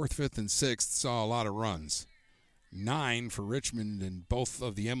fourth, fifth, and sixth saw a lot of runs. 9 for Richmond and both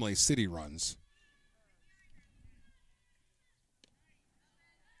of the Imlay City runs.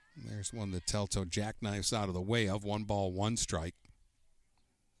 And there's one that Telto jackknifes out of the way of. 1 ball, 1 strike.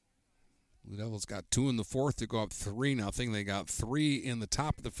 Blue Devils got 2 in the fourth to go up 3-0. They got 3 in the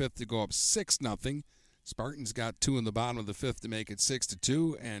top of the fifth to go up 6-0. Spartans got 2 in the bottom of the fifth to make it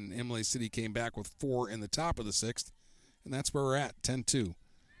 6-2, and Imlay City came back with 4 in the top of the sixth, and that's where we're at, 10-2.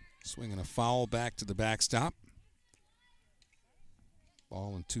 Swinging a foul back to the backstop.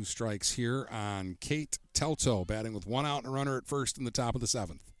 Ball and 2 strikes here on Kate Telto, batting with 1 out and a runner at first in the top of the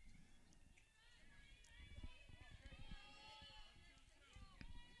seventh.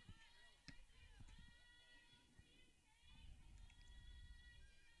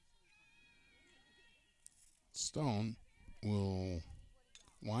 Stone will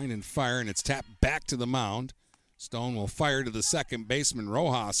wind and fire, and it's tapped back to the mound. Stone will fire to the second baseman,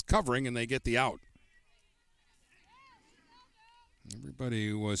 Rojas, covering, and they get the out.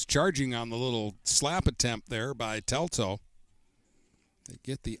 Everybody was charging on the little slap attempt there by Telto. They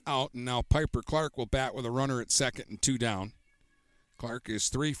get the out, and now Piper Clark will bat with a runner at second and 2 down. Clark is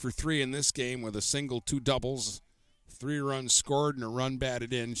 3 for 3 in this game with a single, 2 doubles, 3 runs scored and a run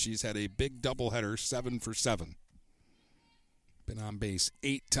batted in. She's had a big doubleheader, 7 for 7. Been on base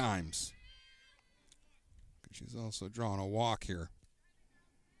 8 times. She's also drawn a walk here.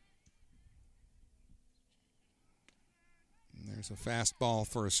 And there's a fastball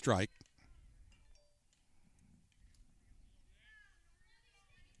for a strike.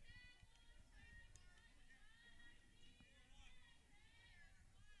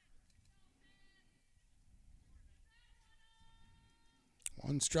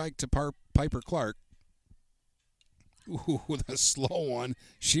 One strike to Piper Clark. Ooh, the slow one.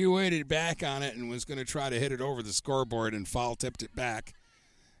 She waited back on it and was going to try to hit it over the scoreboard and foul tipped it back.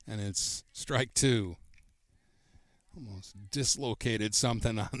 And it's strike 2. Almost dislocated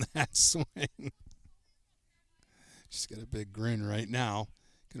something on that swing. She's got a big grin right now.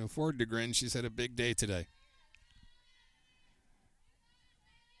 Can afford to grin. She's had a big day today.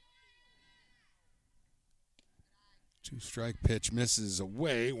 Two-strike pitch misses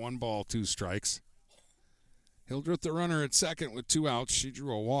away. 1 ball, 2 strikes. Hildreth, the runner at second with 2 outs. She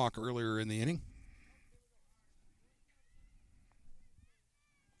drew a walk earlier in the inning.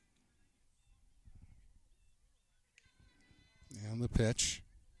 And the pitch.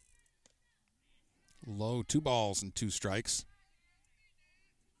 Low, 2 balls and 2 strikes.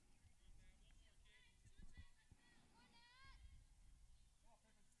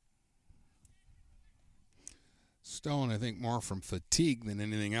 Stone, I think more from fatigue than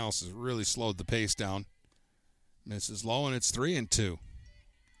anything else, has really slowed the pace down. Misses low, and it's 3-2.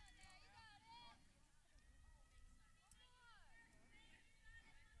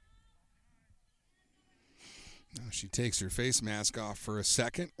 Now she takes her face mask off for a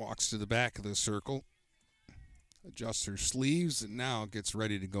second, walks to the back of the circle, adjusts her sleeves, and now gets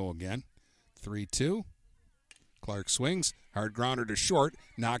ready to go again. 3-2. Clark swings, hard grounder to short,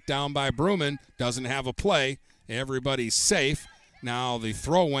 knocked down by Bruman, doesn't have a play. Everybody's safe. Now the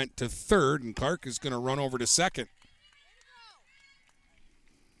throw went to third, and Clark is going to run over to second.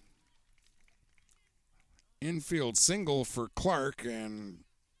 Infield single for Clark, and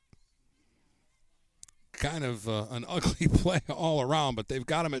kind of an ugly play all around, but they've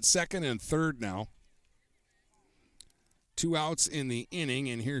got him at second and third now. 2 outs in the inning,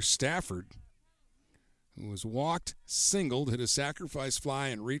 and here's Stafford, who was walked, singled, hit a sacrifice fly,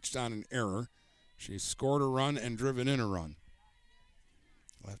 and reached on an error. She scored a run and driven in a run.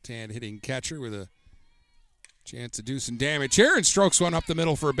 Left-hand hitting catcher with a chance to do some damage here, and strokes one up the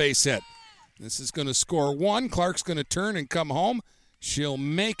middle for a base hit. This is going to score 1. Clark's going to turn and come home. She'll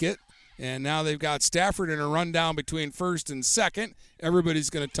make it, and now they've got Stafford in a rundown between first and second.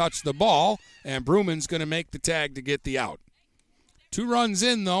 Everybody's going to touch the ball, and Bruman's going to make the tag to get the out. 2 runs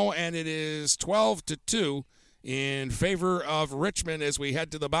in, though, and it is 12-2 in favor of Richmond as we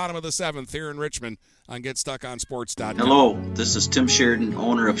head to the bottom of the seventh here in Richmond on GetStuckOnSports.com. Hello, this is Tim Sheridan,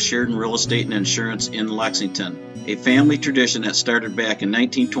 owner of Sheridan Real Estate and Insurance in Lexington, a family tradition that started back in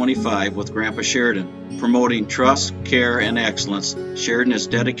 1925 with Grandpa Sheridan. Promoting trust, care, and excellence, Sheridan is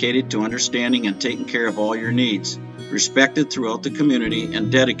dedicated to understanding and taking care of all your needs. Respected throughout the community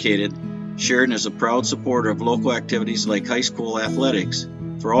and dedicated, Sheridan is a proud supporter of local activities like high school athletics.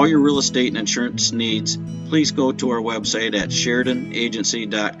 For all your real estate and insurance needs, please go to our website at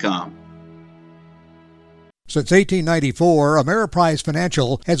SheridanAgency.com. Since 1894, Ameriprise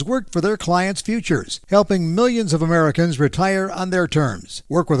Financial has worked for their clients' futures, helping millions of Americans retire on their terms.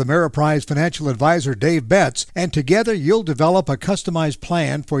 Work with Ameriprise Financial Advisor Dave Betts, and together you'll develop a customized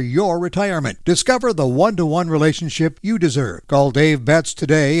plan for your retirement. Discover the one-to-one relationship you deserve. Call Dave Betts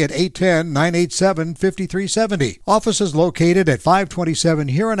today at 810-987-5370. Office is located at 527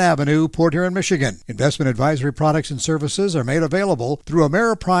 Huron Avenue, Port Huron, Michigan. Investment advisory products and services are made available through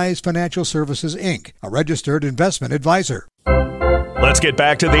Ameriprise Financial Services, Inc., a registered investment advisor. Let's get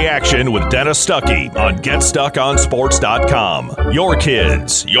back to the action with Dennis Stuckey on GetStuckOnSports.com. Your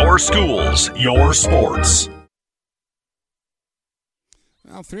kids, your schools, your sports.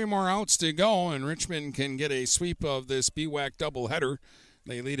 Well, 3 more outs to go, and Richmond can get a sweep of this BWAC doubleheader.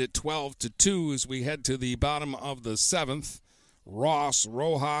 They lead it 12-2 as we head to the bottom of the 7th. Ross,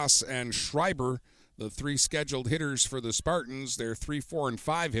 Rojas, and Schreiber, the 3 scheduled hitters for the Spartans. They're 3, 4, and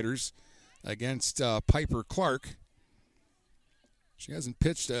 5 hitters against Piper Clark. She hasn't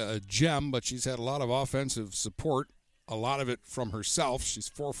pitched a gem, but she's had a lot of offensive support, a lot of it from herself. She's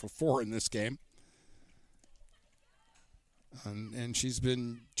 4 for 4 in this game. And she's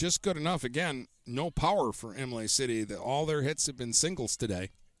been just good enough. Again, no power for Imlay City. All their hits have been singles today.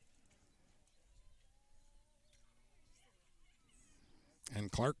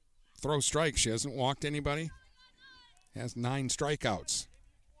 And Clark throws strikes. She hasn't walked anybody. Has 9 strikeouts.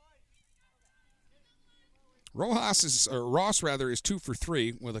 Ross is 2 for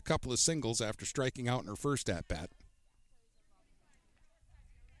 3 with a couple of singles after striking out in her first at-bat.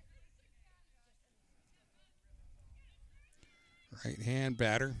 Right-hand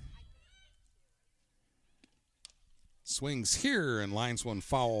batter. Swings here and lines one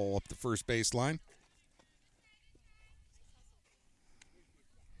foul up the first baseline.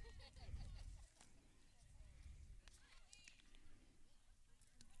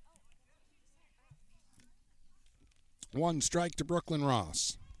 One strike to Brooklyn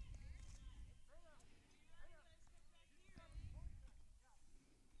Ross.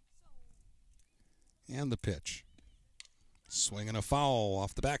 And the pitch. Swing and a foul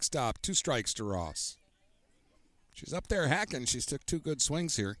off the backstop. 2 strikes to Ross. She's up there hacking. She's took 2 good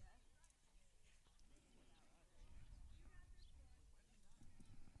swings here.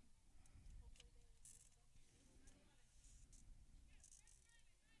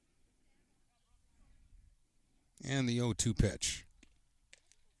 And the 0-2 pitch.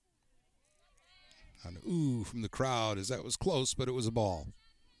 An ooh from the crowd as that was close, but it was a ball.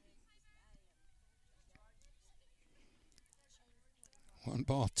 1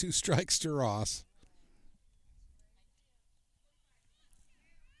 ball, 2 strikes to Ross.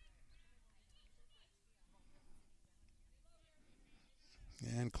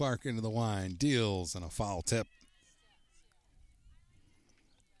 And Clark into the line, deals, and a foul tip.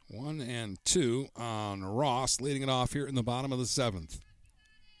 1-2 on Ross, leading it off here in the bottom of the 7th.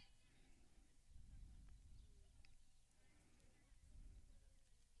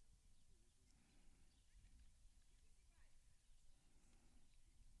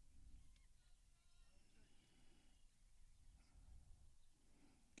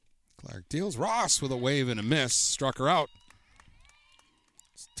 Clark deals. Ross with a wave and a miss. Struck her out.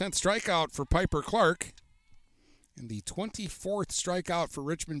 10th strikeout for Piper Clark. And the 24th strikeout for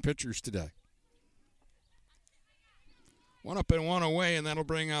Richmond pitchers today. 1 up and 1 away, and that'll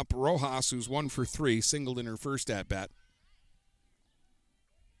bring up Rojas, who's 1 for 3, singled in her first at-bat.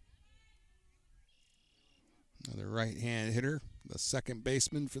 Another right-hand hitter, the second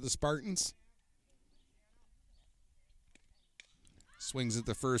baseman for the Spartans. Swings at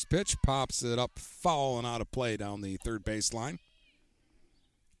the first pitch, pops it up foul and out of play down the third baseline.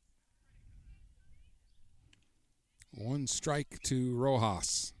 1 strike to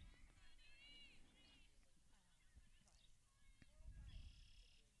Rojas.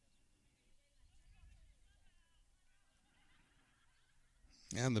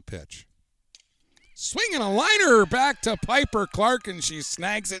 And the pitch. Swinging a liner back to Piper Clark, and she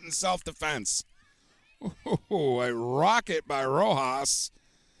snags it in self-defense. Oh, a rocket by Rojas.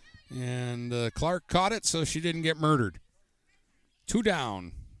 And Clark caught it, so she didn't get murdered. 2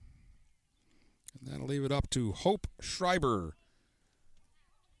 down. And that'll leave it up to Hope Schreiber.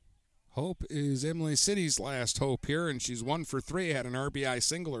 Hope is Imlay City's last hope here, and she's 1 for 3. Had an RBI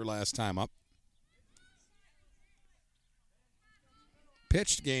single her last time up.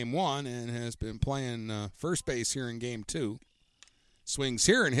 Pitched game 1 and has been playing first base here in game 2. Swings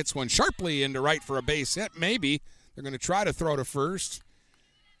here and hits one sharply into right for a base hit. Maybe. They're going to try to throw to first.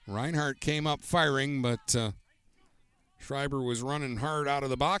 Reinhardt came up firing, but Schreiber was running hard out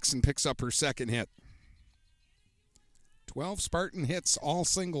of the box and picks up her second hit. 12 Spartan hits, all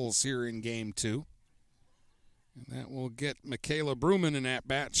singles here in game 2. And that will get Michaela Bruman in at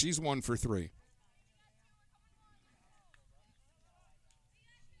bat. She's 1 for 3.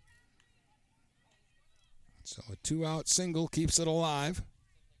 So a 2-out single keeps it alive.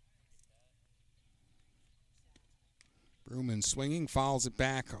 Bruman swinging, fouls it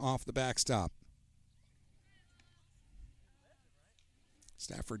back off the backstop.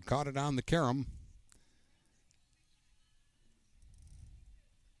 Stafford caught it on the carom.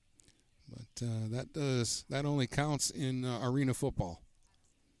 But that only counts in arena football.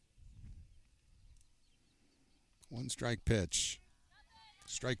 1 strike pitch.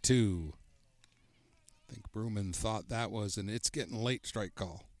 Strike 2. I think Bruman thought that was an it's getting late strike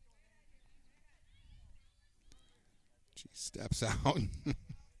call. She steps out.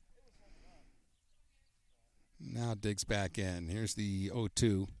 Now digs back in. Here's the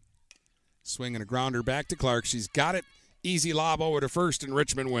 0-2. Swinging a grounder back to Clark. She's got it. Easy lob over to first, and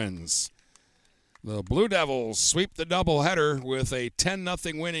Richmond wins. The Blue Devils sweep the doubleheader with a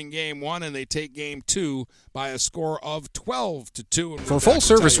 10-0 win in Game 1, and they take Game 2 by a score of 12-2. For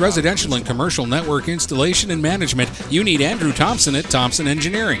full-service residential and commercial network installation and management, you need Andrew Thompson at Thompson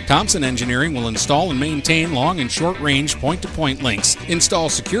Engineering. Thompson Engineering will install and maintain long and short-range point-to-point links, install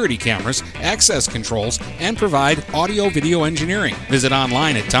security cameras, access controls, and provide audio-video engineering. Visit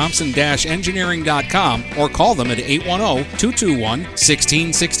online at thompson-engineering.com or call them at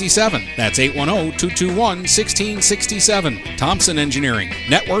 810-221-1667. That's 810-221-1667. Thompson Engineering,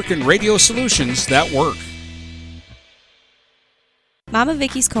 network and radio solutions that work. Mama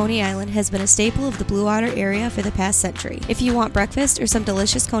Vicky's Coney Island has been a staple of the Blue Water area for the past century. If you want breakfast or some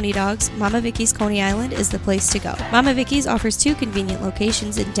delicious Coney dogs, Mama Vicky's Coney Island is the place to go. Mama Vicky's offers 2 convenient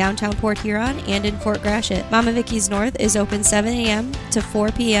locations in downtown Port Huron and in Fort Gratiot. Mama Vicky's North is open 7 a.m. to 4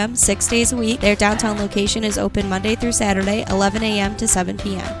 p.m. 6 days a week. Their downtown location is open Monday through Saturday, 11 a.m. to 7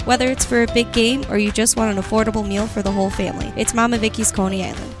 p.m. Whether it's for a big game or you just want an affordable meal for the whole family, it's Mama Vicky's Coney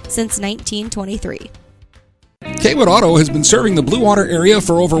Island since 1923. Kaywood Auto has been serving the Blue Water area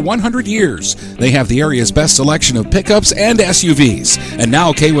for over 100 years. They have the area's best selection of pickups and SUVs. And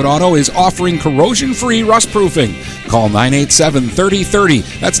now Kaywood Auto is offering corrosion-free rust-proofing. Call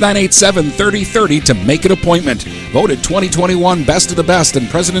 987-3030. That's 987-3030 to make an appointment. Voted 2021 Best of the Best and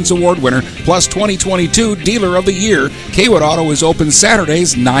President's Award winner, plus 2022 Dealer of the Year, Kaywood Auto is open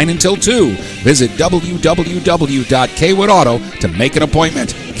Saturdays 9 until 2. Visit www.kaywoodauto to make an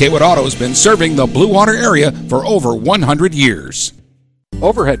appointment. Kaywood Auto has been serving the Blue Water area for over 100 years.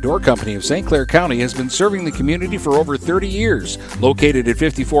 Overhead Door Company of St. Clair County has been serving the community for over 30 years. Located at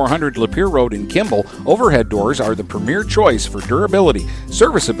 5400 Lapeer Road in Kimball, Overhead Doors are the premier choice for durability,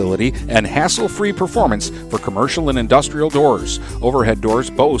 serviceability, and hassle-free performance for commercial and industrial doors. Overhead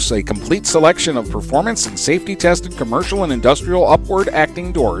Doors boasts a complete selection of performance and safety-tested commercial and industrial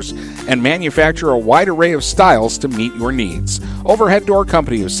upward-acting doors and manufacture a wide array of styles to meet your needs. Overhead Door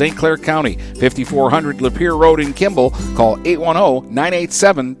Company of St. Clair County, 5400 Lapeer Road in Kimball. Call 810-987-2185.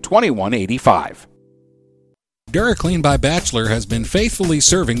 DuraClean by Bachelor has been faithfully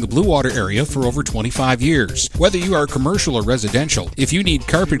serving the Blue Water area for over 25 years. Whether you are commercial or residential, if you need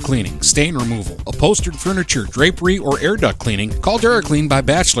carpet cleaning, stain removal, upholstered furniture, drapery, or air duct cleaning, call DuraClean by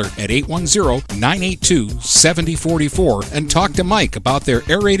Bachelor at 810-982-7044 and talk to Mike about their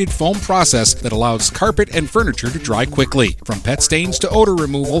aerated foam process that allows carpet and furniture to dry quickly. From pet stains to odor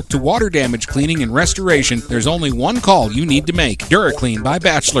removal to water damage cleaning and restoration, there's only one call you need to make. DuraClean by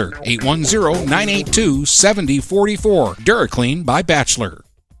Bachelor, 810-982-7044. DuraClean by Bachelor.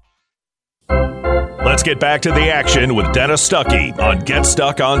 Let's get back to the action with Dennis Stuckey on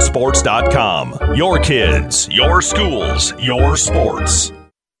GetStuckOnSports.com. Your kids, your schools, your sports.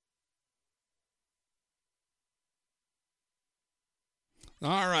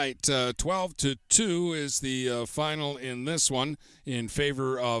 All right, 12-2 is the final in this one in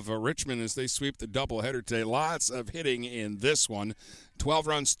favor of Richmond as they sweep the doubleheader today. Lots of hitting in this one. 12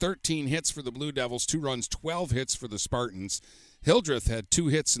 runs, 13 hits for the Blue Devils, 2 runs, 12 hits for the Spartans. Hildreth had 2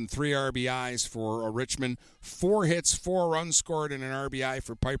 hits and 3 RBIs for Richmond, 4 hits, 4 runs scored, and an RBI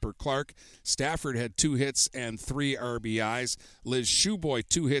for Piper Clark. Stafford had 2 hits and 3 RBIs. Liz Shoeboy,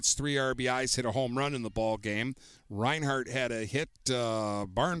 2 hits, 3 RBIs, hit a home run in the ball game. Reinhardt had a hit.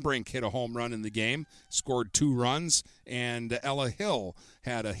 Barnbrink hit a home run in the game, scored 2 runs. And Ella Hill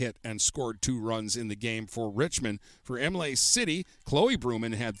had a hit and scored 2 runs in the game for Richmond. For Imlay City, Chloe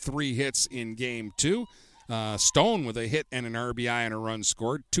Bruman had 3 hits in Game 2. Stone with a hit and an RBI and a run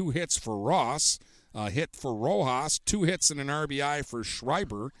scored. 2 hits for Ross, a hit for Rojas, 2 hits and an RBI for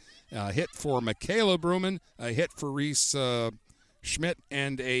Schreiber, a hit for Michaela Bruman, a hit for Reese Schmidt,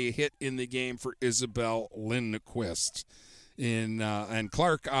 and a hit in the game for Isabel Lindquist. And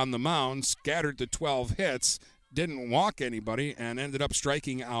Clark on the mound scattered the 12 hits. didn't walk anybody and ended up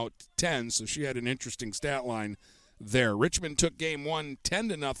striking out 10, so she had an interesting stat line there. Richmond took game 1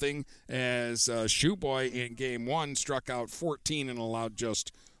 10-0 as Shoeboy in game 1 struck out 14 and allowed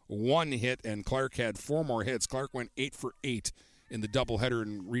just 1 hit, and Clark had 4 more hits. Clark went 8 for 8 in the doubleheader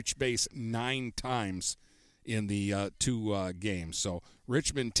and reached base 9 times in the 2 games. So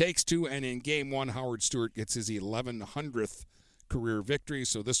Richmond takes 2, and in game 1, Howard Stewart gets his 1100th career victory.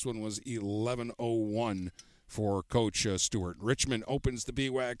 So this one was 11-01 for Coach Stewart. Richmond opens the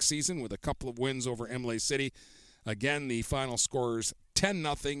BWAC season with a couple of wins over Imlay City. Again, the final scores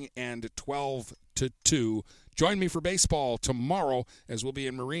 10-0 and 12-2. Join me for baseball tomorrow as we'll be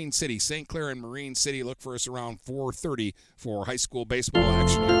in Marine City, St. Clair and Marine City. Look for us around 4:30 for high school baseball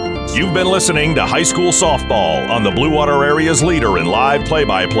action. You've been listening to High School Softball on the Blue Water Area's leader in live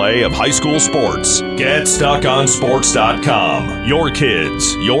play-by-play of high school sports. GetStuckOnSports.com. Your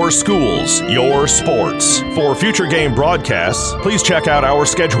kids, your schools, your sports. For future game broadcasts, please check out our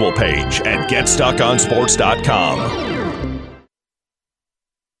schedule page at GetStuckOnSports.com.